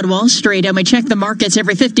 5:01 on Wall Street, and we check the markets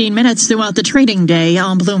every 15 minutes throughout the trading day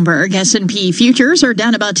on Bloomberg. S&P futures are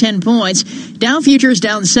down about 10 points. Dow futures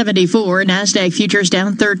down 74. NASDAQ futures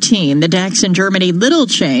down 13. The DAX in Germany, little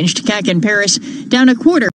changed. CAC in Paris down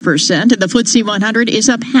 0.25%. And the FTSE 100 is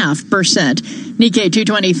up 0.5%. Nikkei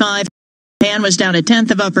 225. Japan was down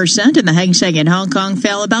 0.1%, and the Hang Seng in Hong Kong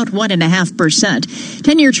fell about 1.5%.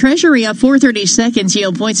 10-year Treasury up 4/32,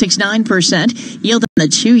 yield 0.69%. Yield on the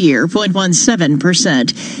 2-year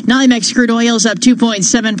 0.17%. NYMEX crude oil is up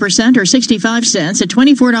 2.7% or 65 cents at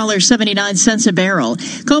 $24.79 a barrel.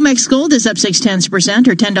 COMEX gold is up 0.6%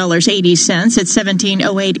 or $10.80 at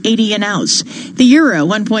 $17.0880 an ounce. The euro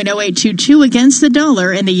 1.0822 against the dollar,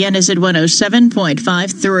 and the yen is at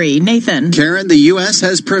 107.53. Nathan. Karen, the U.S.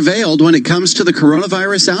 has prevailed when it comes to the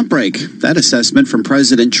coronavirus outbreak. That assessment from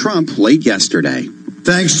President Trump late yesterday.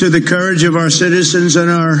 Thanks to the courage of our citizens and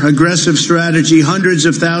our aggressive strategy, hundreds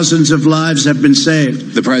of thousands of lives have been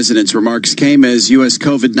saved. The president's remarks came as U.S.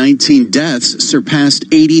 COVID-19 deaths surpassed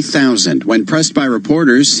 80,000. When pressed by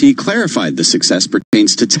reporters, he clarified the success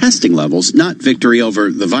pertains to testing levels, not victory over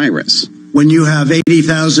the virus. When you have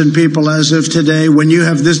 80,000 people as of today, when you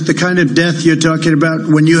have the kind of death you're talking about,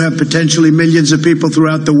 when you have potentially millions of people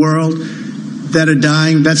throughout the world, that are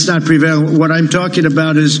dying. That's not prevalent. What I'm talking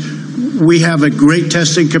about is we have a great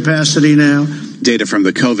testing capacity now. Data from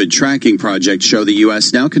the COVID tracking project show the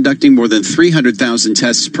U.S. now conducting more than 300,000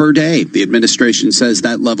 tests per day. The administration says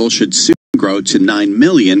that level should soon grow to 9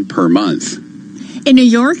 million per month. In New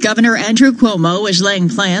York, Governor Andrew Cuomo is laying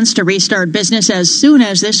plans to restart business as soon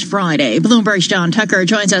as this Friday. Bloomberg's John Tucker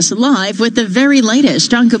joins us live with the very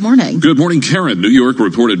latest. John, good morning. Good morning, Karen. New York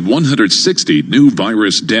reported 160 new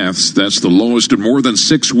virus deaths. That's the lowest in more than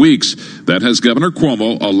 6 weeks. That has Governor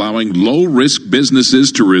Cuomo allowing low-risk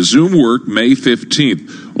businesses to resume work May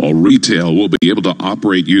 15th. All retail will be able to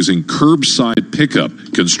operate using curbside pickup.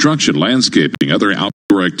 Construction, landscaping, other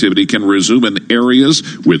outdoor activity can resume in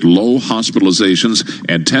areas with low hospitalizations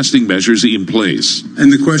and testing measures in place.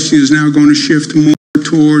 And the question is now going to shift more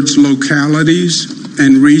towards localities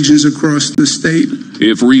and regions across the state.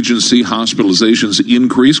 If regions see hospitalizations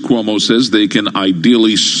increase, Cuomo says they can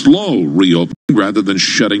ideally slow reopening rather than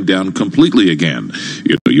shutting down completely again.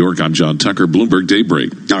 In New York, I'm John Tucker, Bloomberg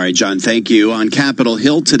Daybreak. All right, John, thank you. On Capitol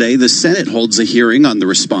Hill today, the Senate holds a hearing on the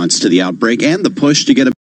response to the outbreak and the push to get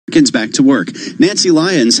Americans back to work. Nancy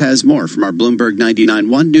Lyons has more from our Bloomberg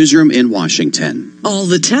 99.1 newsroom in Washington. All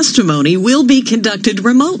the testimony will be conducted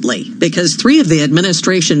remotely because 3 of the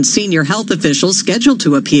administration's senior health officials scheduled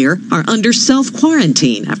to appear are under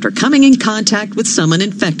self-quarantine after coming in contact with someone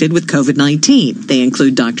infected with COVID-19. They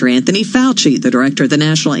include Dr. Anthony Fauci, the director of the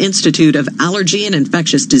National Institute of Allergy and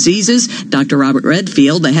Infectious Diseases, Dr. Robert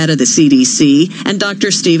Redfield, the head of the CDC, and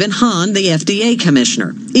Dr. Stephen Hahn, the FDA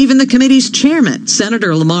commissioner. Even the committee's chairman,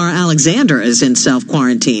 Senator Lamar Alexander, is in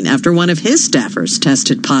self-quarantine after one of his staffers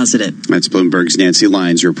tested positive. That's Bloomberg's Nancy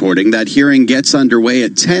Lyons reporting. That hearing gets underway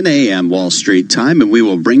at 10 a.m. Wall Street time, and we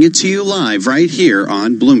will bring it to you live right here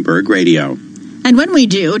on Bloomberg Radio. And when we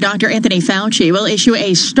do, Dr. Anthony Fauci will issue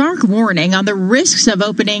a stark warning on the risks of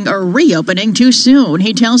opening or reopening too soon.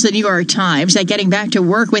 He tells the New York Times that getting back to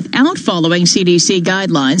work without following CDC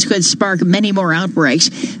guidelines could spark many more outbreaks.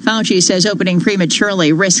 Fauci says opening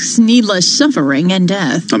prematurely risks needless suffering and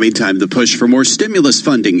death. Meantime, the push for more stimulus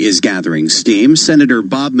funding is gathering steam. Senator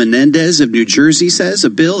Bob Menendez of New Jersey says a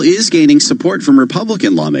bill is gaining support from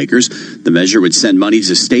Republican lawmakers. The measure would send money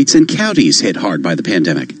to states and counties hit hard by the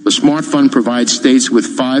pandemic. The SMART Fund provides states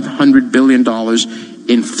with $500 billion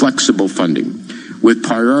in flexible funding, with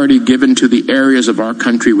priority given to the areas of our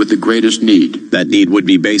country with the greatest need. That need would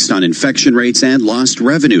be based on infection rates and lost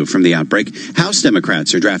revenue from the outbreak. House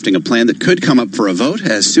Democrats are drafting a plan that could come up for a vote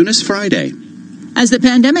as soon as Friday. As the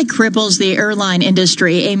pandemic cripples the airline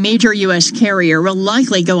industry, a major U.S. carrier will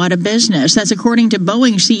likely go out of business. That's according to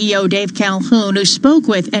Boeing CEO Dave Calhoun, who spoke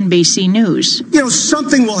with NBC News.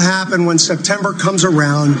 Something will happen when September comes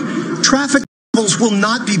around. Traffic levels will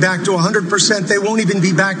not be back to 100%. They won't even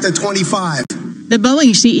be back to 25. The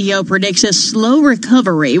Boeing CEO predicts a slow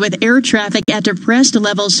recovery with air traffic at depressed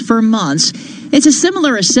levels for months. It's a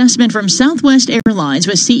similar assessment from Southwest Airlines,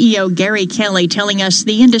 with CEO Gary Kelly telling us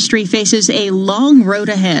the industry faces a long road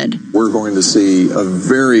ahead. We're going to see a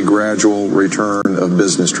very gradual return of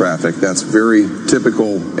business traffic. That's very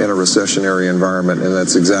typical in a recessionary environment, and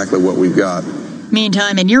that's exactly what we've got.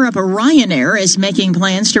 Meantime, in Europe, Ryanair is making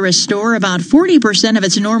plans to restore about 40% of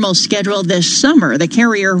its normal schedule this summer. The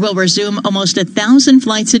carrier will resume almost 1,000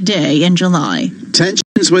 flights a day in July.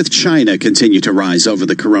 Tensions with China continue to rise over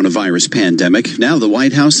the coronavirus pandemic. Now the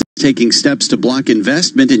White House is taking steps to block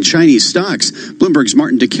investment in Chinese stocks. Bloomberg's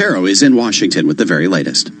Martin DeCaro is in Washington with the very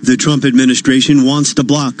latest. The Trump administration wants to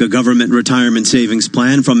block a government retirement savings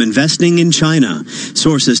plan from investing in China.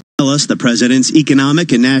 Sources tell us the president's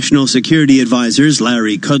economic and national security advisors,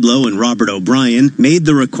 Larry Kudlow and Robert O'Brien, made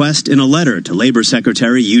the request in a letter to Labor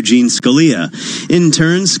Secretary Eugene Scalia. In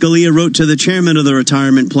turn, Scalia wrote to the chairman of the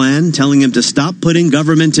retirement plan, telling him to stop putting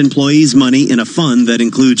government employees' money in a fund that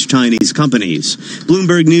includes Chinese companies.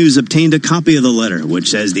 Bloomberg News obtained a copy of the letter, which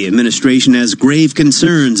says the administration has grave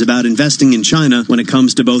concerns about investing in China when it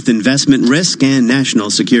comes to both investment risk and national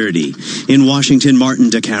security. In Washington, Martin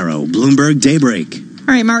DeCaro, Bloomberg Daybreak.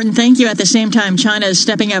 All right, Martin, thank you. At the same time, China is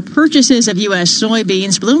stepping up purchases of U.S.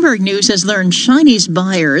 soybeans. Bloomberg News has learned Chinese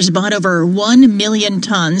buyers bought over 1 million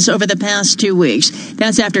tons over the past 2 weeks.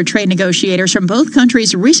 That's after trade negotiators from both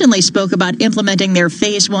countries recently spoke about implementing their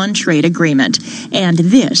Phase 1 trade agreement. And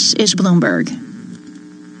this is Bloomberg.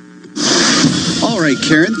 All right,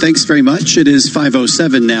 Karen, thanks very much. It is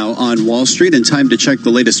 5:07 now on Wall Street, and time to check the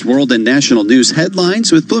latest world and national news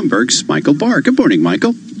headlines with Bloomberg's Michael Barr. Good morning,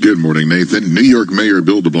 Michael. Good morning, Nathan. New York Mayor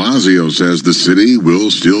Bill de Blasio says the city will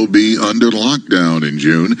still be under lockdown in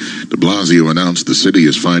June. De Blasio announced the city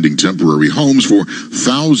is finding temporary homes for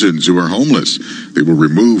thousands who are homeless. They were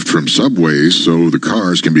removed from subways so the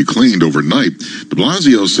cars can be cleaned overnight. De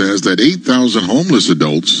Blasio says that 8,000 homeless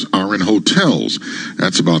adults are in hotels.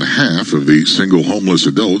 That's about half of the single homeless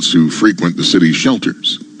adults who frequent the city's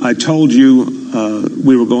shelters. I told you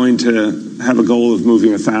we were going to have a goal of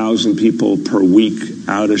moving 1,000 people per week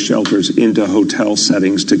out of shelters into hotel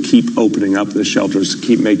settings to keep opening up the shelters, to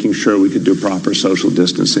keep making sure we could do proper social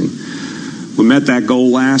distancing. We met that goal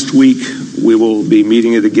last week. We will be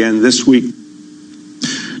meeting it again this week.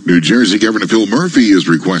 New Jersey Governor Phil Murphy is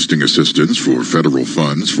requesting assistance for federal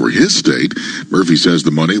funds for his state. Murphy says the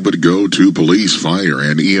money would go to police, fire,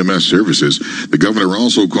 and EMS services. The governor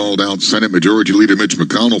also called out Senate Majority Leader Mitch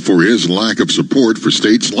McConnell for his lack of support for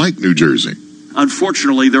states like New Jersey.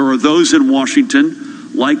 Unfortunately, there are those in Washington,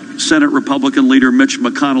 like Senate Republican leader Mitch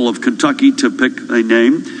McConnell of Kentucky, to pick a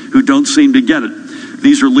name, who don't seem to get it.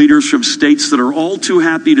 These are leaders from states that are all too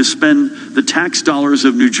happy to spend the tax dollars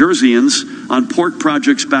of New Jerseyans on port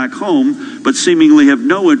projects back home, but seemingly have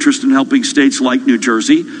no interest in helping states like New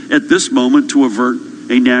Jersey at this moment to avert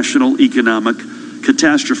a national economic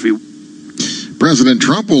catastrophe. President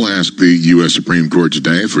Trump will ask the U.S. Supreme Court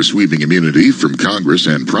today for sweeping immunity from Congress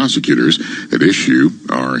and prosecutors. At issue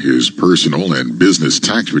are his personal and business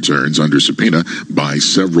tax returns under subpoena by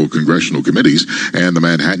several congressional committees and the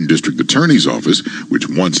Manhattan District Attorney's Office, which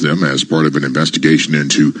wants them as part of an investigation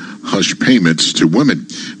into hush payments to women.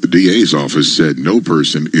 The DA's office said no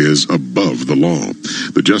person is above the law.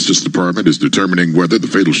 The Justice Department is determining whether the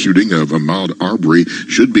fatal shooting of Ahmaud Arbery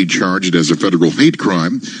should be charged as a federal hate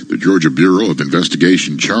crime. The Georgia Bureau of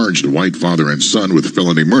Investigation charged a white father and son with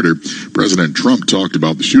felony murder. President Trump talked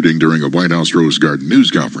about the shooting during a White House Rose Garden news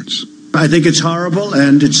conference. I think it's horrible,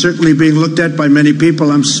 and it's certainly being looked at by many people.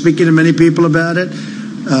 I'm speaking to many people about it.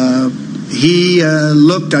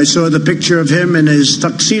 I saw the picture of him in his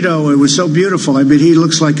tuxedo. It was so beautiful. I mean, he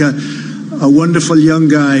looks like a wonderful young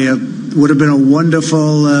guy. Would have been a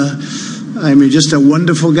wonderful, just a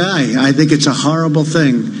wonderful guy. I think it's a horrible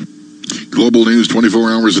thing. Global news 24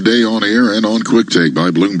 hours a day on air and on Quick Take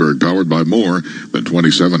by Bloomberg, powered by more than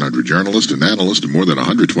 2,700 journalists and analysts in more than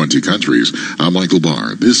 120 countries. I'm Michael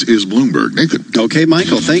Barr. This is Bloomberg. Nathan. Okay,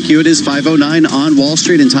 Michael, thank you. It is 5:09 on Wall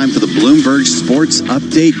Street and time for the Bloomberg Sports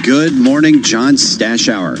Update. Good morning, John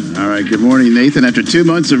Stashower. All right, good morning, Nathan. After 2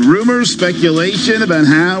 months of rumors, speculation about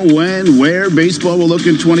how, when, where baseball will look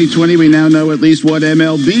in 2020, we now know at least what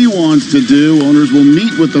MLB wants to do. Owners will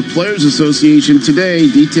meet with the Players Association today.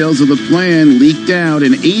 Details of the plan leaked out.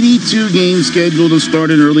 An 82-game schedule to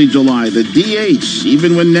start in early July. The DH,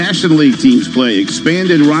 even when National League teams play,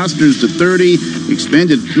 expanded rosters to 30,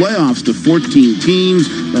 expanded playoffs to 14 teams.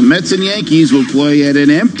 The Mets and Yankees will play at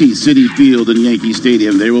an empty Citi Field in Yankee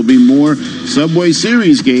Stadium. There will be more Subway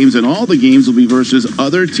Series games, and all the games will be versus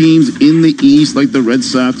other teams in the East, like the Red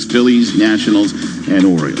Sox, Phillies, Nationals, and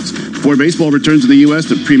Orioles. Before baseball returns to the U.S.,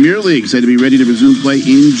 the Premier League said to be ready to resume play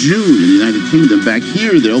in June in the United Kingdom. Back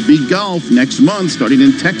here, there'll be golf next month, starting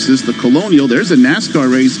in Texas, the Colonial. There's a NASCAR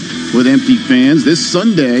race with empty fans this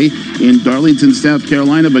Sunday in Darlington, South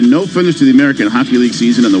Carolina, but no finish to the American Hockey League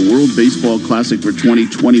season, and the World Baseball Classic for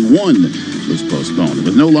 2021 was postponed.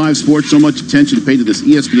 With no live sports, so much attention paid to this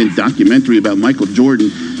ESPN documentary about Michael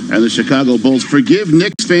Jordan and the Chicago Bulls. Forgive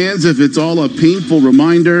Knicks fans if it's all a painful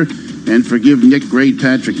reminder, and forgive Nick great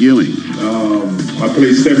Patrick Ewing. I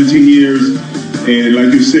played 17 years, and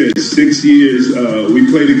like you said, 6 years. We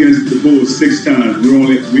played against the Bulls 6 times. We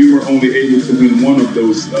were only able to win one of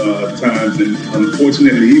those times, and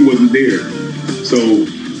unfortunately, he wasn't there. So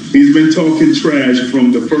he's been talking trash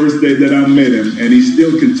from the first day that I met him, and he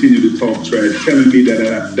still continued to talk trash, telling me that I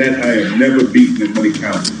have never beaten him when he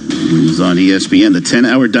counts. It was on ESPN. The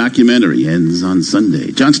 10-hour documentary ends on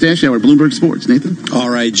Sunday. John Stashower, Bloomberg Sports. Nathan? All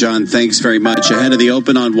right, John, thanks very much. Ahead of the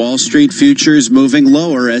open on Wall Street, futures moving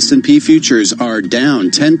lower. S&P futures are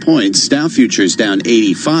down 10 points. Dow futures down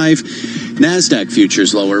 85. NASDAQ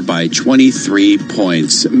futures lower by 23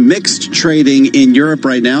 points. Mixed trading in Europe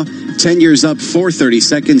right now. 10 years up, 430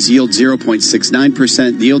 seconds. Yield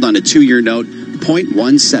 0.69%. Yield on a 2-year note,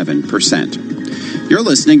 0.17%. You're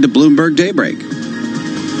listening to Bloomberg Daybreak.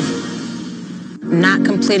 Not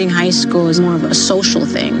completing high school is more of a social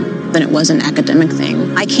thing than it was an academic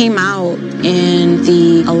thing. I came out in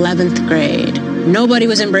the 11th grade. Nobody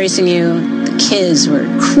was embracing you. The kids were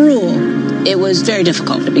cruel. It was very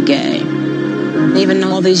difficult to be gay. Even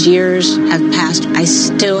though all these years have passed, I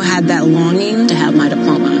still had that longing to have my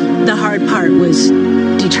diploma. The hard part was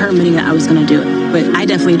determining that I was going to do it, but I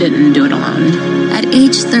definitely didn't do it alone. At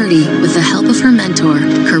age 30, with the help of her mentor,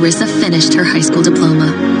 Carissa finished her high school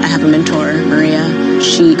diploma. I have a mentor, Maria.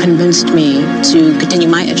 She convinced me to continue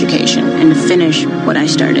my education and to finish what I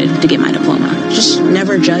started to get my diploma. Just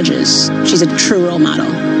never judges. She's a true role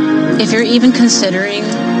model. If you're even considering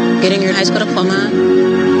getting your high school diploma,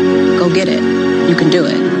 go get it. You can do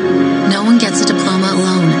it. No one gets a diploma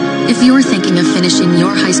alone. If you're thinking of finishing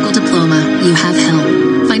your high school diploma, you have help.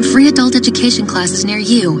 Find free adult education classes near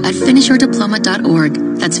you at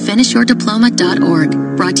finishyourdiploma.org. That's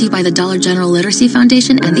finishyourdiploma.org. Brought to you by the Dollar General Literacy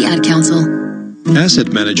Foundation and the Ad Council.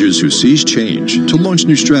 Asset managers who seize change to launch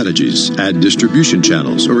new strategies, add distribution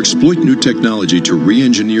channels, or exploit new technology to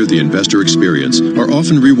re-engineer the investor experience are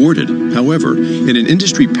often rewarded. However, in an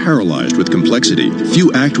industry paralyzed with complexity,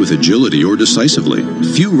 few act with agility or decisively.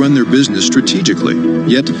 Few run their business strategically.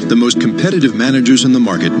 Yet, the most competitive managers in the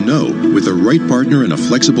market know, with the right partner and a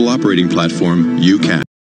flexible operating platform, you can.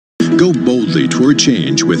 Go boldly toward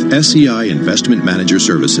change with SEI Investment Manager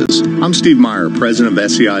Services. I'm Steve Meyer, president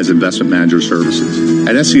of SEI's Investment Manager Services.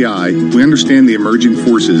 At SEI, we understand the emerging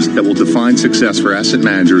forces that will define success for asset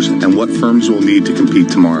managers and what firms will need to compete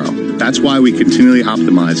tomorrow. That's why we continually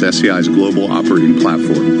optimize SEI's global operating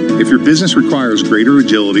platform. If your business requires greater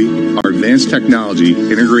agility, our advanced technology,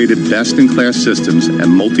 integrated best-in-class systems,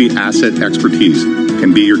 and multi-asset expertise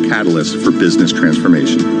can be your catalyst for business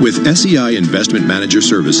transformation. With SEI Investment Manager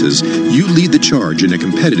Services, you lead the charge in a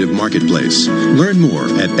competitive marketplace. Learn more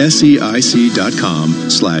at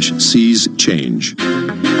SEIC.com/seize change.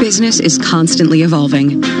 Business is constantly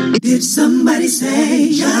evolving. Did somebody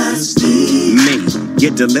say just eat? Me,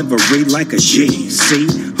 get delivery like a G. See,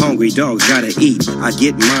 hungry dogs gotta eat. I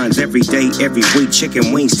get mines every day, every week.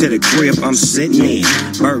 Chicken wings to the crib, I'm sitting in.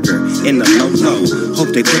 Burger in the low.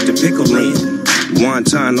 Hope they put the pickle in.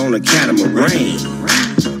 Wonton on a catamaran.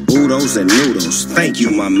 Oodles and noodles, thank you,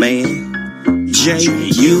 my man.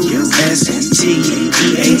 JUSTEAT.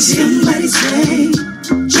 Somebody say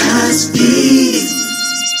just eat.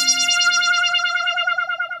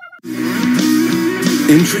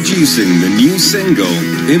 Introducing the new single,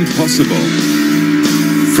 Impossible.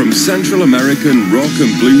 From Central American rock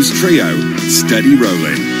and blues trio, Steady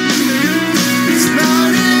Rolling. It's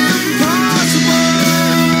not impossible.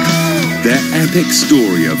 Their epic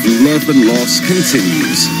story of love and loss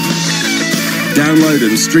continues. Download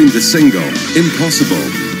and stream the single, Impossible,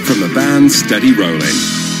 from the band Steady Rolling,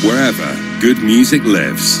 wherever good music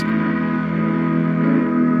lives.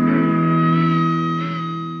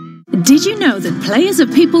 Did you know that players of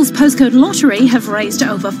People's Postcode Lottery have raised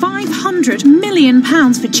over £500 million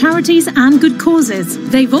for charities and good causes?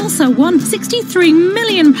 They've also won £63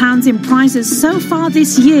 million in prizes so far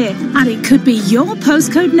this year, and it could be your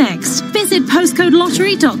postcode next. Visit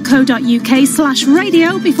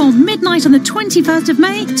postcodelottery.co.uk/radio before midnight on the 21st of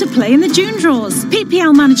May to play in the June draws.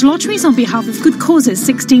 PPL manage lotteries on behalf of good causes.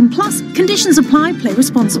 16+. Conditions apply. Play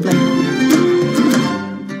responsibly.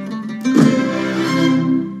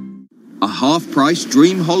 A half-price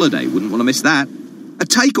dream holiday, wouldn't want to miss that. A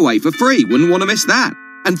takeaway for free, wouldn't want to miss that.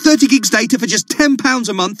 And 30 gigs data for just £10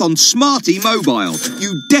 a month on Smarty Mobile.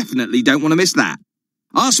 You definitely don't want to miss that.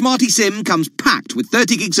 Our Smarty SIM comes packed with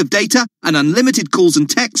 30 gigs of data and unlimited calls and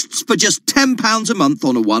texts for just £10 a month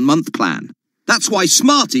on a 1-month plan. That's why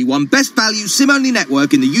Smarty won Best Value SIM-only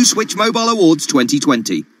network in the USwitch Mobile Awards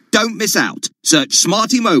 2020. Don't miss out. Search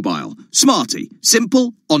Smarty Mobile. Smarty.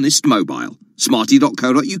 Simple, honest mobile.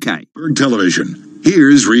 Smarty.co.uk. Berg Television.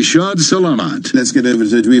 Here's Rishad Salamat. Let's get over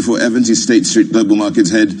to Dweeful Evans, who's State Street Global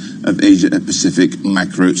Markets Head of Asia Pacific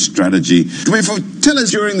Macro Strategy. Dweeful, tell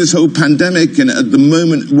us during this whole pandemic and at the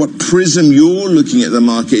moment what prism you're looking at the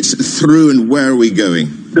markets through and where are we going?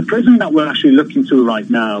 The prism that we're actually looking through right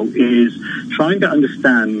now is trying to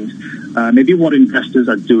understand maybe what investors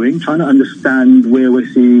are doing, trying to understand where we're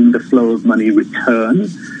seeing the flow of money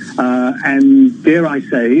return. And dare I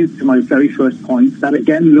say, to my very first point, that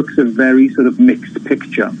again looks a very sort of mixed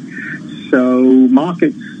picture. So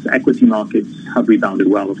markets, equity markets have rebounded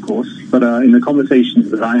well, of course, but in the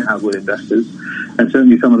conversations that I have with investors, and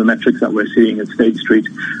certainly some of the metrics that we're seeing at State Street,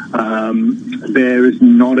 there is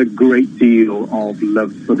not a great deal of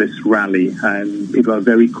love for this rally, and people are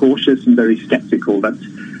very cautious and very skeptical that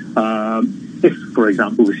if, for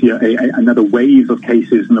example, we see another wave of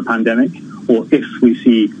cases in the pandemic, or if we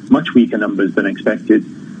see much weaker numbers than expected,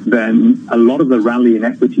 then a lot of the rally in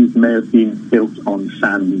equities may have been built on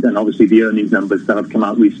sand. And obviously the earnings numbers that have come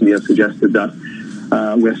out recently have suggested that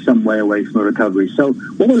we're some way away from a recovery. So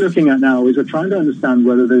what we're looking at now is we're trying to understand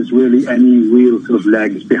whether there's really any real sort of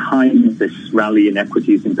legs behind this rally in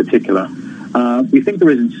equities in particular. We think there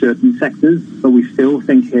is in certain sectors, but we still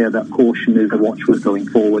think here that caution is a watchword going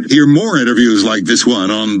forward. Hear more interviews like this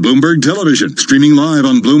one on Bloomberg Television, streaming live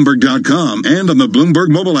on Bloomberg.com and on the Bloomberg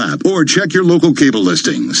mobile app, or check your local cable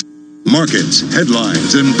listings. Markets,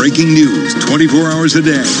 headlines, and breaking news 24 hours a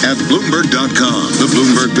day at Bloomberg.com, the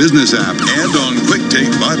Bloomberg Business app, and on Quick Take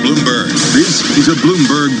by Bloomberg. This is a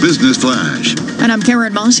Bloomberg Business Flash. And I'm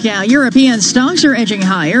Karen Moscow. European stocks are edging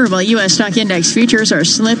higher, while U.S. stock index futures are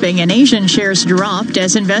slipping, and Asian shares dropped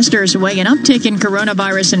as investors weigh an uptick in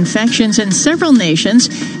coronavirus infections in several nations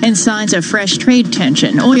and signs of fresh trade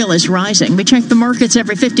tension. Oil is rising. We check the markets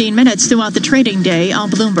every 15 minutes throughout the trading day on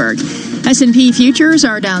Bloomberg. S&P futures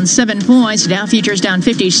are down 7 points. Dow futures down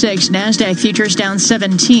 56. NASDAQ futures down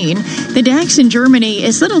 17. The DAX in Germany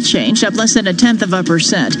is little changed, up less than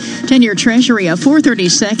 0.1%. 10-year Treasury of 430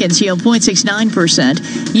 seconds yield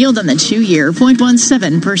 0.69%. Yield on the 2-year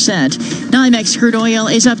 0.17%. NYMEX crude oil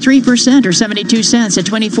is up 3% or 72 cents at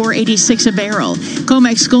 $24.86 a barrel.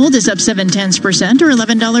 COMEX gold is up 0.7% or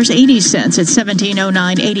 $11.80 at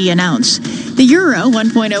 $17.0980 an ounce. The euro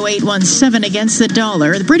 1.0817 against the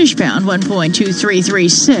dollar. The British pound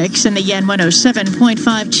 1.2336 and the yen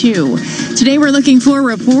 107.52. Today we're looking for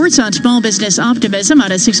reports on small business optimism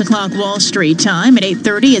out at 6 o'clock Wall Street time. At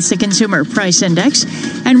 8:30 it's the Consumer Price Index.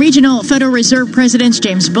 And regional Federal Reserve Presidents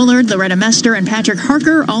James Bullard, Loretta Mester, and Patrick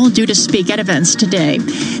Harker all due to speak at events today.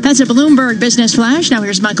 That's a Bloomberg Business Flash. Now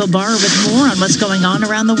here's Michael Barr with more on what's going on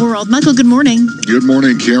around the world. Michael, good morning. Good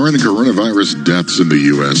morning, Karen. Coronavirus deaths in the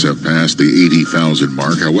U.S. have passed the 80,000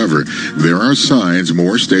 mark. However, there are signs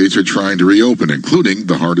more states are trying to reopen, including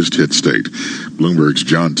the hardest hit state. Bloomberg's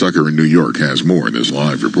John Tucker in New York has more in this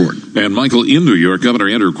live report. And Michael, in New York, Governor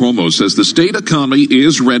Andrew Cuomo says the state economy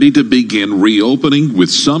is ready to begin reopening,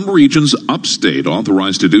 with some regions upstate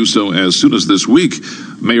authorized to do so as soon as this week.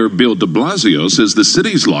 Mayor Bill de Blasio says the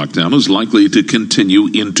city's lockdown is likely to continue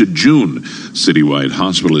into June. Citywide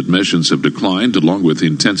hospital admissions have declined, along with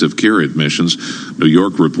intensive care admissions. New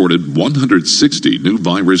York reported 160 new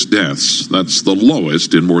virus deaths. That's the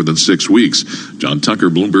lowest in more than 6 weeks. John Tucker,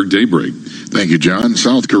 Bloomberg Daybreak. Thank you, John.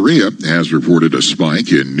 South Korea has reported a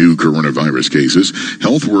spike in new coronavirus cases.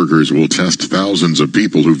 Health workers will test thousands of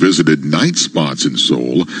people who visited night spots in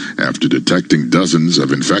Seoul after detecting dozens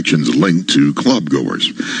of infections linked to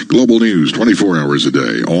clubgoers. Global news 24 hours a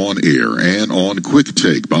day, on air and on Quick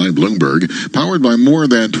Take by Bloomberg, powered by more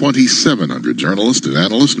than 2,700 journalists and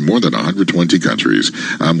analysts in more than 120 countries.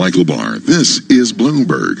 I'm Michael Barr. This is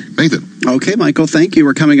Bloomberg. Nathan. Okay, Michael, thank you.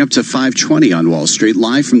 We're coming up to 5:20 on Wall Street,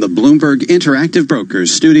 live from the Bloomberg Interactive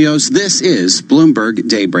Brokers studios. This is Bloomberg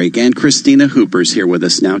Daybreak, and Christina Hooper's here with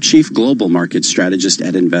us now, Chief Global Market Strategist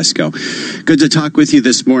at Invesco. Good to talk with you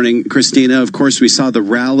this morning, Christina. Of course, we saw the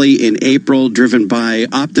rally in April driven by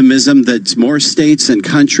optimism that more states and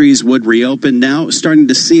countries would reopen. Now starting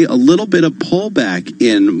to see a little bit of pullback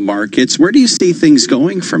in markets. Where do you see things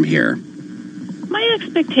going from here? My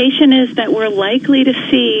expectation is that we're likely to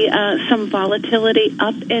see some volatility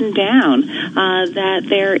up and down, that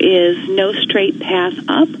there is no straight path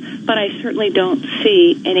up, but I certainly don't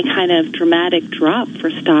see any kind of dramatic drop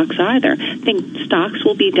for stocks either. I think stocks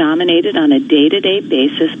will be dominated on a day-to-day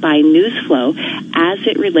basis by news flow as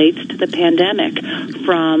it relates to the pandemic,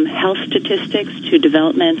 from health statistics to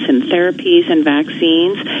developments in therapies and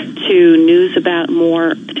vaccines to news about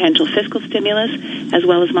more potential fiscal stimulus as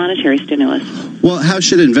well as monetary stimulus. Well, how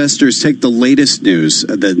should investors take the latest news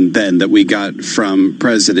then that we got from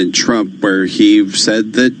President Trump, where he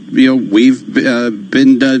said that, we've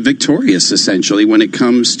been victorious, essentially, when it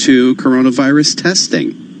comes to coronavirus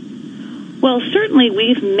testing? Well, certainly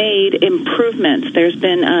we've made improvements. There's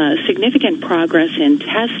been significant progress in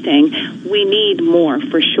testing. We need more,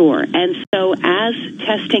 for sure. And so as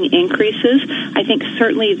testing increases, I think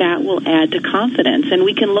certainly that will add to confidence. And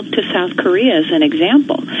we can look to South Korea as an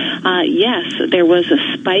example. Yes, there was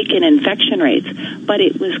a spike in infection rates, but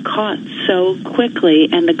it was caught so quickly,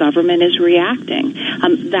 and the government is reacting.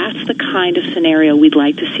 That's the kind of scenario we'd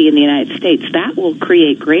like to see in the United States. That will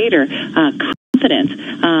create greater confidence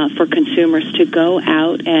for consumers to go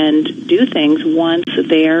out and do things once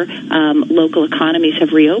their local economies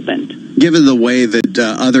have reopened. Given the way that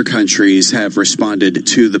other countries have responded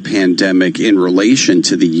to the pandemic in relation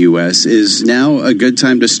to the U.S., is now a good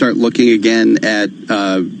time to start looking again at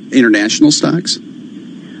international stocks?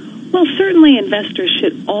 Well, certainly investors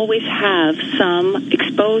should always have some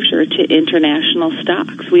exposure to international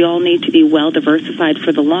stocks. We all need to be well diversified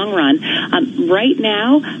for the long run. Right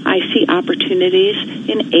now, I see opportunities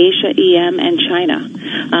in Asia, EM, and China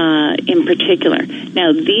in particular.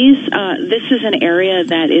 Now, this is an area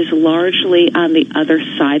that is largely on the other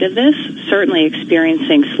side of this, certainly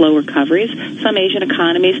experiencing slow recoveries. Some Asian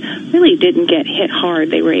economies really didn't get hit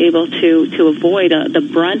hard. They were able to avoid the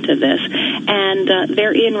brunt of this, and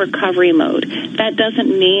they're in recovery mode. That doesn't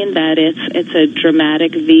mean that it's a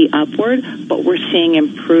dramatic V upward, but we're seeing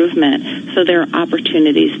improvement. So there are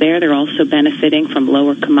opportunities there. They're also benefiting from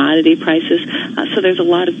lower commodity prices. So there's a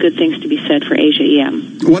lot of good things to be said for Asia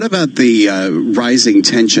EM. What about the rising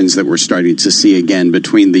tensions that we're starting to see again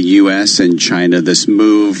between the U.S. and China? This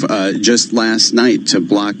move just last night to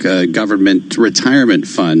block a government retirement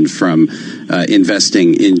fund from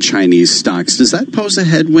investing in Chinese stocks. Does that pose a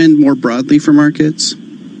headwind more broadly for markets?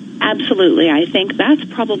 Absolutely. I think that's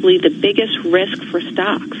probably the biggest risk for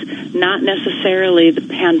stocks, not necessarily the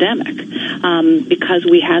pandemic, because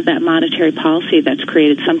we have that monetary policy that's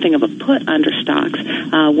created something of a put under stocks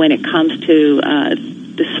when it comes to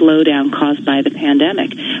the slowdown caused by the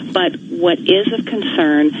pandemic. But what is of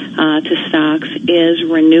concern to stocks is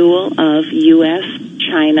renewal of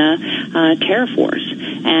U.S.-China tariff wars.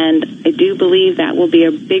 And I do believe that will be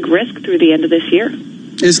a big risk through the end of this year.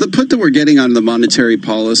 Is the put that we're getting on the monetary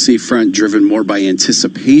policy front driven more by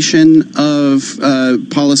anticipation of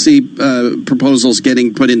policy proposals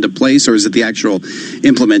getting put into place, or is it the actual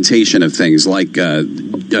implementation of things like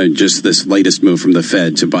just this latest move from the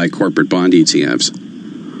Fed to buy corporate bond ETFs?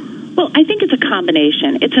 Well, I think it's a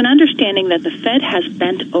combination. It's an understanding that the Fed has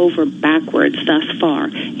bent over backwards thus far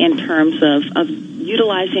in terms of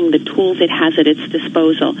utilizing the tools it has at its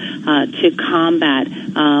disposal to combat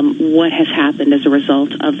what has happened as a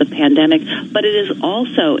result of the pandemic. But it is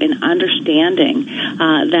also an understanding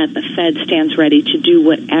that the Fed stands ready to do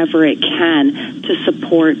whatever it can to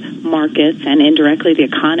support markets and indirectly the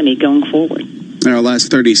economy going forward. In our last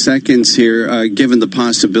 30 seconds here, given the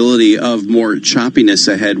possibility of more choppiness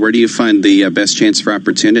ahead, where do you find the best chance for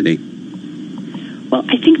opportunity? Well,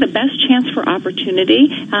 I think the best chance for opportunity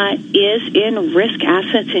is in risk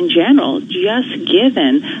assets in general, just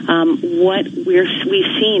given what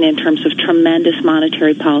we've seen in terms of tremendous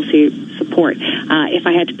monetary policy support. If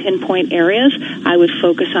I had to pinpoint areas, I would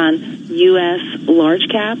focus on U.S. large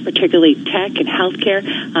cap, particularly tech and healthcare,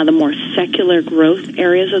 the more secular growth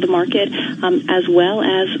areas of the market, as well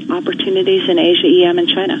as opportunities in Asia, EM, and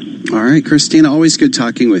China. All right, Christina, always good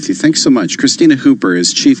talking with you. Thanks so much. Christina Hooper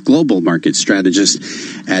is Chief Global Market Strategist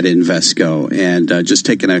at Invesco. And just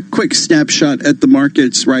taking a quick snapshot at the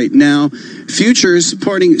markets right now. Futures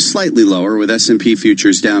pointing slightly lower, with S&P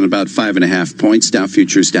futures down about 5.5 points. Dow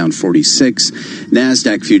futures down 46.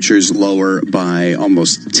 NASDAQ futures lower by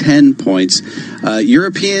almost 10 points.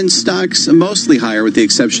 European stocks mostly higher, with the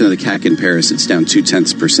exception of the CAC in Paris. It's down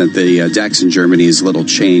 0.2%. The DAX in Germany is little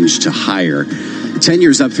change to higher. 10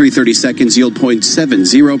 years up 3/30 seconds, yield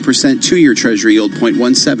 0.70%. 2-year Treasury yield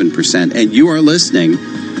 0.17%. And you are listening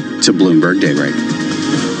to Bloomberg Daybreak.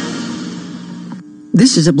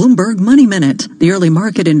 This is a Bloomberg Money Minute. The early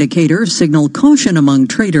market indicators signal caution among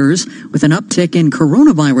traders, with an uptick in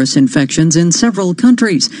coronavirus infections in several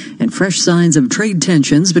countries and fresh signs of trade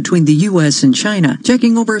tensions between the U.S. and China.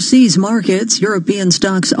 Checking overseas markets, European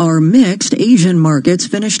stocks are mixed. Asian markets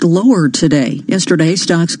finished lower today. Yesterday,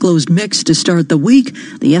 stocks closed mixed to start the week.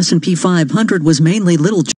 The S&P 500 was mainly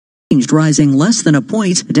little changed, rising less than a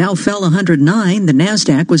point. The Dow fell 109. The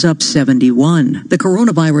NASDAQ was up 71. The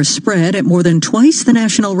coronavirus spread at more than twice the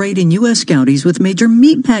national rate in U.S. counties, with major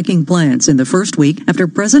meatpacking plants in the first week after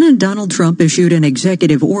President Donald Trump issued an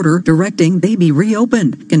executive order directing they be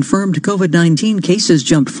reopened. Confirmed COVID-19 cases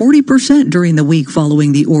jumped 40% during the week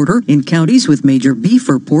following the order in counties with major beef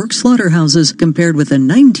or pork slaughterhouses, compared with a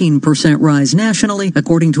 19% rise nationally,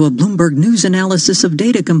 according to a Bloomberg News analysis of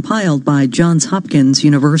data compiled by Johns Hopkins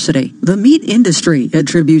University. The meat industry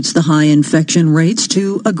attributes the high infection rates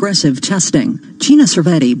to aggressive testing. Gina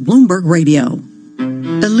Cervetti, Bloomberg Radio.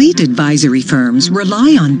 Elite advisory firms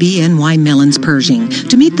rely on BNY Mellon's Pershing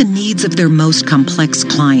to meet the needs of their most complex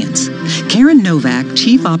clients. Karen Novak,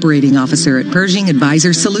 Chief Operating Officer at Pershing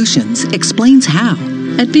Advisor Solutions, explains how.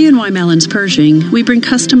 At BNY Mellon's Pershing, we bring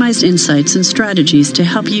customized insights and strategies to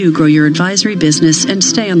help you grow your advisory business and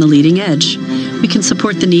stay on the leading edge. We can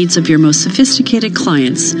support the needs of your most sophisticated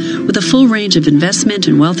clients with a full range of investment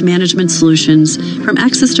and wealth management solutions, from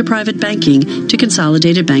access to private banking to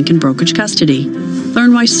consolidated bank and brokerage custody.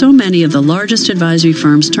 Learn why so many of the largest advisory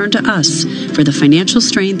firms turn to us for the financial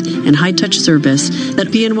strength and high-touch service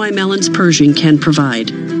that BNY Mellon's Pershing can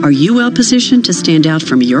provide. Are you well positioned to stand out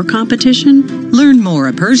from your competition? Learn more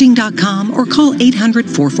at Pershing.com or call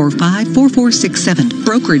 800-445-4467.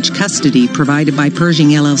 Brokerage custody provided by Pershing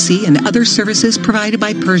LLC and other services provided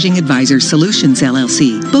by Pershing Advisor Solutions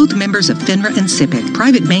LLC. Both members of FINRA and SIPC.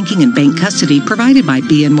 Private banking and bank custody provided by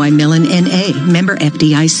BNY Mellon N.A. Member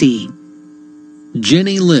FDIC.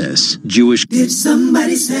 Jenny Liss, Jewish. Did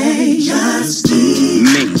somebody say just eat?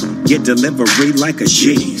 Me, get delivery like a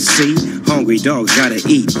G. See, hungry dogs gotta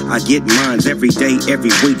eat. I get mines every day,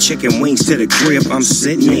 every week. Chicken wings to the crib, I'm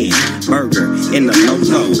sitting in. Burger in the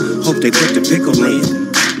low. Hope they put the pickle in.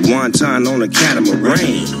 Wonton on a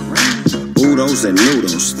catamaran. Oodles and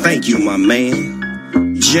noodles, thank you, my man.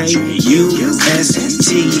 Justeat.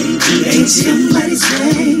 Somebody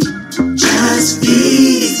say just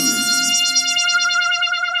eat.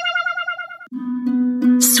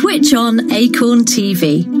 Switch on Acorn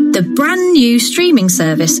TV, the brand new streaming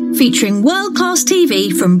service featuring world-class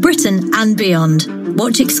TV from Britain and beyond.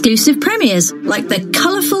 Watch exclusive premieres like the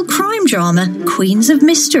colourful crime drama Queens of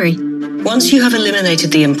Mystery. Once you have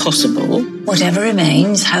eliminated the impossible, whatever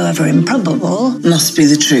remains, however improbable, must be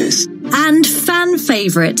the truth. And fan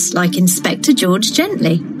favourites like Inspector George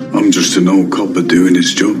Gently. I'm just an old copper doing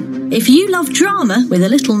his job. If you love drama with a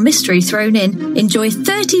little mystery thrown in, enjoy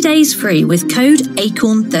 30 days free with code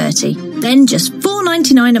ACORN30. Then just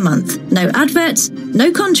 $4.99 a month. No adverts,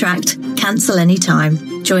 no contract, cancel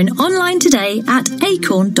anytime. Join online today at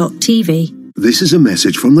acorn.tv. This is a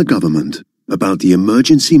message from the government about the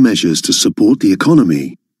emergency measures to support the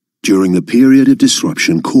economy during the period of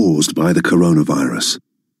disruption caused by the coronavirus.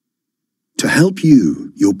 To help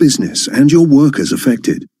you, your business, and your workers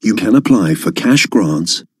affected, you can apply for cash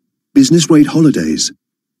grants, business rate holidays,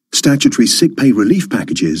 statutory sick pay relief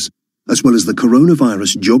packages, as well as the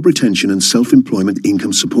coronavirus job retention and self-employment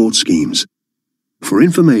income support schemes. For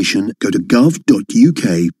information, go to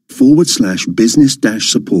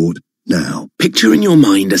gov.uk/business-support now. Picture in your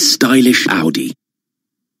mind a stylish Audi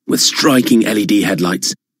with striking LED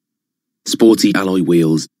headlights, sporty alloy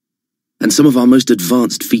wheels, and some of our most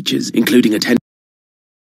advanced features, including a 10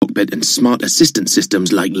 cockpit and smart assistant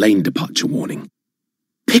systems like lane departure warning.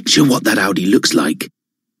 Picture what that Audi looks like.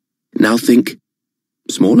 Now think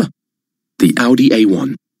smaller. The Audi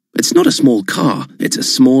A1. It's not a small car, it's a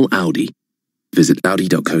small Audi. Visit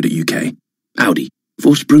audi.co.uk. Audi.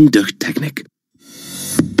 Vorsprung durch Technik.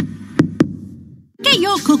 Get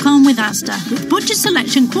your cook on with Asda. With Butcher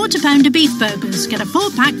Selection quarter-pounder beef burgers, get a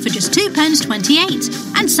 4-pack for just £2.28.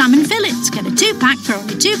 And salmon fillets, get a 2-pack for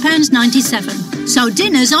only £2.97. So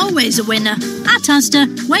dinner's always a winner. At Asda,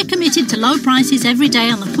 we're committed to low prices every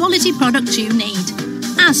day on the quality products you need.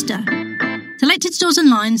 Asda. Selected stores and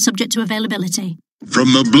lines subject to availability.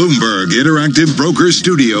 From the Bloomberg Interactive Broker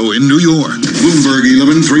Studio in New York, Bloomberg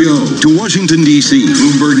 1130 to Washington, D.C.,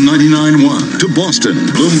 Bloomberg 99.1 to Boston,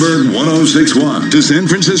 Bloomberg 106.1 to San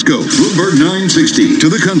Francisco, Bloomberg 960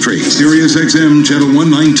 to the country, Sirius XM Channel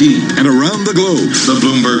 119, and around the globe, the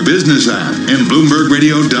Bloomberg Business app and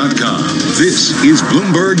BloombergRadio.com. This is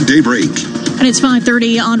Bloomberg Daybreak. And it's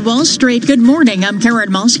 5:30 on Wall Street. Good morning. I'm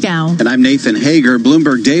Karen Moscow. And I'm Nathan Hager.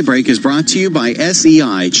 Bloomberg Daybreak is brought to you by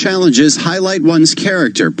SEI. Challenges highlight one's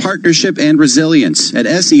character, partnership, and resilience. At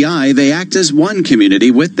SEI, they act as one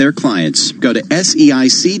community with their clients. Go to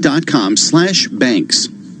SEIC.com/banks.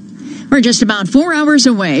 We're just about 4 hours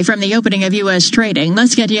away from the opening of U.S. trading.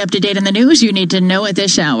 Let's get you up to date on the news you need to know at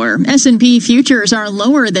this hour. S&P futures are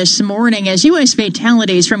lower this morning as U.S.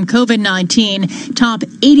 fatalities from COVID-19 top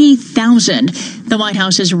 80,000. The White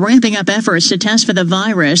House is ramping up efforts to test for the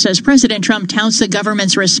virus as President Trump touts the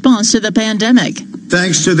government's response to the pandemic.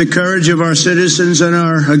 Thanks to the courage of our citizens and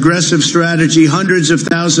our aggressive strategy, hundreds of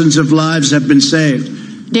thousands of lives have been saved.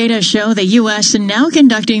 Data show the U.S. now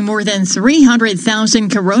conducting more than 300,000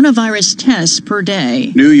 coronavirus tests per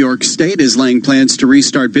day. New York State is laying plans to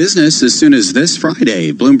restart business as soon as this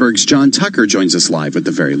Friday. Bloomberg's John Tucker joins us live with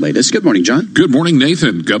the very latest. Good morning, John. Good morning,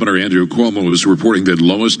 Nathan. Governor Andrew Cuomo is reporting the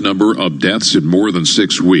lowest number of deaths in more than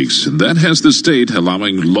 6 weeks. And that has the state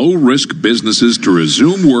allowing low-risk businesses to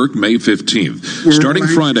resume work May 15th. Starting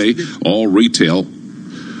Friday, all retail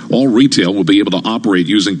will be able to operate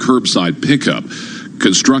using curbside pickup.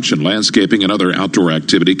 Construction, landscaping, and other outdoor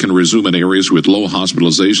activity can resume in areas with low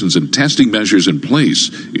hospitalizations and testing measures in place.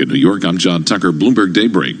 In New York, I'm John Tucker, Bloomberg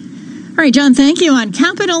Daybreak. All All right, John, thank you. On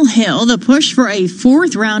Capitol Hill, the push for a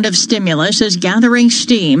fourth round of stimulus is gathering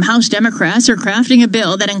steam. House Democrats are crafting a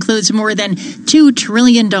bill that includes more than $2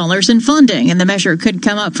 trillion in funding, and the measure could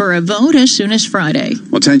come up for a vote as soon as Friday.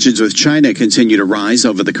 Well, tensions with China continue to rise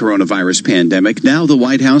over the coronavirus pandemic. Now the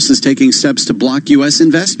White House is taking steps to block U.S.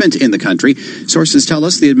 investment in the country. Sources tell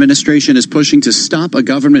us the administration is pushing to stop a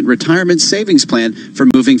government retirement savings plan for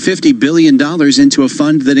moving $50 billion into a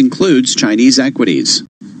fund that includes Chinese equities.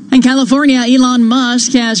 In California, Elon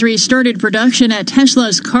Musk has restarted production at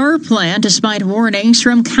Tesla's car plant despite warnings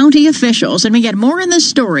from county officials. And we get more in this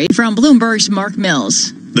story from Bloomberg's Mark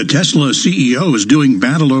Mills. The Tesla CEO is doing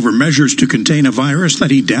battle over measures to contain a virus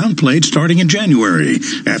that he downplayed starting in January,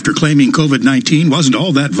 after claiming COVID-19 wasn't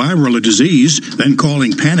all that viral a disease, then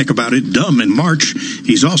calling panic about it dumb in March.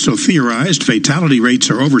 He's also theorized fatality rates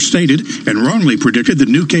are overstated and wrongly predicted that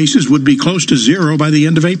new cases would be close to zero by the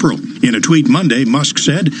end of April. In a tweet Monday, Musk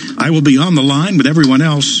said, "I will be on the line with everyone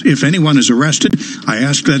else. If anyone is arrested, I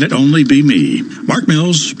ask that it only be me." Mark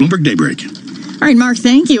Mills, Bloomberg Daybreak. All right, Mark,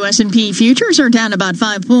 thank you. S&P futures are down about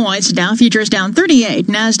 5 points. Dow futures down 38.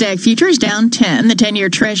 NASDAQ futures down 10. The 10-year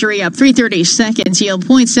Treasury up 3/30 seconds, yield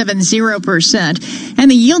 0.70%. And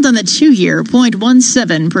the yield on the 2-year,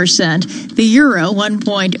 0.17%. The euro,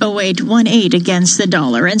 1.0818 against the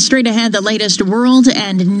dollar. And straight ahead, the latest world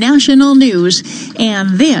and national news.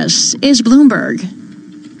 And this is Bloomberg.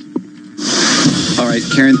 All right,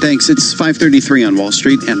 Karen, thanks. It's 5:33 on Wall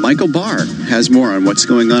Street, and Michael Barr has more on what's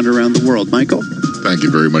going on around the world. Michael? Thank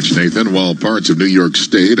you very much, Nathan. While parts of New York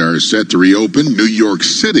State are set to reopen, New York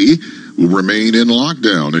City will remain in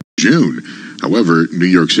lockdown in June. However, New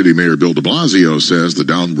York City Mayor Bill de Blasio says the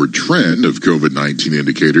downward trend of COVID-19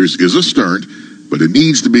 indicators is a start, but it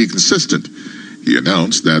needs to be consistent. He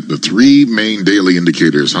announced that the 3 main daily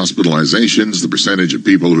indicators, hospitalizations, the percentage of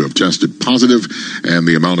people who have tested positive, and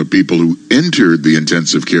the amount of people who entered the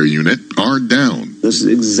intensive care unit, are down. This is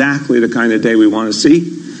exactly the kind of day we want to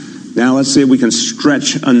see. Now let's see if we can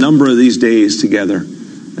stretch a number of these days together,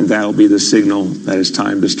 and that'll be the signal that it's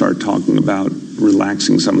time to start talking about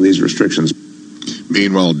relaxing some of these restrictions.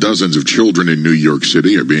 Meanwhile, dozens of children in New York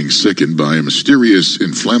City are being sickened by a mysterious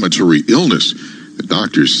inflammatory illness that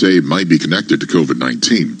doctors say might be connected to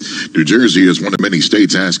COVID-19. New Jersey is one of many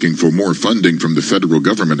states asking for more funding from the federal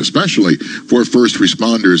government, especially for first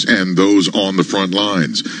responders and those on the front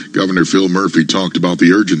lines. Governor Phil Murphy talked about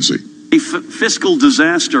the urgency. A fiscal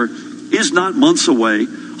disaster is not months away.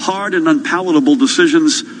 Hard and unpalatable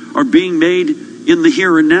decisions are being made in the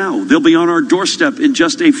here and now. They'll be on our doorstep in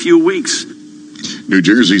just a few weeks. New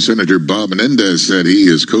Jersey Senator Bob Menendez said he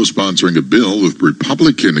is co-sponsoring a bill with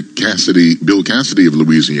Republican Bill Cassidy of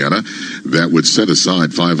Louisiana that would set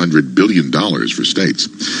aside $500 billion for states.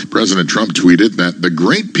 President Trump tweeted that the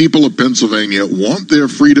great people of Pennsylvania want their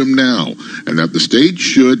freedom now and that the state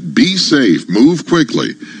should be safe, move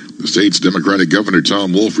quickly. The state's Democratic Governor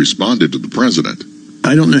Tom Wolf responded to the president.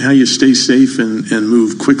 I don't know how you stay safe and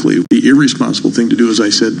move quickly. The irresponsible thing to do, as I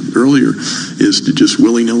said earlier, is to just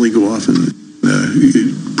willy-nilly go off and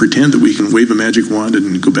pretend that we can wave a magic wand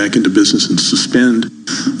and go back into business and suspend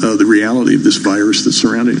the reality of this virus that's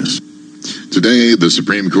surrounding us. Today, the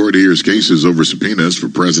Supreme Court hears cases over subpoenas for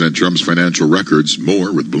President Trump's financial records.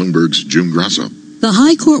 More with Bloomberg's June Grasso. The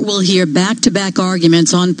High Court will hear back-to-back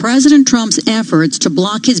arguments on President Trump's efforts to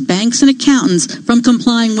block his banks and accountants from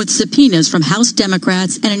complying with subpoenas from House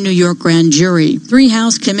Democrats and a New York grand jury. 3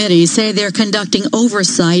 House committees say they're conducting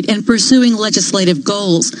oversight and pursuing legislative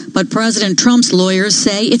goals, but President Trump's lawyers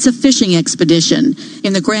say it's a fishing expedition.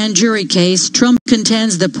 In the grand jury case, Trump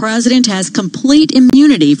contends the president has complete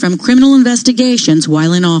immunity from criminal investigations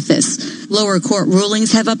while in office. Lower court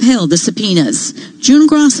rulings have upheld the subpoenas. June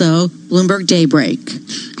Grasso, Bloomberg Daybreak.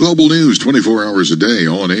 Global news 24 hours a day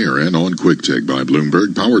on air and on Quick Take by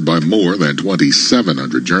Bloomberg, powered by more than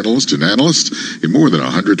 2,700 journalists and analysts in more than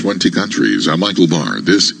 120 countries. I'm Michael Barr.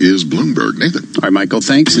 This is Bloomberg. Nathan. All right, Michael,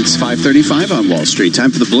 thanks. It's 5:35 on Wall Street.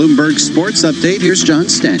 Time for the Bloomberg Sports Update. Here's John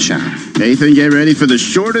Stanshow. Nathan, get ready for the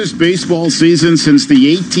shortest baseball season since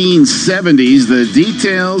the 1870s. The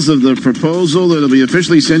details of the proposal that will be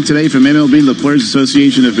officially sent today from MLB, the Players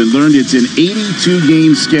Association, have been learned. It's an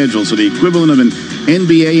 82-game schedule, so the equivalent of an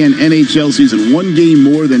NBA and NHL season, 1 game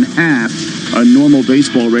more than half a normal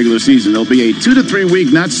baseball regular season. There'll be a 2 to 3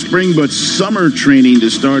 week, not spring, but summer training to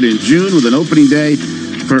start in June with an opening day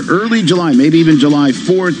for early July, maybe even July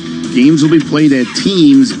 4th. Games will be played at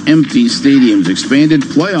teams' empty stadiums. Expanded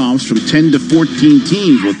playoffs from 10 to 14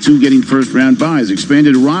 teams, with 2 getting first-round byes.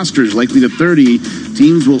 Expanded rosters likely to 30.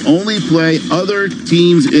 Teams will only play other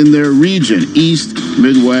teams in their region, East,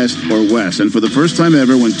 Midwest, or West. And for the first time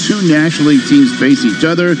ever, when 2 National League teams face each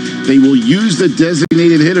other, they will use the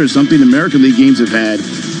designated hitter, something American League games have had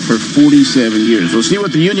for 47 years. We'll see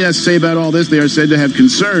what the union has to say about all this. They are said to have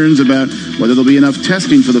concerns about whether there'll be enough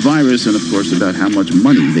testing for the virus and, of course, about how much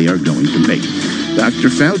money they are going to make. Dr.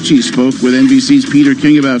 Fauci spoke with NBC's Peter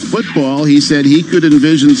King about football. He said he could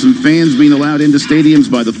envision some fans being allowed into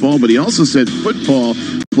stadiums by the fall, but he also said football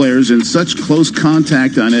players in such close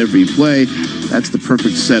contact on every play, that's the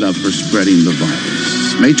perfect setup for spreading the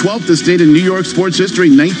virus. May 12th, this date in New York sports history,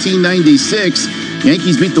 1996.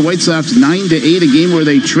 Yankees beat the White Sox 9-8, a game where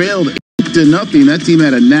they trailed 8-0. That team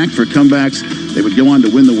had a knack for comebacks. They would go on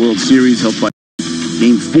to win the World Series, helped by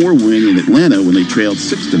Game 4 win in Atlanta when they trailed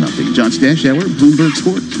 6-0. John Stashower, Bloomberg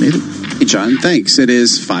Sports. Nathan? Hey, John, thanks. It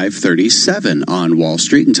is 5:37 on Wall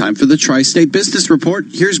Street and time for the Tri-State Business Report.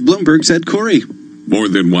 Here's Bloomberg's Ed Corey. More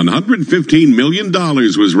than $115 million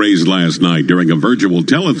was raised last night during a virtual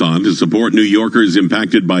telethon to support New Yorkers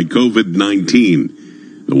impacted by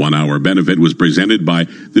COVID-19. The one-hour benefit was presented by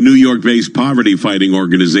the New York-based poverty-fighting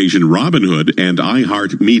organization Robin Hood and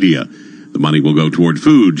iHeartMedia. The money will go toward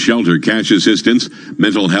food, shelter, cash assistance,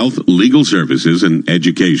 mental health, legal services, and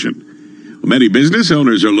education. Many business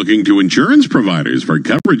owners are looking to insurance providers for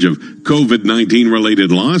coverage of COVID-19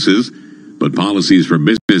 related losses, but policies for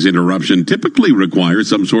business interruption typically require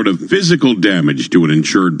some sort of physical damage to an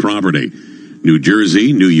insured property. New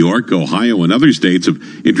Jersey, New York, Ohio, and other states have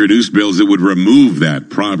introduced bills that would remove that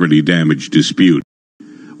property damage dispute.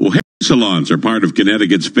 Well, hair salons are part of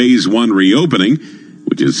Connecticut's Phase 1 reopening,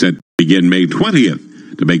 which is set to begin May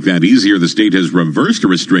 20th. To make that easier, the state has reversed a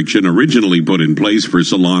restriction originally put in place for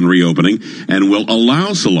salon reopening and will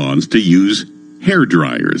allow salons to use hair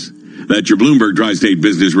dryers. That's your Bloomberg Tri-State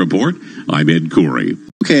Business Report. I'm Ed Corey.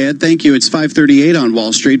 Okay, Ed, thank you. It's 5:38 on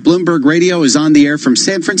Wall Street. Bloomberg Radio is on the air from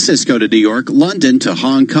San Francisco to New York, London to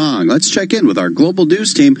Hong Kong. Let's check in with our global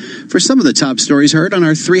news team for some of the top stories heard on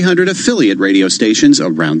our 300 affiliate radio stations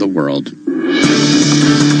around the world.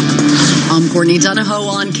 I'm Courtney Donahoe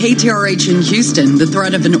on KTRH in Houston. The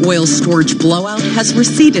threat of an oil storage blowout has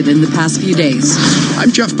receded in the past few days.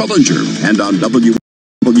 I'm Jeff Bellinger, and on WW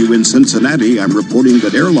in Cincinnati, I'm reporting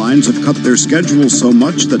that airlines have cut their schedules so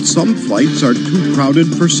much that some flights are too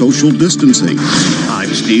crowded for social distancing. I'm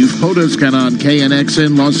Steve Podeskin on KNX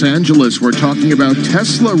in Los Angeles. We're talking about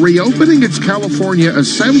Tesla reopening its California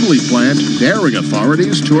assembly plant, daring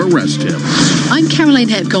authorities to arrest him. I'm Caroline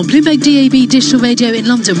Hepcon, Bloomberg DAB Digital Radio in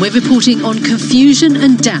London. We're reporting on confusion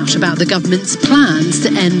and doubt about the government's plans to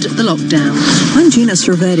end the lockdown. I'm Gina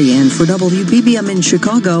Cervetti, and for WBBM in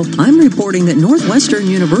Chicago, I'm reporting that Northwestern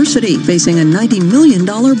University, facing a $90 million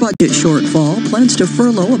budget shortfall, plans to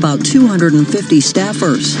furlough about 250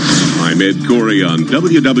 staffers. I'm Ed Corey on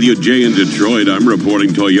WWJ in Detroit. I'm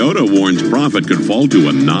reporting Toyota warns profit could fall to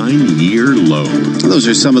a 9-year low. Those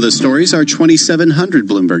are some of the stories our 2,700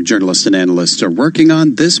 Bloomberg journalists and analysts are working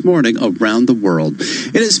on this morning around the world.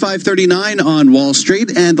 It is 5:39 on Wall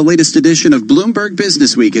Street, and the latest edition of Bloomberg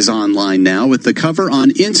Business Week is online now with the cover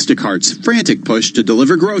on Instacart's frantic push to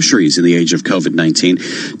deliver groceries in the age of COVID-19.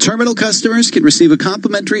 Terminal customers can receive a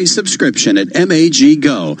complimentary subscription at MAG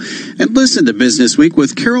Go. And listen to Business Week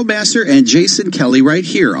with Carol Massar and Jason Kelly right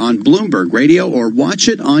here on Bloomberg Radio, or watch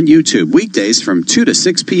it on YouTube weekdays from 2 to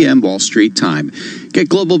 6 p.m. Wall Street time. Get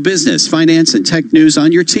global business, finance, and tech news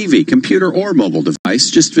on your TV, computer, or mobile device.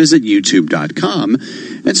 Just visit youtube.com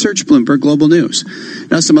and search Bloomberg Global News.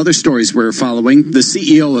 Now, some other stories we're following. The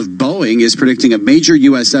CEO of Boeing is predicting a major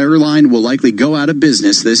U.S. airline will likely go out of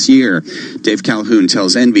business this year. Dave Calhoun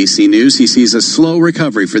tells NBC News he sees a slow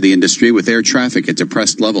recovery for the industry with air traffic at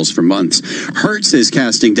depressed levels for months. Hertz is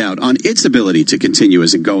casting doubt on its ability to continue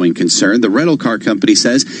as a going concern. The rental car company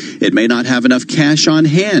says it may not have enough cash on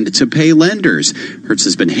hand to pay lenders. Hertz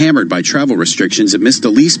has been hammered by travel restrictions and missed a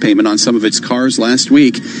lease payment on some of its cars last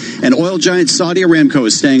week. And oil giant Saudi Aramco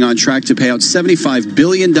is staying on track to pay out $75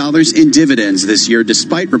 billion in dividends this year,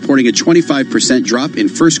 despite reporting a 25% drop in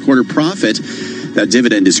first quarter profit. That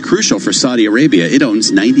dividend is crucial for Saudi Arabia. It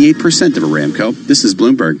owns 98% of Aramco. This is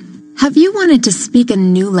Bloomberg. Have you wanted to speak a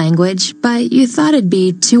new language, but you thought it'd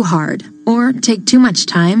be too hard or take too much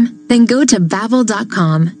time? Then go to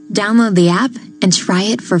Babbel.com, download the app, and try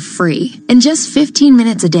it for free. In just 15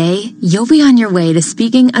 minutes a day, you'll be on your way to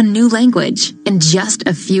speaking a new language in just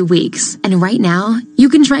a few weeks. And right now, you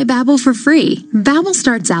can try Babbel for free. Babbel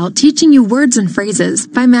starts out teaching you words and phrases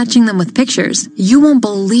by matching them with pictures. You won't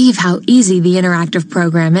believe how easy the interactive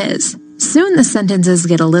program is. Soon the sentences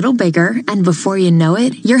get a little bigger, and before you know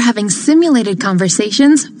it, you're having simulated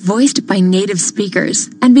conversations voiced by native speakers.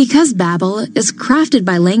 And because Babbel is crafted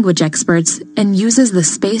by language experts and uses the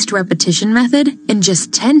spaced repetition method, in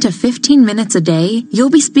just 10 to 15 minutes a day,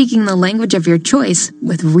 you'll be speaking the language of your choice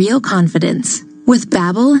with real confidence. With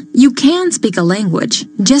Babbel, you can speak a language.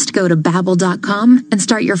 Just go to Babbel.com and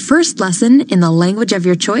start your first lesson in the language of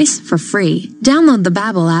your choice for free. Download the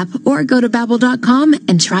Babbel app or go to Babbel.com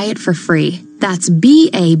and try it for free. That's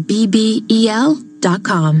Babbel.com.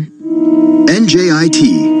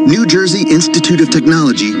 NJIT, New Jersey Institute of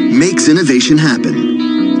Technology, makes innovation happen.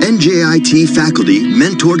 NJIT faculty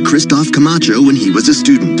mentored Christoph Camacho when he was a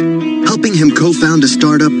student, helping him co-found a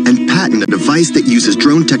startup and patent a device that uses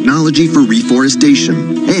drone technology for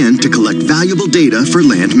reforestation and to collect valuable data for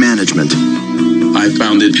land management. I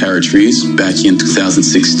founded Paratrees back in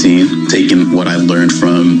 2016, taking what I learned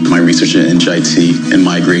from my research at NJIT and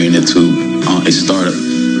migrating it to a startup.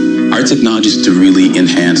 Our technology is to really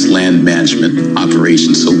enhance land management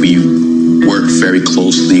operations, so we work very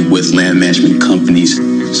closely with land management companies.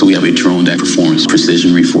 So we have a drone that performs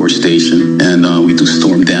precision reforestation, and we do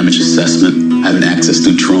storm damage assessment, having access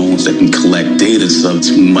to drones that can collect data so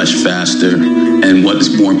it's much faster. And what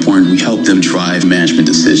is more important, we help them drive management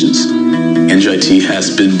decisions. NJIT has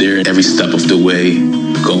been there every step of the way,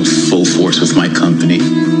 going full force with my company.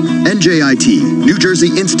 NJIT, New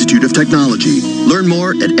Jersey Institute of Technology. Learn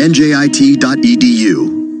more at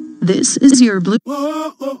njit.edu. This is your blue.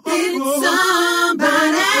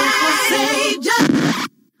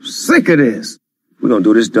 Sick of this. We're gonna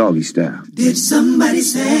do this doggy style. Did somebody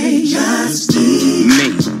say just eat?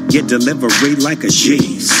 Me, get delivery like a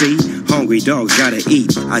G. See, hungry dogs gotta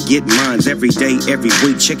eat. I get mines every day, every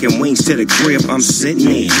week. Chicken wings to the crib, I'm sitting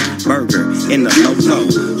in. Burger in the low.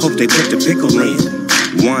 Hope they put the pickle in.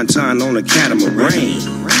 Wonton on a catamaran.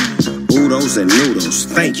 Oodles and noodles,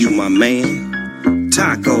 thank you, my man.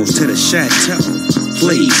 Tacos to the chateau.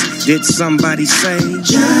 Please, did somebody say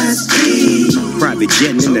just eat? Private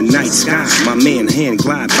jetting in the night sky. My man hand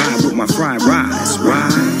glide by with my fried rice.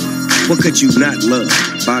 Right? What could you not love?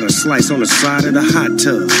 Bought a slice on the side of the hot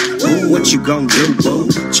tub. Ooh, what you gon' do, boo?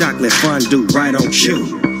 Chocolate fondue right on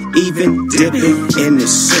cue. Even dipping in the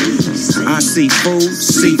sea. I see food,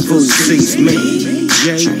 seafood sees me.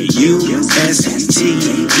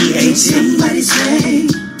 J-U-S-T-E-A-T. Somebody say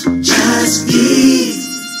just eat.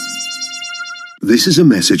 This is a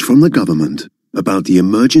message from the government about the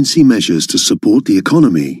emergency measures to support the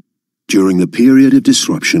economy during the period of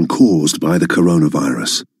disruption caused by the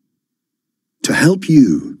coronavirus. To help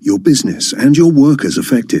you, your business, and your workers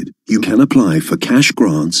affected, you can apply for cash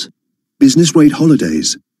grants, business rate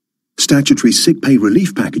holidays, statutory sick pay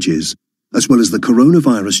relief packages, as well as the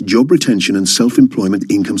coronavirus job retention and self-employment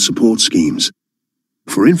income support schemes.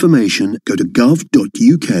 For information, go to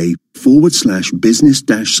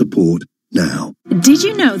gov.uk/business-support now. Did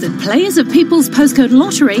you know that players of People's Postcode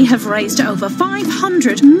Lottery have raised over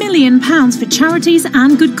 £500 million for charities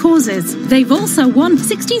and good causes? They've also won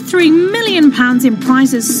 £63 million in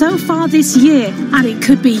prizes so far this year, and it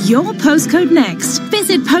could be your postcode next.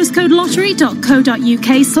 Visit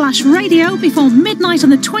postcodelottery.co.uk/radio before midnight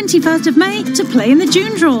on the 21st of May to play in the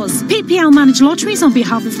June draws. PPL manage lotteries on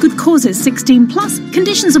behalf of good causes. 16 plus.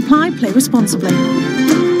 Conditions apply. Play responsibly.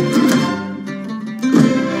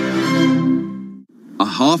 A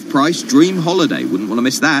half-price dream holiday, wouldn't want to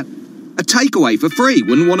miss that. A takeaway for free,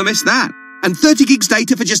 wouldn't want to miss that. And 30 gigs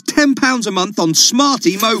data for just £10 a month on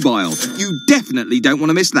Smarty Mobile. You definitely don't want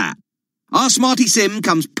to miss that. Our Smarty SIM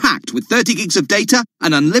comes packed with 30 gigs of data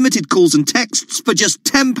and unlimited calls and texts for just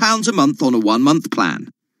 £10 a month on a 1-month plan.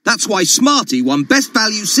 That's why Smarty won Best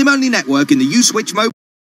Value SIM-only network in the U-Switch Mobile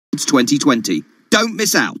 2020. Don't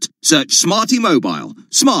miss out. Search Smarty Mobile.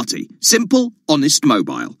 Smarty. Simple, honest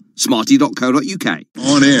mobile. Smarty.co.uk.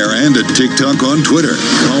 On air and at TikTok on Twitter.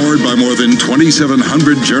 Powered by more than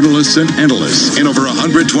 2,700 journalists and analysts in over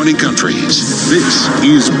 120 countries. This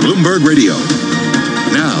is Bloomberg Radio.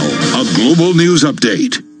 Now, a global news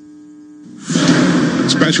update.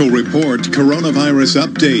 Special report, coronavirus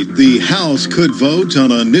update. The House could vote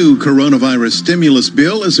on a new coronavirus stimulus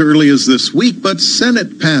bill as early as this week, but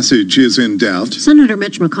Senate passage is in doubt. Senator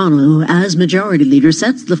Mitch McConnell, who as majority leader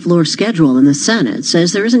sets the floor schedule in the Senate,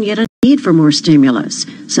 says there isn't yet a need for more stimulus.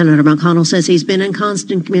 Senator McConnell says he's been in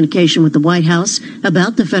constant communication with the White House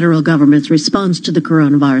about the federal government's response to the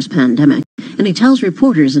coronavirus pandemic. And he tells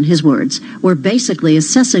reporters, in his words, we're basically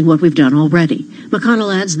assessing what we've done already.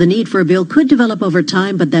 McConnell adds the need for a bill could develop over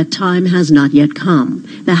time, but that time has not yet come.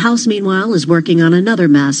 The House, meanwhile, is working on another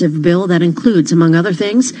massive bill that includes, among other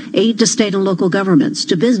things, aid to state and local governments,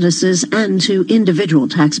 to businesses, and to individual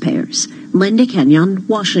taxpayers. Linda Kenyon,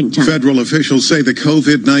 Washington. Federal officials say the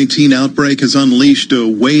COVID-19 outbreak has unleashed a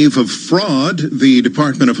wave of fraud. The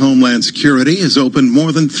Department of Homeland Security has opened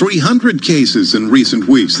more than 300 cases in recent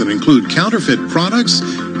weeks that include counterfeit products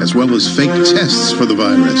as well as fake tests for the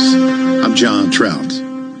virus. I'm John Trout.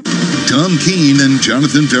 Tom Keene and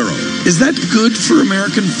Jonathan Farrow. Is that good for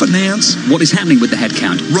American finance? What is happening with the head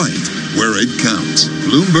count? Right, where it counts.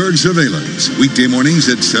 Bloomberg Surveillance, weekday mornings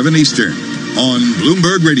at 7 Eastern on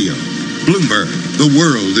Bloomberg Radio. Bloomberg, the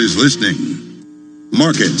world is listening.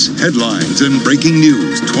 Markets, headlines, and breaking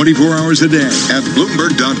news 24 hours a day at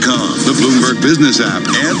Bloomberg.com, the Bloomberg Business app,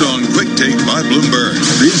 and on Quick Take by Bloomberg.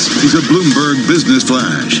 This is a Bloomberg Business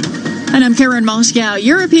Flash. And I'm Karen Moscow.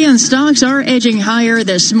 European stocks are edging higher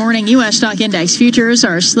this morning. U.S. stock index futures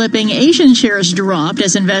are slipping. Asian shares dropped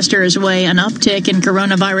as investors weigh an uptick in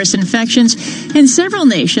coronavirus infections in several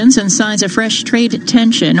nations and signs of fresh trade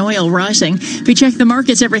tension. Oil rising. We check the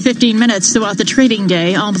markets every 15 minutes throughout the trading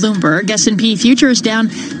day on Bloomberg. S&P futures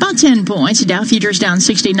down about 10 points. Dow futures down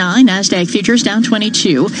 69. NASDAQ futures down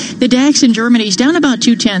 22. The DAX in Germany is down about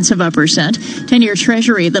 0.2%. 10-year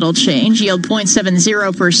Treasury, little change. Yield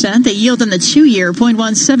 0.70%. The yield in the 2-year,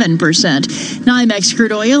 0.17%. NYMEX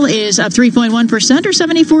crude oil is up 3.1% or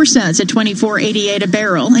 74 cents at $24.88 a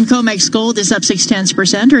barrel. And COMEX gold is up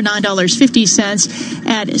 0.6% or $9.50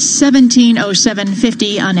 at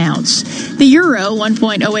 $17.0750 an ounce. The euro,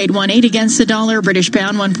 1.0818 against the dollar. British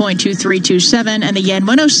pound, 1.2327. And the yen,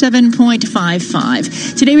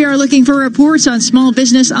 107.55. Today we are looking for reports on small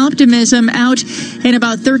business optimism out in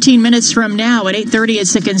about 13 minutes from now. At 8:30,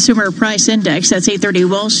 it's the Consumer Price Index. That's 8:30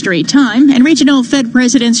 Wall Street time. And regional Fed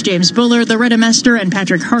presidents James Bullard, Loretta Mester, and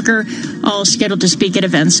Patrick Harker all scheduled to speak at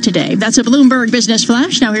events today. That's a Bloomberg Business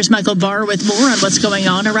Flash. Now here's Michael Barr with more on what's going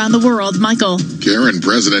on around the world. Michael. Karen,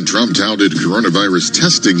 President Trump touted coronavirus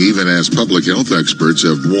testing even as public health experts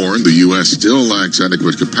have warned the U.S. still lacks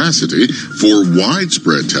adequate capacity for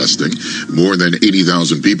widespread testing. More than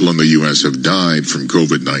 80,000 people in the U.S. have died from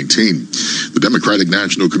COVID-19. The Democratic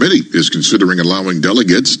National Committee is considering allowing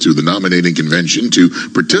delegates to the nominating convention to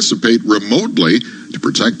participate remotely to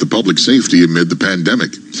protect the public safety amid the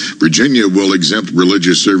pandemic. Virginia will exempt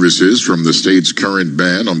religious services from the state's current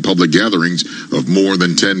ban on public gatherings of more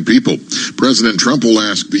than 10 people. President Trump will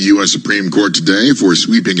ask the U.S. Supreme Court today for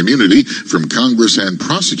sweeping immunity from Congress and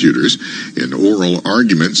prosecutors. In oral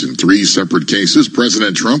arguments in 3 separate cases,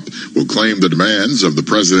 President Trump will claim the demands of the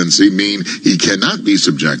presidency mean he cannot be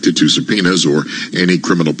subjected to subpoenas or any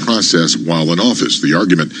criminal process while in office. The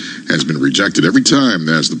argument has been rejected every time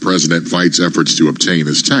as the president fights efforts to obtain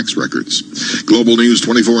his tax records. Global news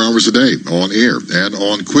 24 hours a day, on air and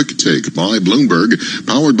on Quick Take by Bloomberg,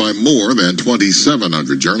 powered by more than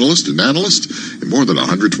 2,700 journalists and analysts in more than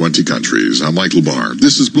 120 countries. I'm Michael Barr.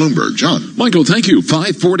 This is Bloomberg. John. Michael, thank you.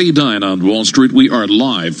 5:49 on Wall Street. We are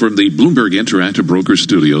live from the Bloomberg Interactive Broker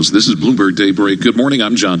Studios. This is Bloomberg Daybreak. Good morning.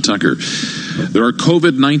 I'm John Tucker. There are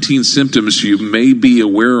COVID-19 symptoms you may be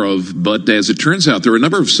aware of, but as it turns out, there are a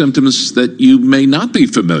number of symptoms that you may not be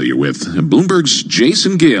familiar with. Bloomberg's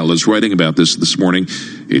Jason Gale is writing about this morning.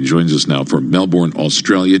 He joins us now from Melbourne,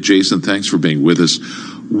 Australia. Jason, thanks for being with us.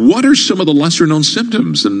 What are some of the lesser-known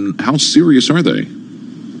symptoms, and how serious are they?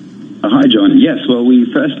 Hi, John. Yes, well, we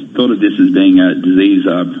first thought of this as being a disease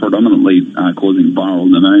predominantly causing viral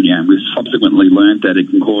pneumonia, and we've subsequently learned that it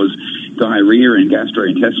can cause diarrhea and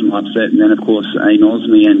gastrointestinal upset, and then, of course,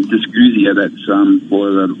 anosmia and dysgeusia, that's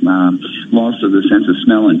for the loss of the sense of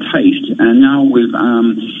smell and taste. And now we've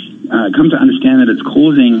come to understand that it's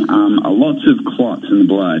causing lots of clots in the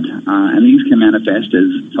blood, and these can manifest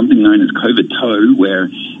as something known as COVID toe, where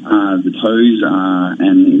the toes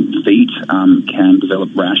and feet can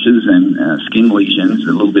develop rashes and skin lesions,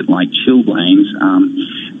 a little bit like chilblains,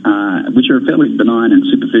 which are fairly benign and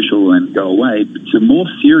superficial and go away, but to more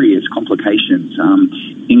serious complications,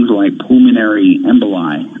 things like pulmonary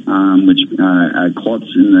emboli, which are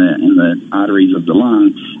clots in the arteries of the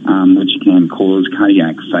lung, which can cause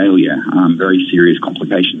cardiac failure, very serious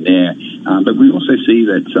complication there. But we also see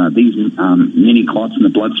that these mini clots in the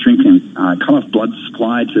bloodstream can cut off blood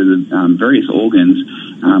supply to the various organs.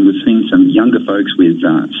 We've seen some younger folks with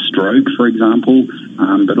stroke, for example,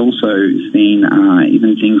 but also seen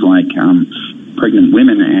even things like pregnant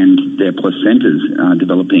women and their placentas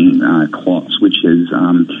developing clots, which has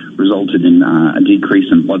resulted in a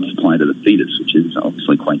decrease in blood supply to the fetus, which is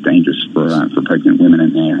obviously quite dangerous for pregnant women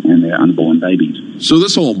and their unborn babies. So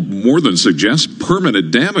this all more than suggests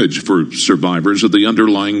permanent damage for survivors of the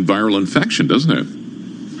underlying viral infection, doesn't it?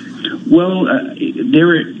 Well,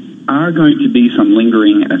 there are going to be some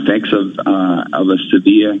lingering effects of a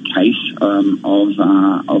severe case of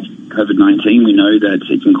COVID-19. We know that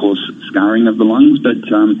it can cause scarring of the lungs, but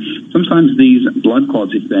sometimes these blood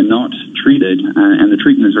clots, if they're not treated, and the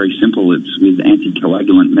treatment is very simple, it's with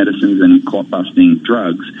anticoagulant medicines and clot-busting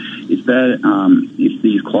drugs. If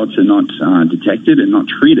these clots are not detected and not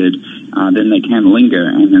treated, then they can linger,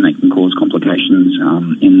 and then they can cause complications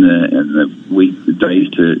in the weeks, days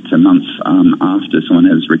to months after someone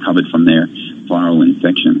has recovered from their viral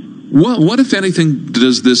infection. What, if anything,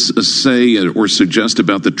 does this say or suggest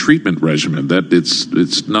about the treatment regimen? That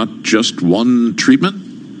it's not just one treatment?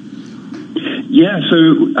 Yeah,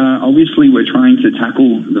 so obviously we're trying to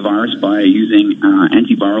tackle the virus by using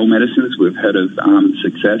antiviral medicines. We've heard of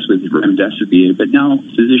success with remdesivir, but now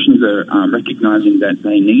physicians are recognizing that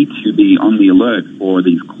they need to be on the alert for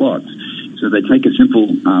these clots. So they take a simple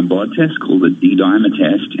blood test called a D-dimer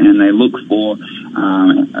test, and they look for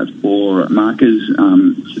markers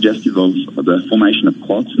suggestive of the formation of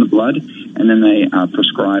clots in the blood, and then they are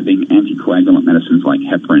prescribing anticoagulant medicines like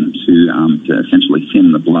heparin to essentially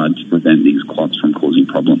thin the blood to prevent these clots from causing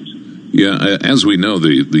problems. Yeah, as we know,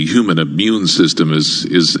 the human immune system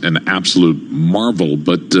is an absolute marvel,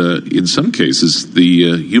 but in some cases,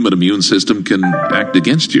 the human immune system can act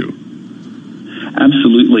against you.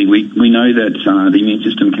 Absolutely. We know that the immune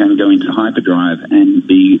system can go into hyperdrive and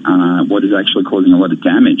be what is actually causing a lot of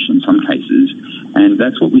damage in some cases. And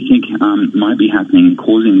that's what we think might be happening,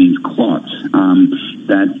 causing these clots,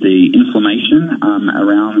 that the inflammation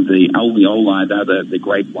around the alveoli, the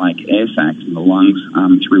grape-like air sacs in the lungs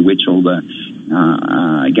through which all the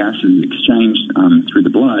gases exchanged through the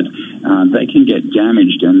blood, they can get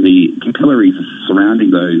damaged, and the capillaries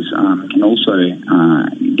surrounding those can also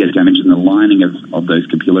get damaged, and the lining of those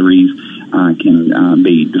capillaries can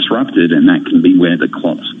be disrupted, and that can be where the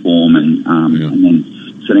clots form and then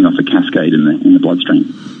setting off a cascade in the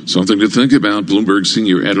bloodstream. Something to think about. Bloomberg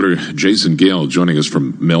senior editor Jason Gale joining us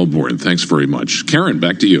from Melbourne. Thanks very much. Karen,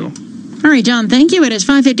 back to you. All right, John, thank you. It is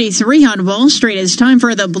 5:53 on Wall Street. It's time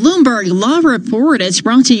for the Bloomberg Law Report. It's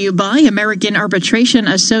brought to you by American Arbitration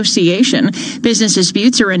Association. Business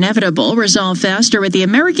disputes are inevitable. Resolve faster with the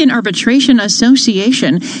American Arbitration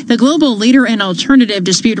Association, the global leader in alternative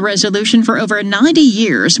dispute resolution for over 90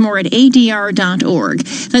 years. More at adr.org.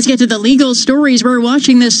 Let's get to the legal stories we're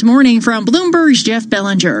watching this morning from Bloomberg's Jeff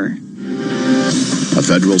Bellinger. A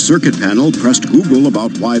federal circuit panel pressed Google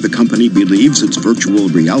about why the company believes its virtual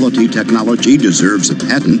reality technology deserves a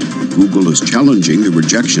patent. Google is challenging the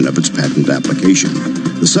rejection of its patent application.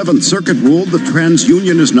 The Seventh Circuit ruled that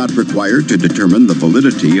TransUnion is not required to determine the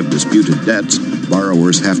validity of disputed debts.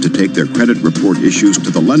 Borrowers have to take their credit report issues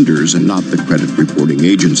to the lenders and not the credit reporting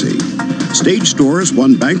agency. Stage Stores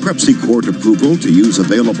won bankruptcy court approval to use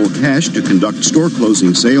available cash to conduct store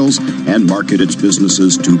closing sales and market its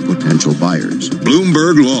businesses to potential buyers.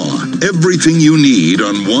 Bloomberg Law. Everything you need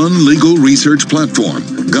on one legal research platform.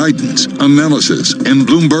 Guidance, analysis, and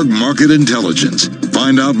Bloomberg Market Intelligence.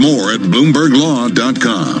 Find out more at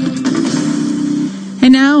BloombergLaw.com.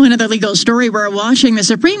 And now another legal story we're watching. The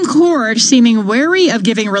Supreme Court seeming wary of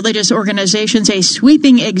giving religious organizations a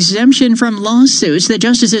sweeping exemption from lawsuits. The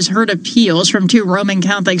justices heard appeals from 2 Roman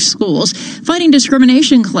Catholic schools fighting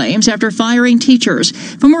discrimination claims after firing teachers.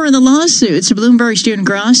 For more on the lawsuits, Bloomberg's June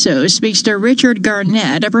Grasso speaks to Richard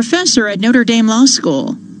Garnett, a professor at Notre Dame Law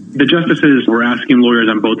School. The justices were asking lawyers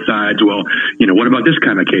on both sides, well, what about this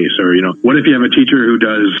kind of case? Or, what if you have a teacher who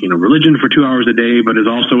does, religion for 2 hours a day, but is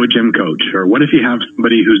also a gym coach? Or what if you have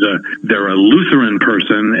somebody they're a Lutheran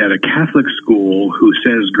person at a Catholic school who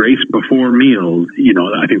says grace before meals?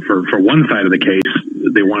 I think for one side of the case,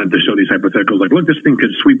 they wanted to show these hypotheticals like, look, this thing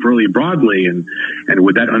could sweep really broadly, and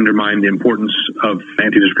would that undermine the importance of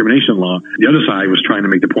anti-discrimination law? The other side was trying to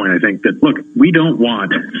make the point, I think, that, look, we don't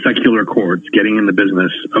want secular courts getting in the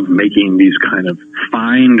business of making these kind of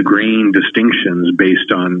fine-grained distinctions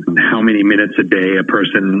based on how many minutes a day a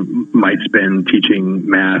person might spend teaching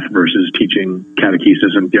math versus teaching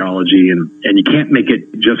catechesis and theology. And you can't make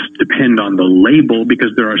it just depend on the label,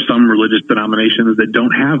 because there are some religious denominations that don't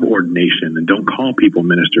have ordination and don't call people people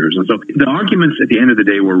ministers. And so the arguments at the end of the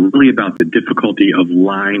day were really about the difficulty of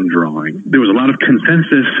line drawing. There was a lot of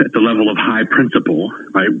consensus at the level of high principle,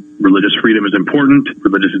 right? Religious freedom is important.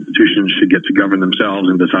 Religious institutions should get to govern themselves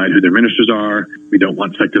and decide who their ministers are. We don't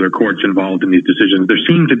want secular courts involved in these decisions. There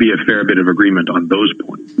seemed to be a fair bit of agreement on those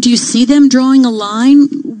points. Do you see them drawing a line?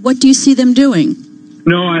 What do you see them doing?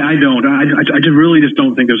 No, I don't. I just really just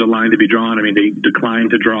don't think there's a line to be drawn. I mean, they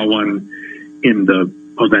declined to draw one in the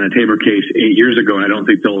Hosanna Tabor case 8 years ago, and I don't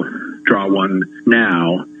think they'll draw one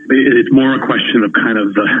now. It's more a question of kind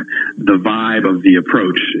of the vibe of the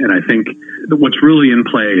approach. And I think what's really in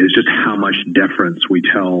play is just how much deference we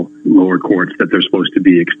tell lower courts that they're supposed to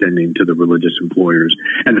be extending to the religious employers.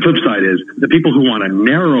 And the flip side is the people who want a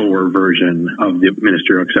narrower version of the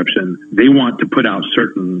ministerial exception, they want to put out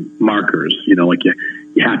certain markers, like you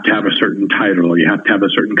have to have a certain title, or you have to have a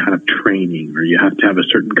certain kind of training, or you have to have a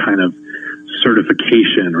certain kind of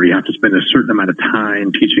certification, or you have to spend a certain amount of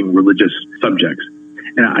time teaching religious subjects.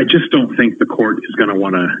 And I just don't think the court is going to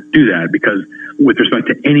want to do that, because with respect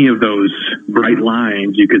to any of those bright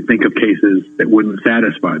lines, you could think of cases that wouldn't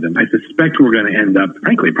satisfy them. I suspect we're going to end up,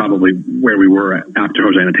 frankly, probably where we were after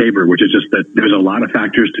Hosanna Tabor, which is just that there's a lot of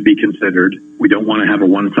factors to be considered. We don't want to have a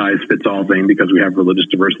one-size-fits-all thing because we have religious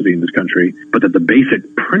diversity in this country, but that the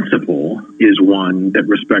basic principle is one that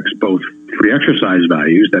respects both free exercise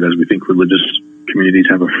values, that is, we think religious communities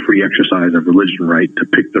have a free exercise of religion right to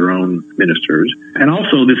pick their own ministers, and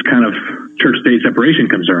also this kind of church-state separation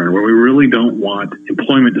concern where we really don't want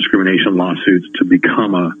employment discrimination lawsuits to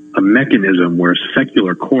become a mechanism where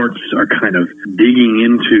secular courts are kind of digging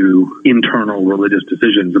into internal religious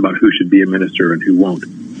decisions about who should be a minister and who won't.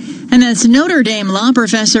 And that's Notre Dame law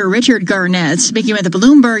professor Richard Garnett speaking with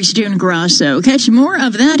Bloomberg's June Grasso. Catch more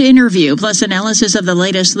of that interview plus analysis of the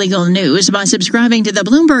latest legal news by subscribing to the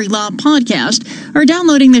Bloomberg Law Podcast or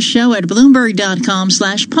downloading the show at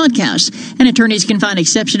Bloomberg.com/podcast. And attorneys can find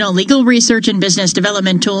exceptional legal research and business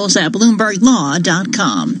development tools at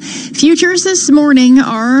BloombergLaw.com. Futures this morning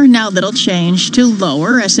are now little change to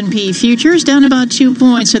lower. S&P futures down about 2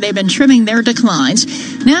 points, so they've been trimming their declines.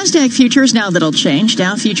 NASDAQ futures now little change.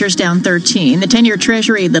 Dow futures down 13. The 10-year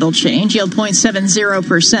Treasury little change, yield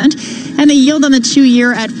 0.70%, and the yield on the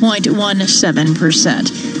 2-year at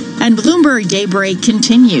 0.17%. And Bloomberg Daybreak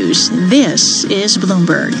continues. This is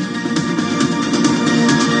Bloomberg.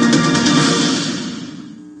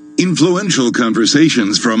 Influential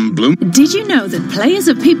conversations from Bloomberg. Did you know that players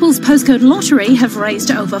of People's Postcode Lottery have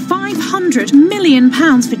raised over £500 million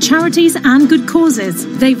for charities and good causes?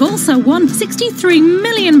 They've also won £63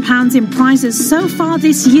 million in prizes so far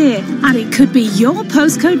this year, and it could be your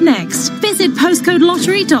postcode next. Visit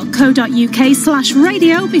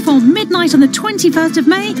postcodelottery.co.uk/radio before midnight on the 21st of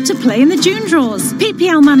May to play in the June draws.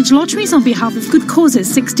 PPL manage lotteries on behalf of good causes.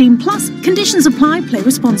 16 plus. Conditions apply. Play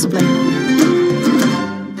responsibly.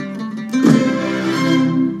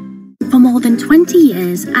 For more than 20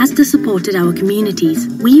 years, Asda supported our communities.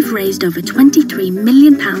 We've raised over £23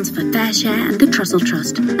 million for Fair Share and the Trussell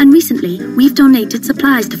Trust. And recently, we've donated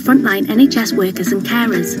supplies to frontline NHS workers and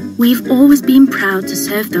carers. We've always been proud to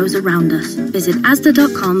serve those around us. Visit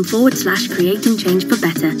asda.com/creating change for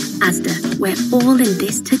better. Asda, we're all in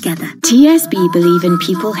this together. TSB believe in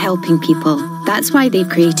people helping people. That's why they've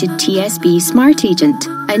created TSB Smart Agent,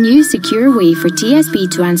 a new secure way for TSB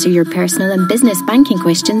to answer your personal and business banking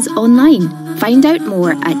questions online. Find out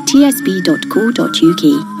more at tsb.co.uk.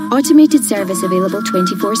 Automated service available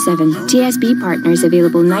 24/7. TSB partners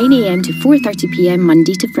available 9 a.m. to 4:30 p.m.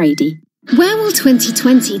 Monday to Friday. Where will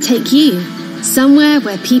 2020 take you? Somewhere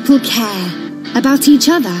where people care about each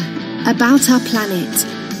other, about our planet,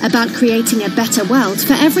 about creating a better world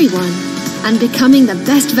for everyone, and becoming the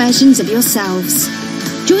best versions of yourselves.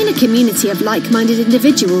 Join a community of like-minded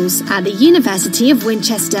individuals at the University of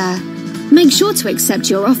Winchester. Make sure to accept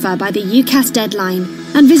your offer by the UCAS deadline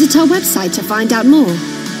and visit our website to find out more.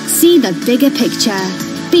 See the bigger picture.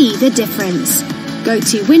 Be the difference. Go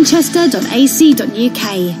to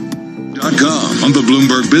winchester.ac.uk. On the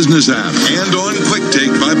Bloomberg Business app and on Quick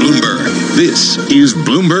Take by Bloomberg. This is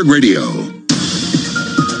Bloomberg Radio.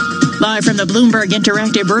 Live from the Bloomberg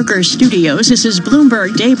Interactive Brokers Studios, this is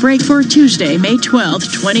Bloomberg Daybreak for Tuesday, May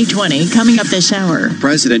 12th, 2020. Coming up this hour.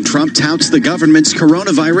 President Trump touts the government's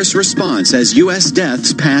coronavirus response as U.S.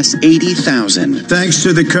 deaths pass 80,000. Thanks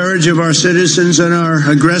to the courage of our citizens and our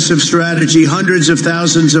aggressive strategy, hundreds of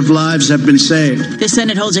thousands of lives have been saved. The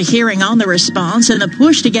Senate holds a hearing on the response and the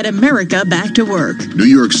push to get America back to work. New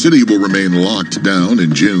York City will remain locked down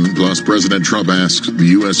in June. Plus, President Trump asks the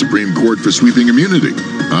U.S. Supreme Court for sweeping immunity.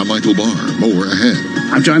 I'm Michael Social Bar. More ahead.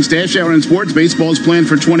 I'm John Stashower in sports. Baseball's plan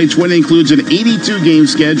for 2020 includes an 82-game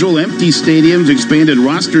schedule, empty stadiums, expanded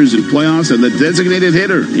rosters and playoffs, and the designated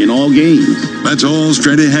hitter in all games. That's all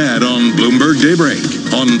straight ahead on Bloomberg Daybreak.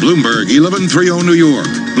 On Bloomberg 1130 New York,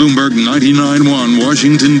 Bloomberg 99.1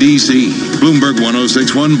 Washington, D.C., Bloomberg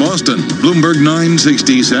 106.1 Boston, Bloomberg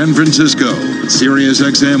 960 San Francisco, Sirius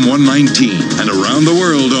XM 119, and around the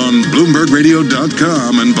world on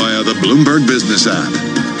BloombergRadio.com and via the Bloomberg Business app.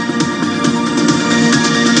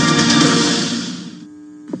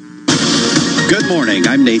 Good morning.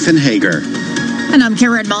 I'm Nathan Hager. And I'm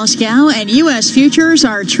Karen Moscow, and U.S. futures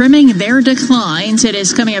are trimming their declines. It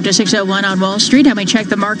is coming up to 6:01 on Wall Street, and we check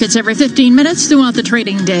the markets every 15 minutes throughout the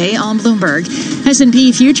trading day on Bloomberg.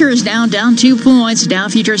 S&P futures down 2 points. Dow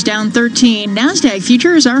futures down 13. NASDAQ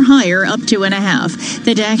futures are higher, up 2.5.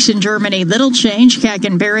 The DAX in Germany, little change. CAC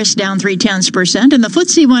in Paris down 0.3%, and the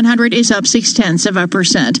FTSE 100 is up 0.6%.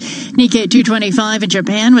 Nikkei 225 in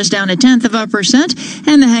Japan was down 0.1%,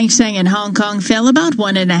 and the Hang Seng in Hong Kong fell about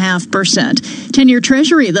 1.5%. 10-year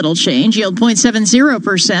Treasury, little change, yield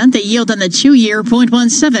 0.70%. The yield on the 2-year,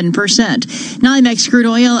 0.17%. NYMEX crude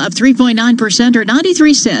oil up 3.9% or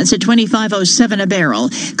 93 cents at $25.07 a barrel.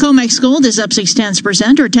 COMEX gold is up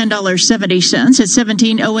 0.6% or $10.70 at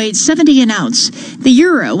 $17.0870 an ounce. The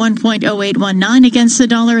euro 1.0819 against the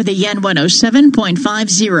dollar. The yen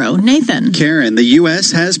 107.50. Nathan. Karen, the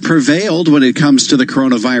U.S. has prevailed when it comes to the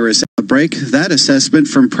coronavirus outbreak. That assessment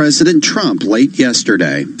from President Trump late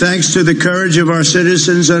yesterday. Thanks to the courage of our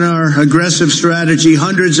citizens and our aggressive strategy,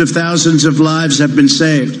 hundreds of thousands of lives have been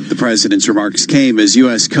saved. The president's remarks came as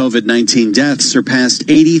U.S. COVID-19 deaths surpassed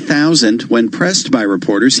 80,000. When pressed by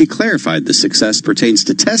reporters, he clarified the success pertains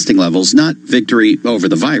to testing levels, not victory over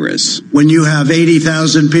the virus. When you have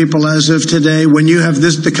 80,000 people as of today, when you have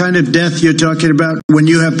the kind of death you're talking about, when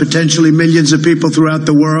you have potentially millions of people throughout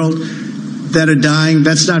the world that are dying,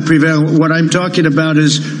 that's not prevailing. What I'm talking about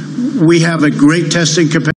is we have a great testing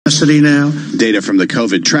capacity now. Data from the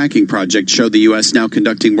COVID tracking project showed the U.S. now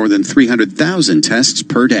conducting more than 300,000 tests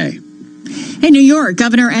per day. In New York,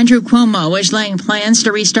 Governor Andrew Cuomo is laying plans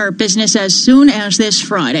to restart business as soon as this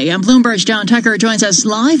Friday. And Bloomberg's John Tucker joins us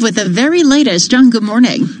live with the very latest. John, good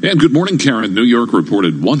morning. And good morning, Karen. New York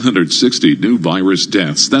reported 160 new virus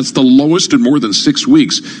deaths. That's the lowest in more than 6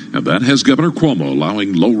 weeks. And that has Governor Cuomo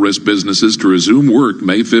allowing low-risk businesses to resume work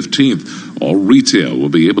May 15th. All retail will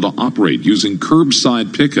be able to operate using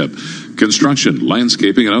curbside pickup. Construction,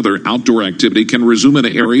 landscaping, and other outdoor activity can resume in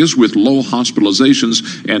areas with low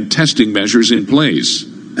hospitalizations and testing measures in place.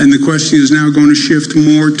 And the question is now going to shift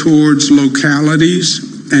more towards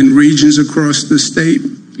localities and regions across the state.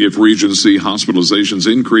 If regions see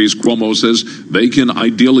hospitalizations increase, Cuomo says they can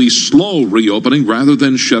ideally slow reopening rather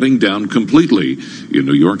than shutting down completely. In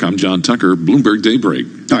New York, I'm John Tucker, Bloomberg Daybreak.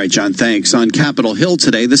 All right, John, thanks. On Capitol Hill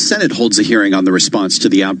today, the Senate holds a hearing on the response to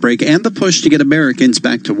the outbreak and the push to get Americans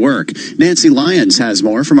back to work. Nancy Lyons has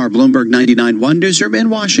more from our Bloomberg 99.1 newsroom in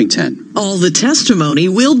Washington. All the testimony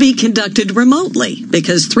will be conducted remotely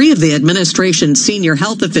because 3 of the administration's senior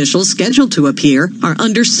health officials scheduled to appear are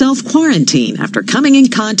under self-quarantine after coming in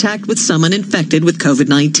contact with someone infected with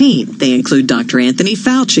COVID-19. They include Dr. Anthony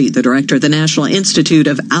Fauci, the director of the National Institute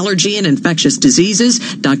of Allergy and Infectious Diseases,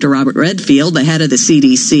 Dr. Robert Redfield, the head of the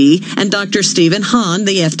CDC, and Dr. Stephen Hahn,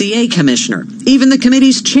 the FDA commissioner. Even the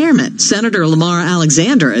committee's chairman, Senator Lamar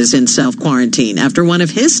Alexander, is in self-quarantine after one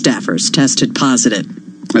of his staffers tested positive.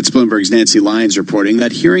 That's Bloomberg's Nancy Lyons reporting.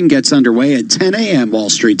 That hearing gets underway at 10 a.m.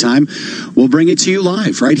 Wall Street time. We'll bring it to you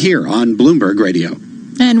live right here on Bloomberg Radio.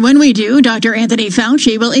 And when we do, Dr. Anthony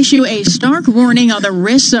Fauci will issue a stark warning on the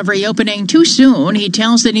risks of reopening too soon. He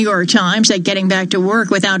tells the New York Times that getting back to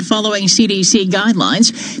work without following CDC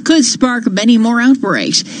guidelines could spark many more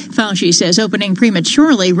outbreaks. Fauci says opening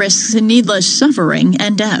prematurely risks needless suffering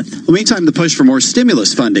and death. Well, meantime, the push for more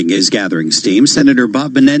stimulus funding is gathering steam. Senator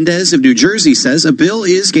Bob Menendez of New Jersey says a bill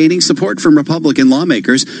is gaining support from Republican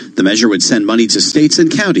lawmakers. The measure would send money to states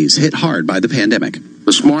and counties hit hard by the pandemic.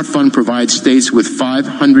 The SMART Fund provides states with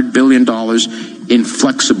 $500 billion in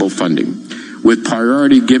flexible funding, with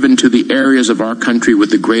priority given to the areas of our country with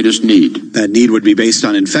the greatest need. That need would be based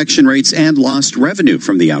on infection rates and lost revenue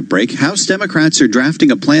from the outbreak. House Democrats are drafting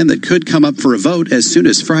a plan that could come up for a vote as soon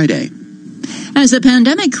as Friday. As the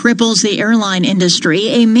pandemic cripples the airline industry,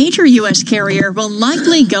 a major U.S. carrier will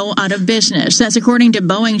likely go out of business. That's according to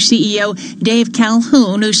Boeing CEO Dave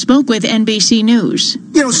Calhoun, who spoke with NBC News.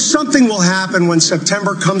 You know, something will happen when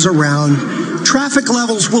September comes around. Traffic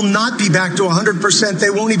levels will not be back to 100%. They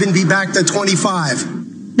won't even be back to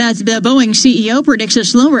 25. The Boeing CEO predicts a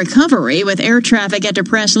slow recovery with air traffic at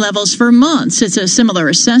depressed levels for months. It's a similar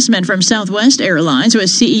assessment from Southwest Airlines, with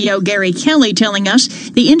CEO Gary Kelly telling us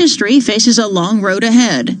the industry faces a long road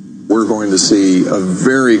ahead. We're going to see a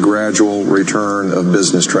very gradual return of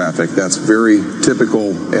business traffic. That's very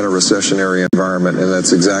typical in a recessionary environment, and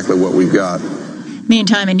that's exactly what we've got.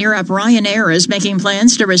 Meantime, in Europe, Ryanair is making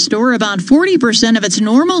plans to restore about 40% of its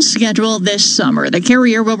normal schedule this summer. The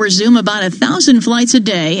carrier will resume about 1,000 flights a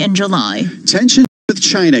day in July. Tensions with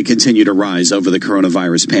China continue to rise over the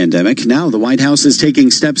coronavirus pandemic. Now the White House is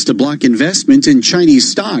taking steps to block investment in Chinese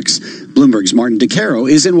stocks. Bloomberg's Martin DeCaro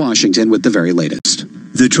is in Washington with the very latest.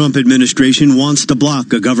 The Trump administration wants to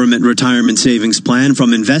block a government retirement savings plan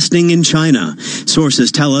from investing in China.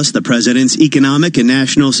 Sources tell us the president's economic and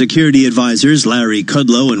national security advisors, Larry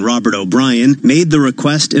Kudlow and Robert O'Brien, made the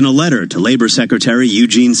request in a letter to Labor Secretary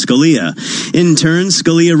Eugene Scalia. In turn,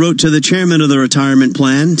 Scalia wrote to the chairman of the retirement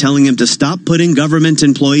plan, telling him to stop putting government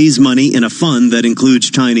employees' money in a fund that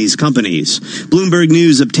includes Chinese companies. Bloomberg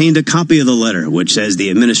News obtained a copy of the letter, which says the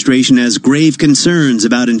administration has grave concerns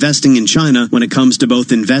about investing in China when it comes to both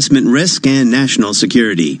investment risk and national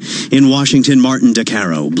security. In Washington, Martin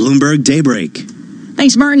DeCaro, Bloomberg Daybreak.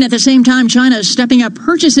 Thanks, Martin. At the same time, China is stepping up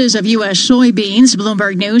purchases of U.S. soybeans.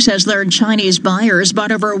 Bloomberg News has learned Chinese buyers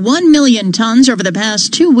bought over 1 million tons over the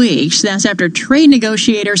past 2 weeks. That's after trade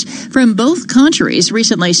negotiators from both countries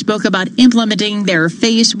recently spoke about implementing their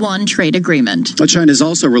Phase 1 trade agreement. China is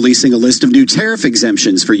also releasing a list of new tariff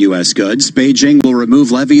exemptions for U.S. goods. Beijing will remove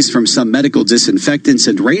levies from some medical disinfectants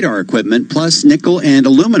and radar equipment, plus nickel and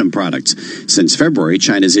aluminum products. Since February,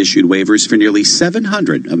 China's issued waivers for nearly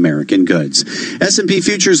 700 American goods. S&P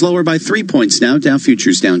futures lower by 3 points now. Dow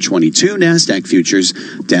futures down 22. NASDAQ futures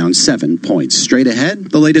down 7 points. Straight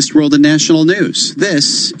ahead, the latest world and national news.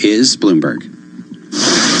 This is Bloomberg.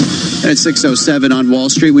 At 6:07 on Wall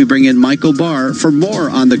Street, we bring in Michael Barr for more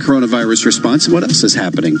on the coronavirus response and what else is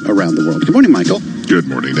happening around the world. Good morning, Michael. Good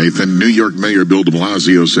morning, Nathan. New York Mayor Bill de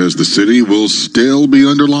Blasio says the city will still be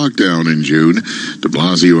under lockdown in June. De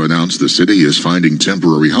Blasio announced the city is finding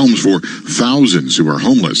temporary homes for thousands who are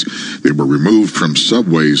homeless. They were removed from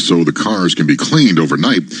subways so the cars can be cleaned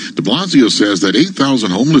overnight. De Blasio says that 8,000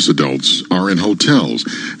 homeless adults are in hotels.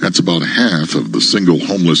 That's about half of the single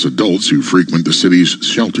homeless adults who frequent the city's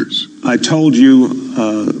shelters. I told you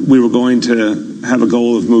we were going to have a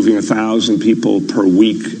goal of moving 1,000 people per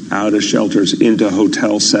week out of shelters into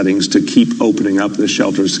hotel settings to keep opening up the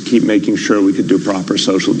shelters, to keep making sure we could do proper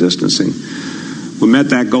social distancing. We met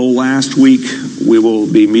that goal last week. We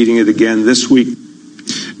will be meeting it again this week.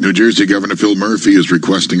 New Jersey Governor Phil Murphy is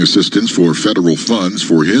requesting assistance for federal funds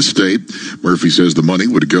for his state. Murphy says the money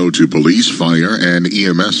would go to police, fire, and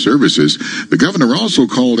EMS services. The governor also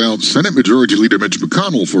called out Senate Majority Leader Mitch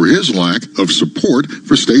McConnell for his lack of support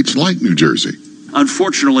for states like New Jersey.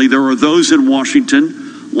 Unfortunately, there are those in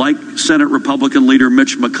Washington, like Senate Republican Leader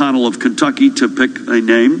Mitch McConnell of Kentucky, to pick a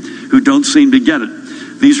name, who don't seem to get it.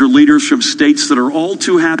 These are leaders from states that are all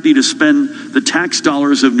too happy to spend the tax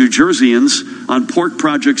dollars of New Jerseyans on port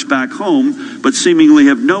projects back home, but seemingly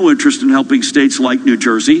have no interest in helping states like New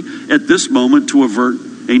Jersey at this moment to avert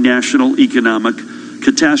a national economic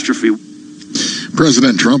catastrophe.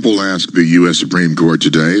 President Trump will ask the U.S. Supreme Court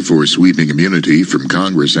today for sweeping immunity from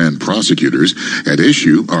Congress and prosecutors. At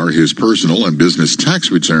issue are his personal and business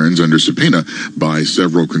tax returns under subpoena by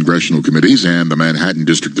several congressional committees and the Manhattan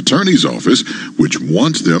District Attorney's Office, which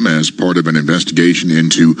wants them as part of an investigation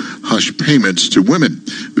into hush payments to women.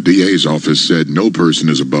 The DA's office said no person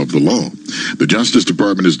is above the law. The Justice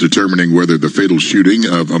Department is determining whether the fatal shooting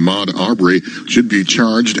of Ahmaud Arbery should be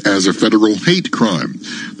charged as a federal hate crime.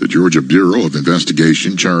 The Georgia Bureau of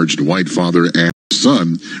Investigation charged White father and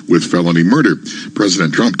son with felony murder.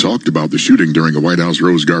 President Trump talked about the shooting during a White House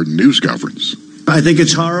Rose Garden news conference. I think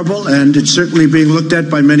it's horrible, and it's certainly being looked at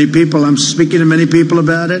by many people. I'm speaking to many people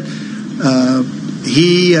about it. I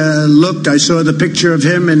saw the picture of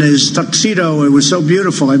him in his tuxedo. It was so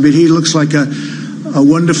beautiful. I mean, he looks like a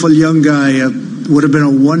wonderful young guy. Would have been a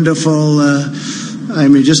wonderful,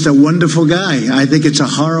 just a wonderful guy. I think it's a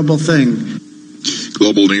horrible thing.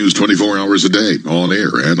 Global news 24 hours a day, on air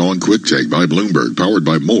and on Quick Take by Bloomberg, powered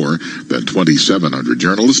by more than 2,700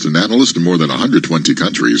 journalists and analysts in more than 120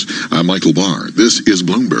 countries. I'm Michael Barr. This is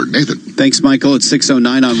Bloomberg. Nathan. Thanks, Michael. It's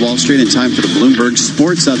 6:09 on Wall Street and time for the Bloomberg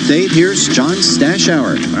Sports Update. Here's John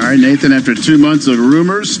Stashower. All right, Nathan, after 2 months of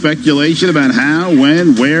rumors, speculation about how,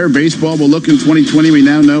 when, where baseball will look in 2020, we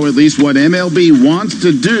now know at least what MLB wants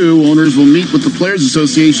to do. Owners will meet with the Players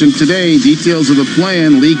Association today. Details of the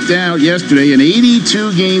plan leaked out yesterday. An 82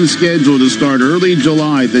 82-game schedule to start early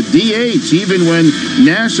July. The DH, even when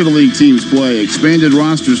National League teams play, expanded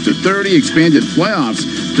rosters to 30, expanded playoffs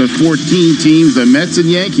to 14 teams. The Mets and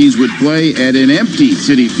Yankees would play at an empty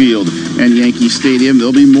Citi Field and Yankee Stadium.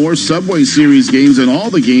 There'll be more Subway Series games, and all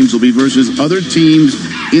the games will be versus other teams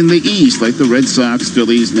in the East, like the Red Sox,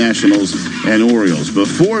 Phillies, Nationals, and Orioles.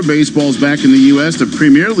 Before baseball's back in the U.S., the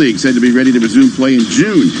Premier League said to be ready to resume play in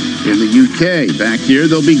June in the U.K. Back here,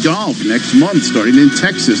 there'll be golf next month, starting in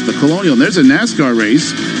Texas, the Colonial. And there's a NASCAR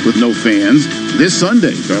race with no fans this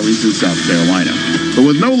Sunday, Darlington, South Carolina. But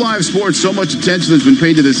with no live sports, so much attention has been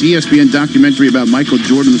paid to this ESPN documentary about Michael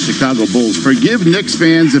Jordan and the Chicago Bulls. Forgive Knicks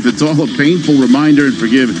fans if it's all a painful reminder, and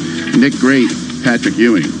forgive Knick great Patrick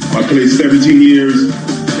Ewing. I played 17 years,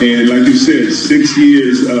 and like you said, 6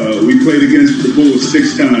 years. We played against the Bulls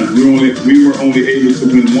 6 times. We were only able to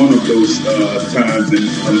win one of those times, and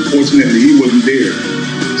unfortunately, he wasn't there.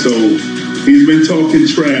 So he's been talking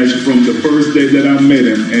trash from the first day that I met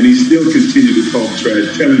him, and he still continued to talk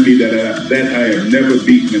trash, telling me that I have never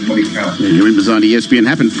beaten him when he counts. Ewing was on ESPN.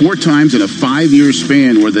 Happened 4 times in a 5-year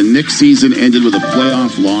span where the Knicks season ended with a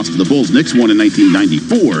playoff loss to the Bulls. Knicks won in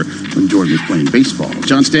 1994 when Jordan was playing baseball.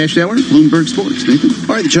 John Stashower, Bloomberg Sports. Nathan?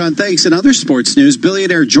 All right, John, thanks. In other sports news,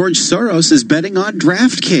 billionaire George Soros is betting on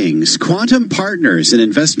DraftKings. Quantum Partners, an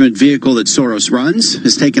investment vehicle that Soros runs,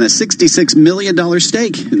 has taken a $66 million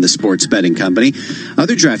stake in the sports betting company.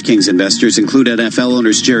 Other DraftKings investors include NFL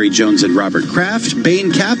owners Jerry Jones and Robert Kraft,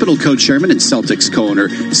 Bain Capital co-chairman and Celtics co-owner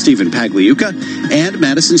Stephen Pagliuca, and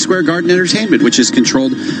Madison Square Garden Entertainment, which is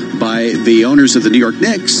controlled by the owners of the New York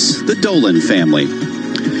Knicks, the Dolan family.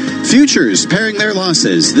 Futures pairing their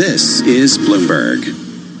losses. This is Bloomberg.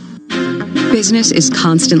 Business is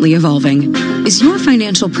constantly evolving. Is your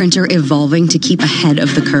financial printer evolving to keep ahead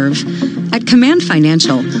of the curve? At Command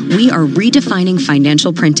Financial, we are redefining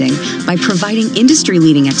financial printing by providing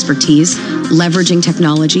industry-leading expertise, leveraging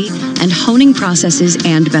technology, and honing processes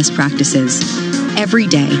and best practices. Every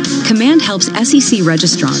day, Command helps SEC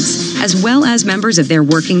registrants, as well as members of their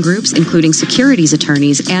working groups, including securities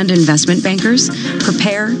attorneys and investment bankers,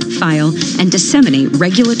 prepare, file, and disseminate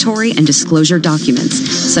regulatory and disclosure documents,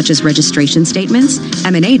 such as registration statements,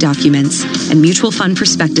 M&A documents, and mutual fund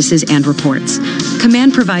prospectuses and reports.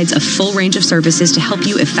 Command provides a full range of services to help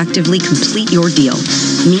you effectively complete your deal,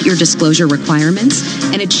 meet your disclosure requirements,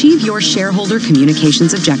 and achieve your shareholder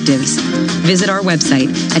communications objectives. Visit our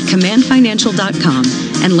website at commandfinancial.com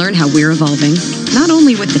and learn how we're evolving, not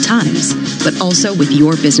only with the times, but also with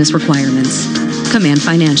your business requirements. Command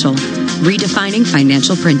Financial, redefining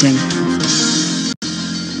financial printing.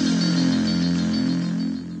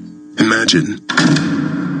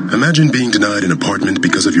 Imagine being denied an apartment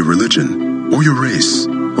because of your religion, or your race,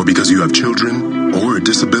 or because you have children, or a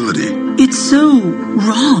disability. It's so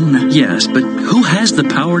wrong. Yes, but who has the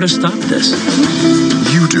power to stop this?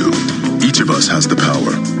 You do. Each of us has the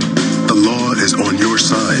power. The law is on your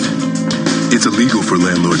side. It's illegal for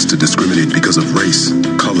landlords to discriminate because of race,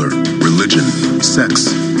 color, religion,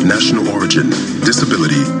 sex, national origin,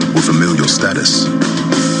 disability, or familial status.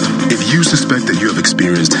 If you suspect that you have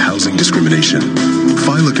experienced housing discrimination,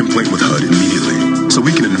 file a complaint with HUD immediately so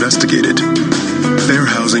we can investigate it. Fair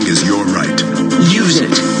housing is your right. Use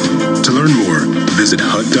it. To learn more, visit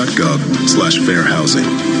HUD.gov/fairhousing.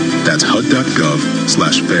 That's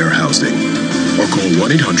HUD.gov/fairhousing. Or call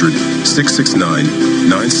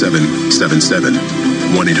 1-800-669-9777.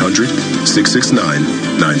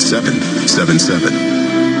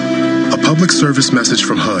 1-800-669-9777. A public service message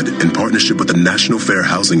from HUD in partnership with the National Fair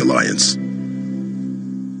Housing Alliance.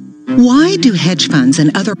 Why do hedge funds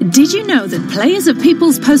and other... Did you know that players of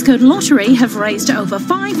People's Postcode Lottery have raised over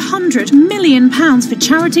 £500 million for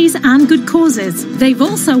charities and good causes? They've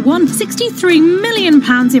also won £63 million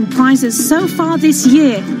in prizes so far this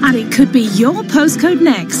year, and it could be your postcode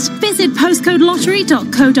next. Visit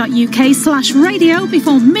postcodelottery.co.uk/radio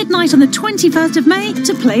before midnight on the 21st of May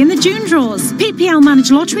to play in the June draws. PPL manage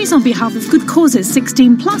lotteries on behalf of good causes.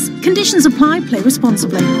 16 plus. Conditions apply. Play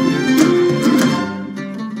responsibly.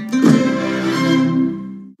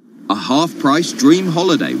 A half-price dream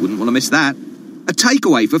holiday, wouldn't want to miss that. A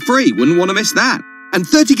takeaway for free, wouldn't want to miss that. And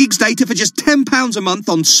 30 gigs data for just £10 a month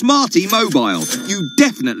on Smarty Mobile. You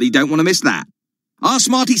definitely don't want to miss that. Our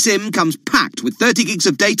Smarty SIM comes packed with 30 gigs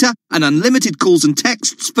of data and unlimited calls and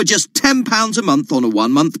texts for just £10 a month on a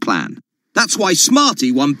 1-month plan. That's why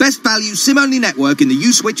Smarty won Best Value SIM-only network in the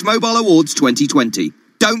U-Switch Mobile Awards 2020.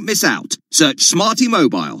 Don't miss out. Search Smarty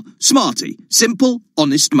Mobile. Smarty. Simple,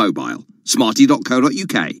 honest mobile.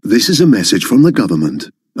 Smarty.co.uk. This is a message from the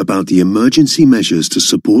government about the emergency measures to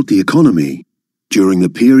support the economy during the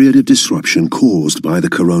period of disruption caused by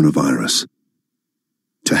the coronavirus.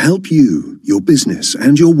 To help you, your business,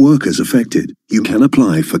 and your workers affected, you can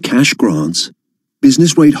apply for cash grants,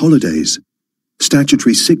 business rate holidays,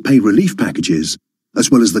 statutory sick pay relief packages, as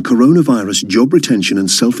well as the coronavirus job retention and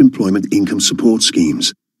self-employment income support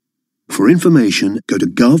schemes. For information, go to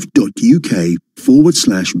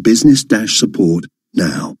gov.uk/business-support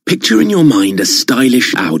now. Picture in your mind a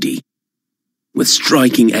stylish Audi with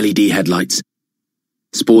striking LED headlights,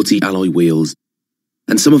 sporty alloy wheels,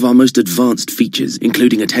 and some of our most advanced features,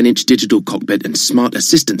 including a 10-inch digital cockpit and smart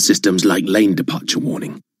assistant systems like lane departure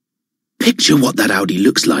warning. Picture what that Audi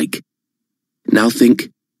looks like. Now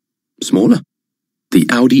think smaller. The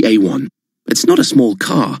Audi A1. It's not a small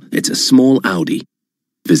car, it's a small Audi.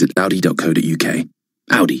 Visit audi.co.uk.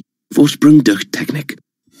 Audi. Vorsprung durch Technik.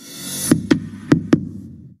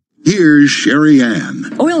 Here's Sherry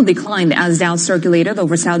Ann. Oil declined as doubts circulated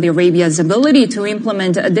over Saudi Arabia's ability to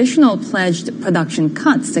implement additional pledged production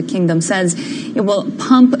cuts. The kingdom says it will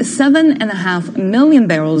pump 7.5 million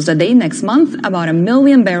barrels a day next month, about 1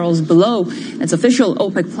 million barrels below its official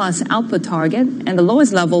OPEC Plus output target and the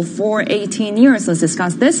lowest level for 18 years. Let's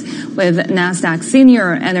discuss this with NASDAQ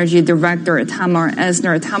Senior Energy Director Tamar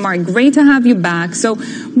Esner. Tamar, great to have you back. So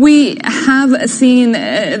we have seen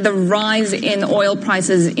the rise in oil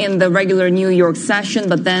prices in the regular New York session,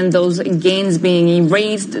 but then those gains being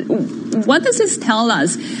erased. What does this tell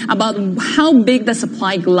us about how big the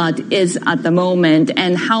supply glut is at the moment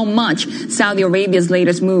and how much Saudi Arabia's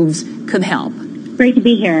latest moves could help? Great to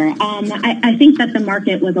be here. I think that the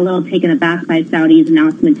market was a little taken aback by Saudi's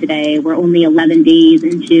announcement today. We're only 11 days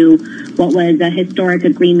into what was a historic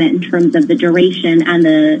agreement in terms of the duration and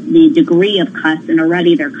the degree of cuts, and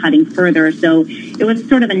already they're cutting further. So it was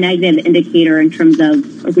sort of a negative indicator in terms of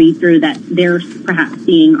a read-through that they're perhaps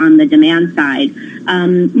seeing on the demand side.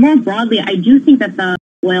 More broadly, I do think that the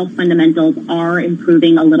oil fundamentals are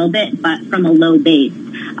improving a little bit, but from a low base.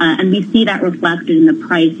 And we see that reflected in the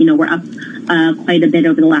price. You know, we're up quite a bit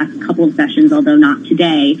over the last couple of sessions, although not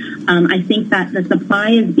today. I think that the supply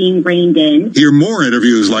is being reined in. Hear more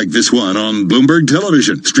interviews like this one on Bloomberg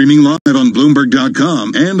Television, streaming live on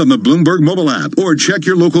Bloomberg.com and on the Bloomberg mobile app, or check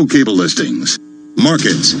your local cable listings.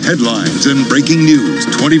 Markets, headlines, and breaking news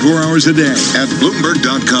 24 hours a day at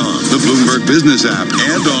Bloomberg.com, the Bloomberg Business app,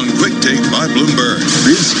 and on Quick Take by Bloomberg.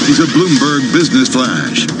 This is a Bloomberg Business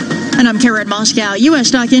Flash. And I'm Karen Moscow. U.S.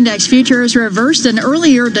 stock index futures reversed an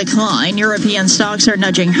earlier decline. European stocks are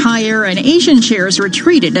nudging higher, and Asian shares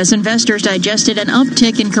retreated as investors digested an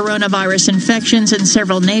uptick in coronavirus infections in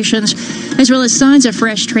several nations, as well as signs of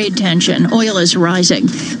fresh trade tension. Oil is rising.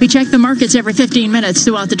 We check the markets every 15 minutes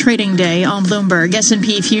throughout the trading day on Bloomberg.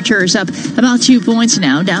 S&P futures up about 2 points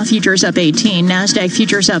now. Dow futures up 18. NASDAQ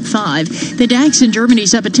futures up 5. The DAX in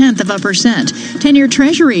Germany's up 0.1%. 10-year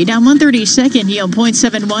Treasury down 1/32, yield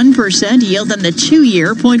 0.71%. Yield on the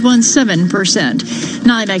 2-year 0.17%.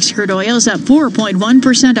 NYMEX crude oil is up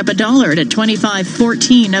 4.1%, up $1 to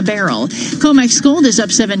 $25.14 a barrel. COMEX gold is up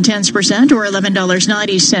 0.7% or $11.90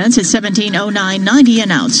 at $17.0990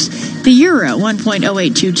 an ounce. The euro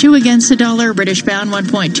 1.0822 against the dollar, British pound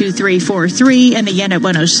 1.2343, and the yen at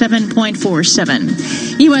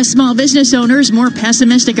 107.47. U.S. small business owners more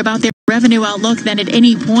pessimistic about their revenue outlook than at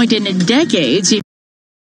any point in decades.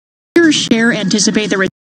 Share anticipate the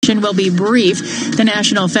will be brief. The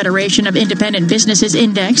National Federation of Independent Businesses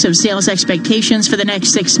Index of Sales Expectations for the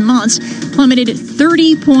next 6 months plummeted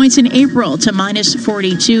 30 points in April to minus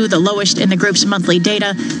 42, the lowest in the group's monthly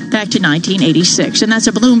data back to 1986. And that's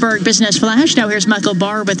a Bloomberg Business Flash. Now here's Michael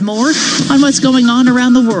Barr with more on what's going on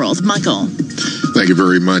around the world. Michael. Thank you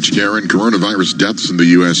very much, Karen. Coronavirus deaths in the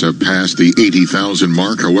U.S. have passed the 80,000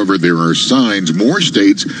 mark. However, there are signs more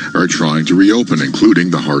states are trying to reopen, including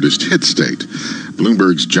the hardest hit state.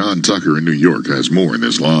 Bloomberg's John Tucker in New York has more in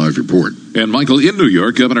this live report. And Michael, in New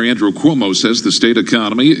York, Governor Andrew Cuomo says the state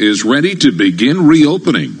economy is ready to begin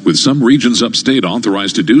reopening, with some regions upstate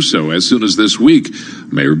authorized to do so as soon as this week.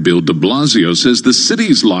 Mayor Bill de Blasio says the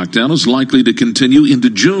city's lockdown is likely to continue into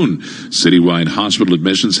June. Citywide hospital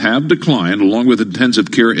admissions have declined, along with intensive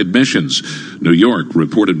care admissions. New York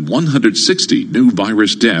reported 160 new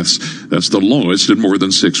virus deaths. That's the lowest in more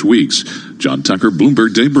than 6 weeks. John Tucker,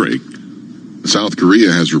 Bloomberg Daybreak. South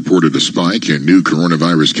Korea has reported a spike in new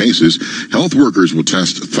coronavirus cases. Health workers will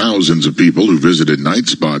test thousands of people who visited night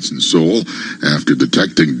spots in Seoul after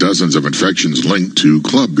detecting dozens of infections linked to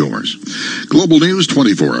clubgoers. Global news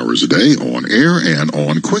 24 hours a day, on air and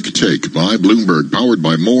on Quick Take by Bloomberg, powered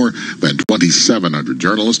by more than 20 2,700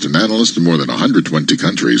 journalists and analysts in more than 120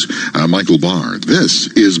 countries. Michael Barr, this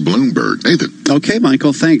is Bloomberg. Nathan. Okay,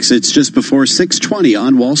 Michael, thanks. It's just before 6:20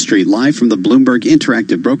 on Wall Street, live from the Bloomberg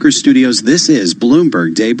Interactive Brokers Studios. This is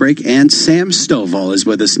Bloomberg Daybreak, and Sam Stovall is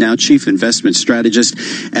with us now, Chief Investment Strategist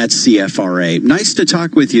at CFRA. Nice to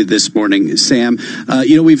talk with you this morning, Sam.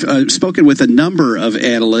 We've spoken with a number of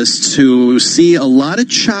analysts who see a lot of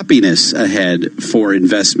choppiness ahead for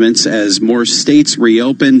investments as more states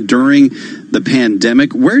reopen during the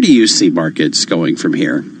pandemic. Where do you see markets going from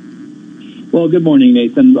here? Well, good morning,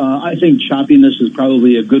 Nathan. I think choppiness is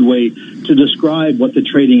probably a good way to describe what the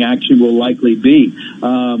trading action will likely be.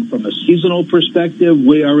 From a seasonal perspective,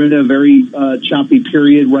 we are in a very choppy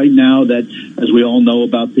period right now that, as we all know,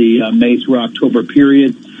 about the May through October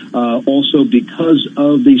period. Also, because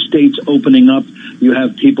of the states opening up, you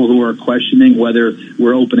have people who are questioning whether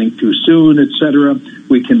we're opening too soon, et cetera.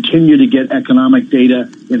 We continue to get economic data.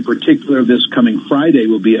 In particular, this coming Friday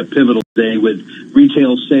will be a pivotal day with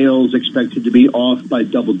retail sales expected to be off by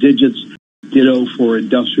double digits, ditto for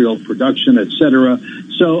industrial production, et cetera.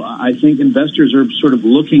 So I think investors are sort of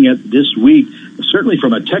looking at this week, certainly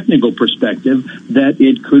from a technical perspective, that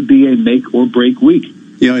it could be a make or break week.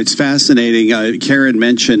 It's fascinating. Karen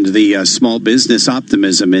mentioned the Small Business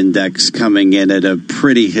Optimism Index coming in at a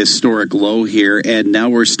pretty historic low here, and now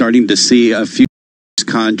we're starting to see a few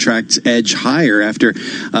contracts edge higher after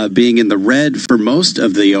being in the red for most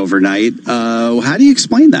of the overnight. How do you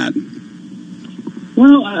explain that?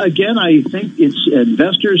 Well, again, I think it's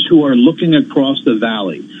investors who are looking across the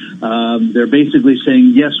valley. They're basically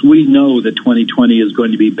saying, yes, we know that 2020 is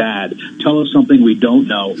going to be bad. Tell us something we don't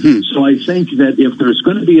know. So I think that if there's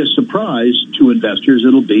going to be a surprise to investors,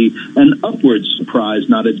 it'll be an upward surprise,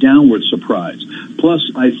 not a downward surprise. Plus,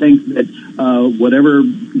 I think that whatever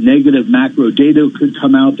negative macro data could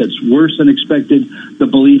come out that's worse than expected, the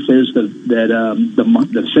belief is that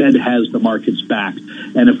the Fed has the markets back.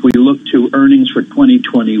 And if we look to earnings for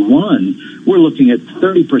 2021, we're looking at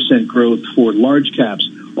 30% growth for large caps,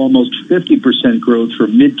 almost 50% growth for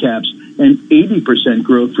mid caps, and 80%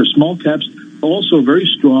 growth for small caps. Also very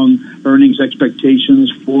strong earnings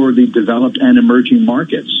expectations for the developed and emerging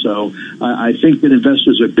markets. So I think that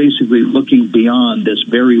investors are basically looking beyond this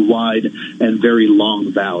very wide and very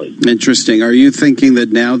long valley. Interesting. Are you thinking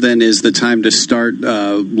that now then is the time to start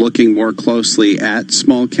looking more closely at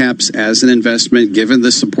small caps as an investment, given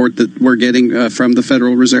the support that we're getting from the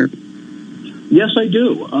Federal Reserve? Yes, I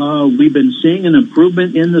do. We've been seeing an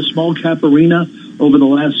improvement in the small cap arena over the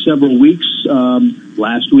last several weeks.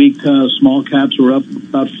 Last week, small caps were up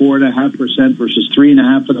about 4.5% versus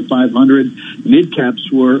 3.5% for the 500. Mid caps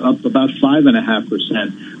were up about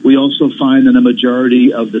 5.5%. We also find that a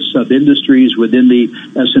majority of the sub industries within the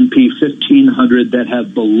S&P 1500 that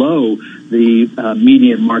have below the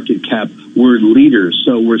median market cap were leaders.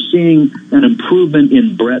 So we're seeing an improvement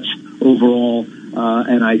in breadth overall.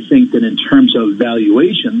 And I think that in terms of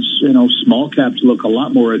valuations, small caps look a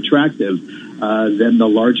lot more attractive than the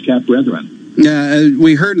large cap brethren.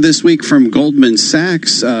 We heard this week from Goldman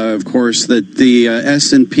Sachs, of course, that the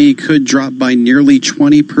S&P could drop by nearly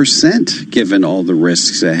 20% given all the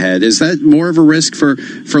risks ahead. Is that more of a risk for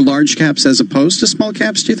large caps as opposed to small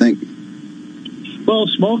caps, do you think? Well,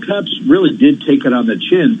 small caps really did take it on the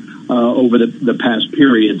chin over the past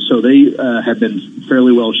period, so they have been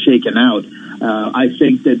fairly well shaken out. I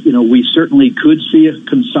think that, we certainly could see a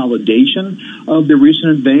consolidation of the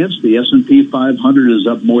recent advance. The S&P 500 is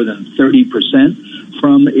up more than 30%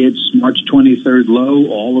 from its March 23rd low.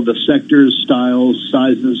 All of the sectors, styles,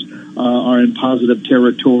 sizes are in positive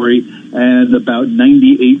territory, and about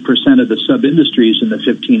 98% of the sub-industries in the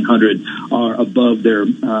 1500 are above their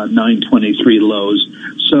 923 lows.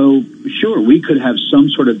 So, sure, we could have some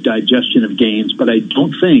sort of digestion of gains, but I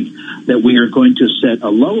don't think that we are going to set a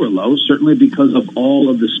lower low, certainly because of all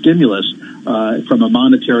of the stimulus from a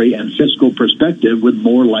monetary and fiscal perspective, with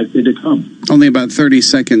more likely to come. Only about 30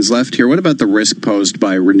 seconds left here. What about the risk posed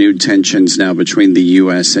by renewed tensions now between the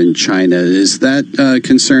U.S. and China? Is that a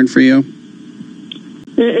concern for you?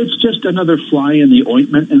 It's just another fly in the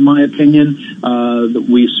ointment, in my opinion.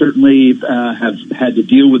 We certainly have had to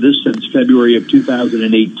deal with this since February of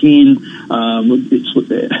 2018.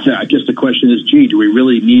 I guess the question is, do we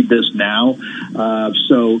really need this now?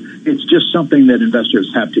 So it's just something that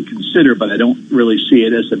investors have to consider, but I don't really see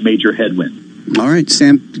it as a major headwind. All right,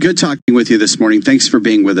 Sam, good talking with you this morning. Thanks for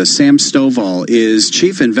being with us. Sam Stovall is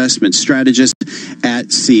Chief Investment Strategist at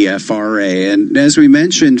CFRA. And as we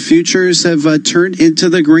mentioned, futures have turned into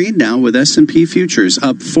the green now, with S&P futures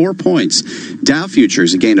up 4 points. Dow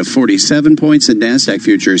futures a gain of 47 points, and NASDAQ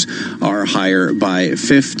futures are higher by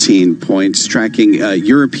 15 points. Tracking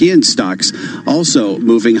European stocks also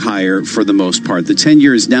moving higher for the most part. The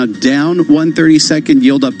 10-year is now down 1/32,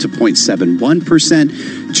 yield up to 0.71%.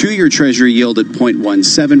 2-year Treasury yield at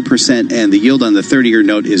 0.17%, and the yield on the 30-year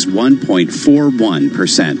note is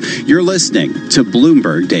 1.41%. You're listening to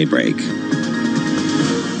Bloomberg Daybreak.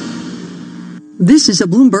 This is a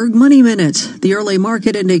Bloomberg Money Minute. The early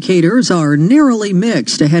market indicators are narrowly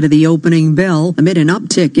mixed ahead of the opening bell amid an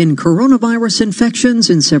uptick in coronavirus infections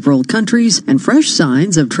in several countries and fresh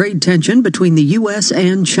signs of trade tension between the U.S.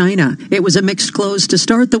 and China. It was a mixed close to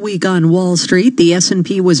start the week on Wall Street. The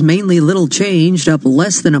S&P was mainly little changed, up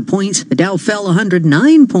less than a point. The Dow fell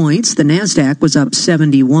 109 points. The NASDAQ was up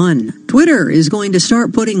 71. Twitter is going to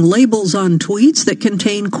start putting labels on tweets that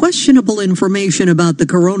contain questionable information about the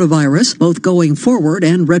coronavirus, both going forward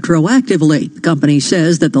and retroactively. The company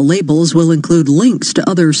says that the labels will include links to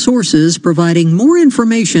other sources providing more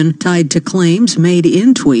information tied to claims made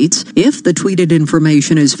in tweets. If the tweeted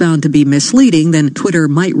information is found to be misleading, then Twitter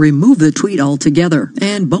might remove the tweet altogether.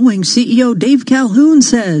 And Boeing CEO Dave Calhoun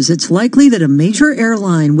says it's likely that a major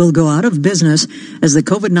airline will go out of business as the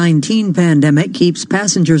COVID-19 pandemic keeps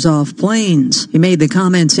passengers off planes. He made the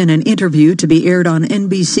comments in an interview to be aired on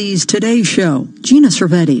NBC's Today Show. Gina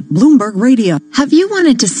Cervetti, Bloomberg Radio. Have you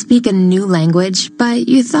wanted to speak a new language, but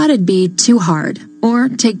you thought it'd be too hard or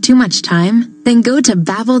take too much time? Then go to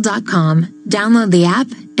Babbel.com, download the app,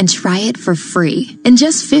 and try it for free. In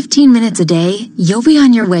just 15 minutes a day, you'll be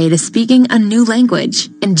on your way to speaking a new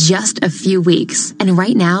language in just a few weeks. And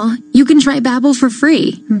right now, you can try Babbel for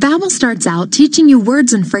free. Babbel starts out teaching you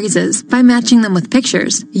words and phrases by matching them with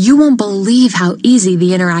pictures. You won't believe how easy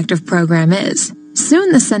the interactive program is.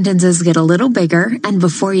 Soon the sentences get a little bigger, and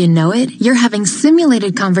before you know it, you're having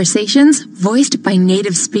simulated conversations voiced by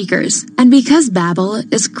native speakers. And because Babbel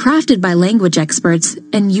is crafted by language experts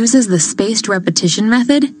and uses the spaced repetition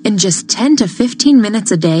method, in just 10 to 15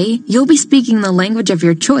 minutes a day, you'll be speaking the language of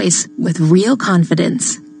your choice with real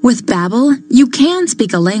confidence. With Babbel, you can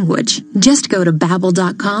speak a language. Just go to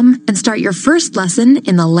Babbel.com and start your first lesson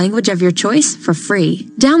in the language of your choice for free.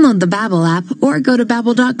 Download the Babbel app or go to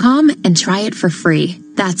Babbel.com and try it for free.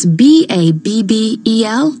 That's Babbel.com.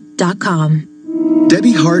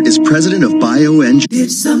 Debbie Hart is president of BioEng.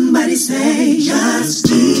 Did somebody say just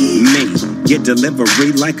eat? Me, get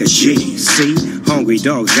delivery like a G. See, hungry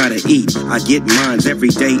dogs gotta eat. I get mines every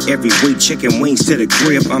day, every week. Chicken wings to the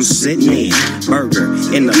crib, I'm sitting in. Burger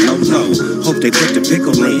in the low. Hope they put the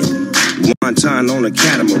pickle in. Wonton on a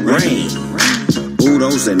catamaran.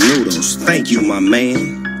 Oodles and noodles, thank you, my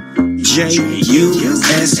man. J-U-S-T-E-A-T.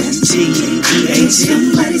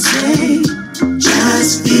 Somebody say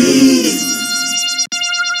just eat.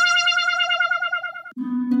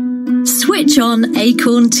 Switch on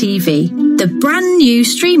Acorn TV, the brand new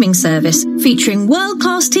streaming service featuring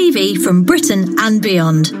world-class TV from Britain and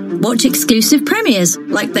beyond. Watch exclusive premieres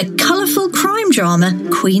like the colourful crime drama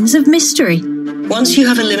Queens of Mystery. Once you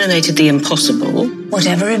have eliminated the impossible,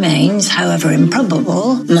 whatever remains, however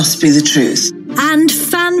improbable, must be the truth. And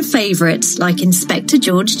fan favourites like Inspector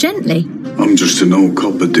George Gently. I'm just an old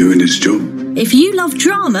copper doing his job. If you love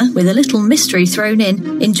drama with a little mystery thrown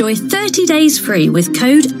in, enjoy 30 days free with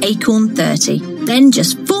code ACORN30. Then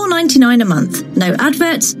just $4.99 a month. No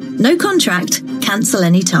adverts, no contract, cancel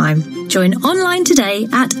anytime. Join online today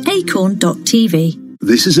at acorn.tv.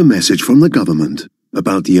 This is a message from the government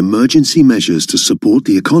about the emergency measures to support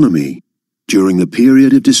the economy during the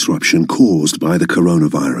period of disruption caused by the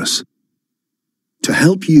coronavirus. To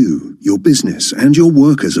help you, your business, and your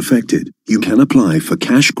workers affected, you can apply for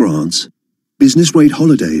cash grants, business rate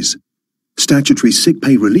holidays, statutory sick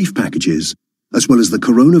pay relief packages, as well as the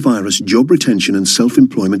coronavirus job retention and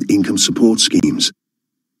self-employment income support schemes.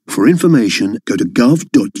 For information, go to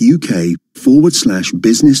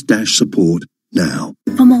gov.uk/business-support now.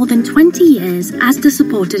 For more than 20 years, Asda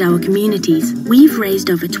supported our communities. We've raised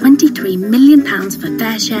over £23 million for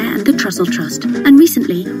Fair Share and the Trussell Trust. And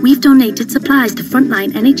recently, we've donated supplies to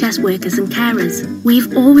frontline NHS workers and carers.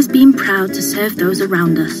 We've always been proud to serve those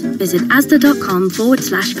around us. Visit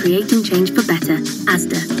asda.com/creating change for better.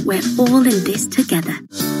 Asda, we're all in this together.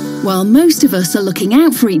 While most of us are looking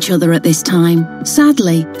out for each other at this time,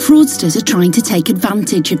 sadly, fraudsters are trying to take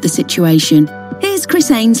advantage of the situation. Here's Chris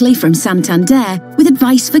Ainsley from Santander with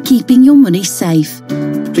advice for keeping your money safe.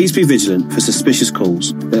 Please be vigilant for suspicious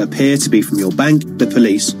calls that appear to be from your bank, the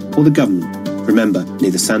police, or the government. Remember,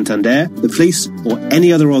 neither Santander, the police, or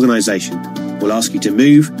any other organisation We'll ask you to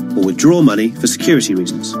move or withdraw money for security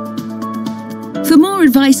reasons. For more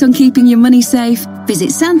advice on keeping your money safe,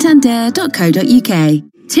 visit santander.co.uk.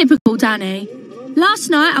 Typical Danny. Last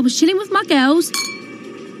night I was chilling with my girls,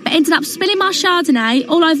 but ended up spilling my Chardonnay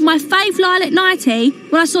all over my fave lilac nightie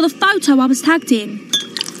when I saw the photo I was tagged in.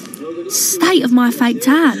 State of my fake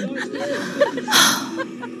tan.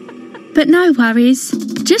 But no worries,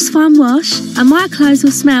 just one wash and my clothes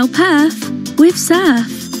will smell perf with Surf.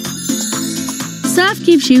 Surf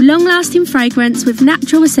gives you long-lasting fragrance with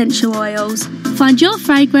natural essential oils. Find your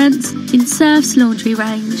fragrance in Surf's laundry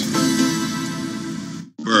range.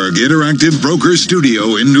 Bloomberg Interactive Broker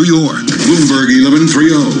Studio in New York. Bloomberg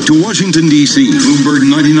 1130 to Washington, D.C. Bloomberg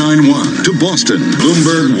 99.1 to Boston.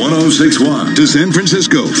 Bloomberg 106.1 to San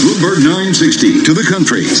Francisco. Bloomberg 960 to the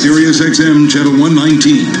country. Sirius XM Channel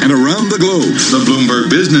 119 and around the globe. The Bloomberg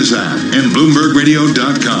Business app and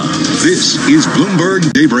BloombergRadio.com. This is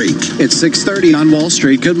Bloomberg Daybreak. It's 6:30 on Wall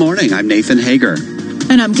Street. Good morning. I'm Nathan Hager.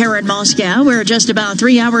 And I'm Karen Moscow. We're just about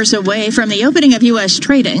 3 hours away from the opening of U.S.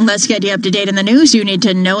 trading. Let's get you up to date on the news you need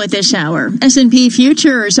to know at this hour. S&P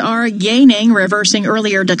futures are gaining, reversing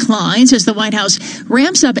earlier declines as the White House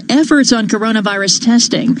ramps up efforts on coronavirus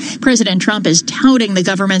testing. President Trump is touting the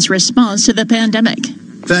government's response to the pandemic.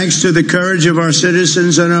 Thanks to the courage of our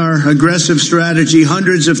citizens and our aggressive strategy,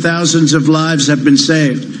 hundreds of thousands of lives have been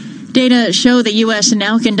saved. Data show the U.S.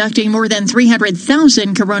 now conducting more than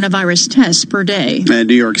 300,000 coronavirus tests per day. And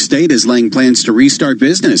New York State is laying plans to restart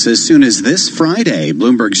business as soon as this Friday.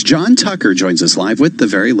 Bloomberg's John Tucker joins us live with the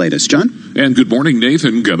very latest. John? And good morning,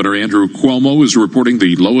 Nathan. Governor Andrew Cuomo is reporting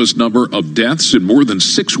the lowest number of deaths in more than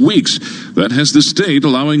 6 weeks. That has the state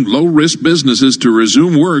allowing low-risk businesses to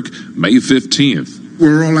resume work May 15th.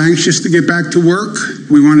 We're all anxious to get back to work.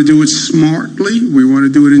 We want to do it smartly. We want to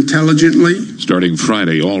do it intelligently. Starting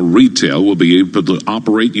Friday, all retail will be able to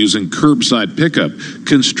operate using curbside pickup.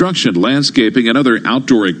 Construction, landscaping, and other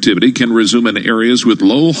outdoor activity can resume in areas with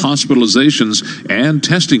low hospitalizations and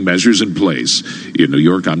testing measures in place. In New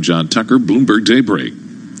York, I'm John Tucker, Bloomberg Daybreak.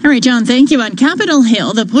 All right, John, thank you. On Capitol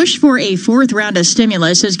Hill, the push for a fourth round of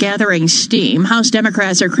stimulus is gathering steam. House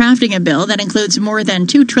Democrats are crafting a bill that includes more than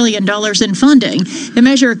 $2 trillion in funding. The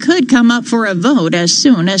measure could come up for a vote as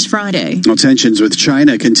soon as Friday. Well, tensions with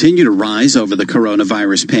China continue to rise over the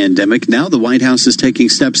coronavirus pandemic. Now the White House is taking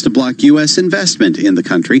steps to block U.S. investment in the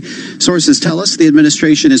country. Sources tell us the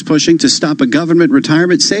administration is pushing to stop a government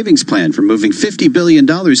retirement savings plan from moving $50 billion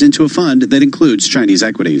into a fund that includes Chinese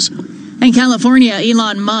equities. In California,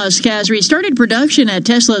 Elon Musk has restarted production at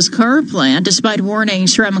Tesla's car plant despite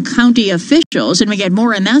warnings from county officials. And we get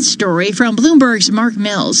more on that story from Bloomberg's Mark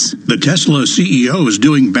Mills. The Tesla CEO is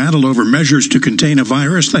doing battle over measures to contain a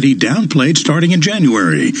virus that he downplayed starting in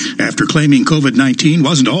January. After claiming COVID-19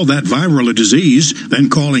 wasn't all that viral a disease, then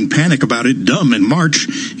calling panic about it dumb in March,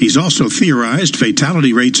 he's also theorized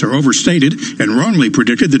fatality rates are overstated and wrongly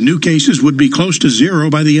predicted that new cases would be close to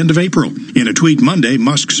zero by the end of April. In a tweet Monday,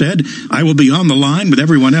 Musk said, "I will be on the line with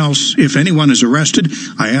everyone else. If anyone is arrested,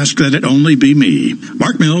 I ask that it only be me."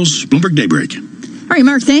 Mark Mills, Bloomberg Daybreak. All right,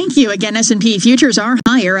 Mark, thank you. Again, S&P futures are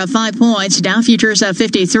higher, up 5 points. Dow futures up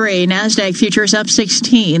 53. NASDAQ futures up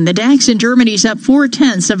 16. The DAX in Germany's up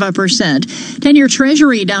 0.4%. 10-year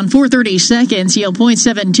Treasury down 430 seconds, yield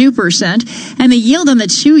 0.72%. And the yield on the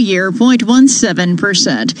 2-year,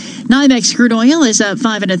 0.17%. NYMEX crude oil is up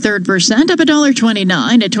 5 1/3%, up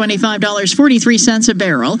 $1.29 at $25.43 a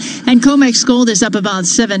barrel. And COMEX gold is up about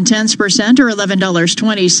 0.7%, or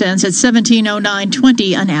 $11.20 at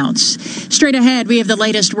 $17.0920 an ounce. Straight ahead, we have the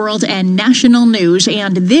latest world and national news,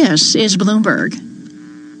 and this is Bloomberg.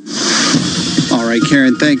 All right,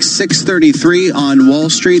 Karen, thanks. 6:33 on Wall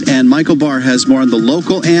Street, and Michael Barr has more on the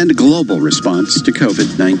local and global response to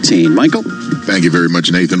COVID-19. Michael? Thank you very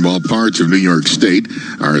much, Nathan. While parts of New York State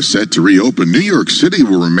are set to reopen, New York City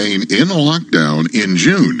will remain in lockdown in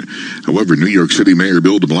June. However, New York City Mayor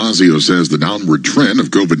Bill de Blasio says the downward trend of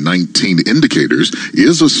COVID-19 indicators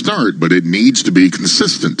is a start, but it needs to be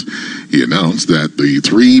consistent. He announced that the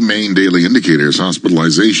three main daily indicators,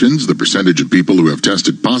 hospitalizations, the percentage of people who have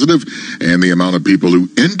tested positive, and the amount of people who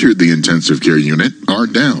entered the intensive care unit, are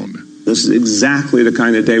down. This is exactly the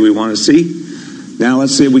kind of day we want to see. Now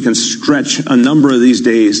let's see if we can stretch a number of these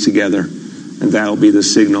days together, and that'll be the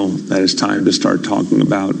signal that it's time to start talking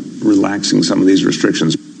about relaxing some of these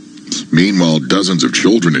restrictions. Meanwhile, dozens of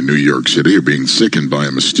children in New York City are being sickened by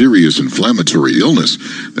a mysterious inflammatory illness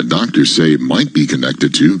that doctors say might be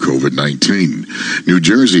connected to COVID-19. New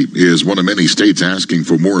Jersey is one of many states asking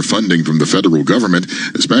for more funding from the federal government,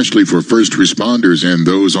 especially for first responders and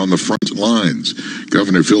those on the front lines.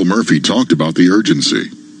 Governor Phil Murphy talked about the urgency.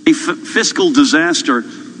 A fiscal disaster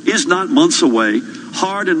is not months away.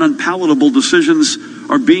 Hard and unpalatable decisions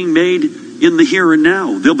are being made in the here and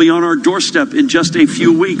now. They'll be on our doorstep in just a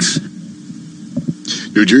few weeks.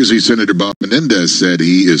 New Jersey Senator Bob Menendez said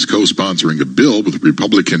he is co-sponsoring a bill with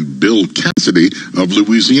Republican Bill Cassidy of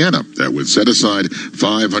Louisiana that would set aside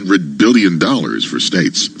 $500 billion for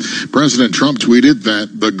states. President Trump tweeted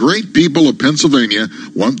that the great people of Pennsylvania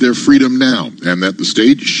want their freedom now and that the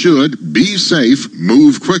state should be safe,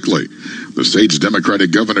 move quickly. The state's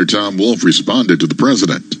Democratic Governor Tom Wolf responded to the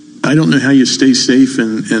president. I don't know how you stay safe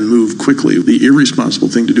and move quickly. The irresponsible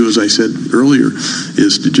thing to do, as I said earlier,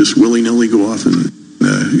 is to just willy-nilly go off and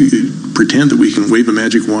pretend that we can wave a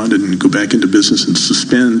magic wand and go back into business and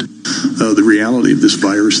suspend the reality of this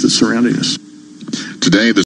virus that's surrounding us. Today, the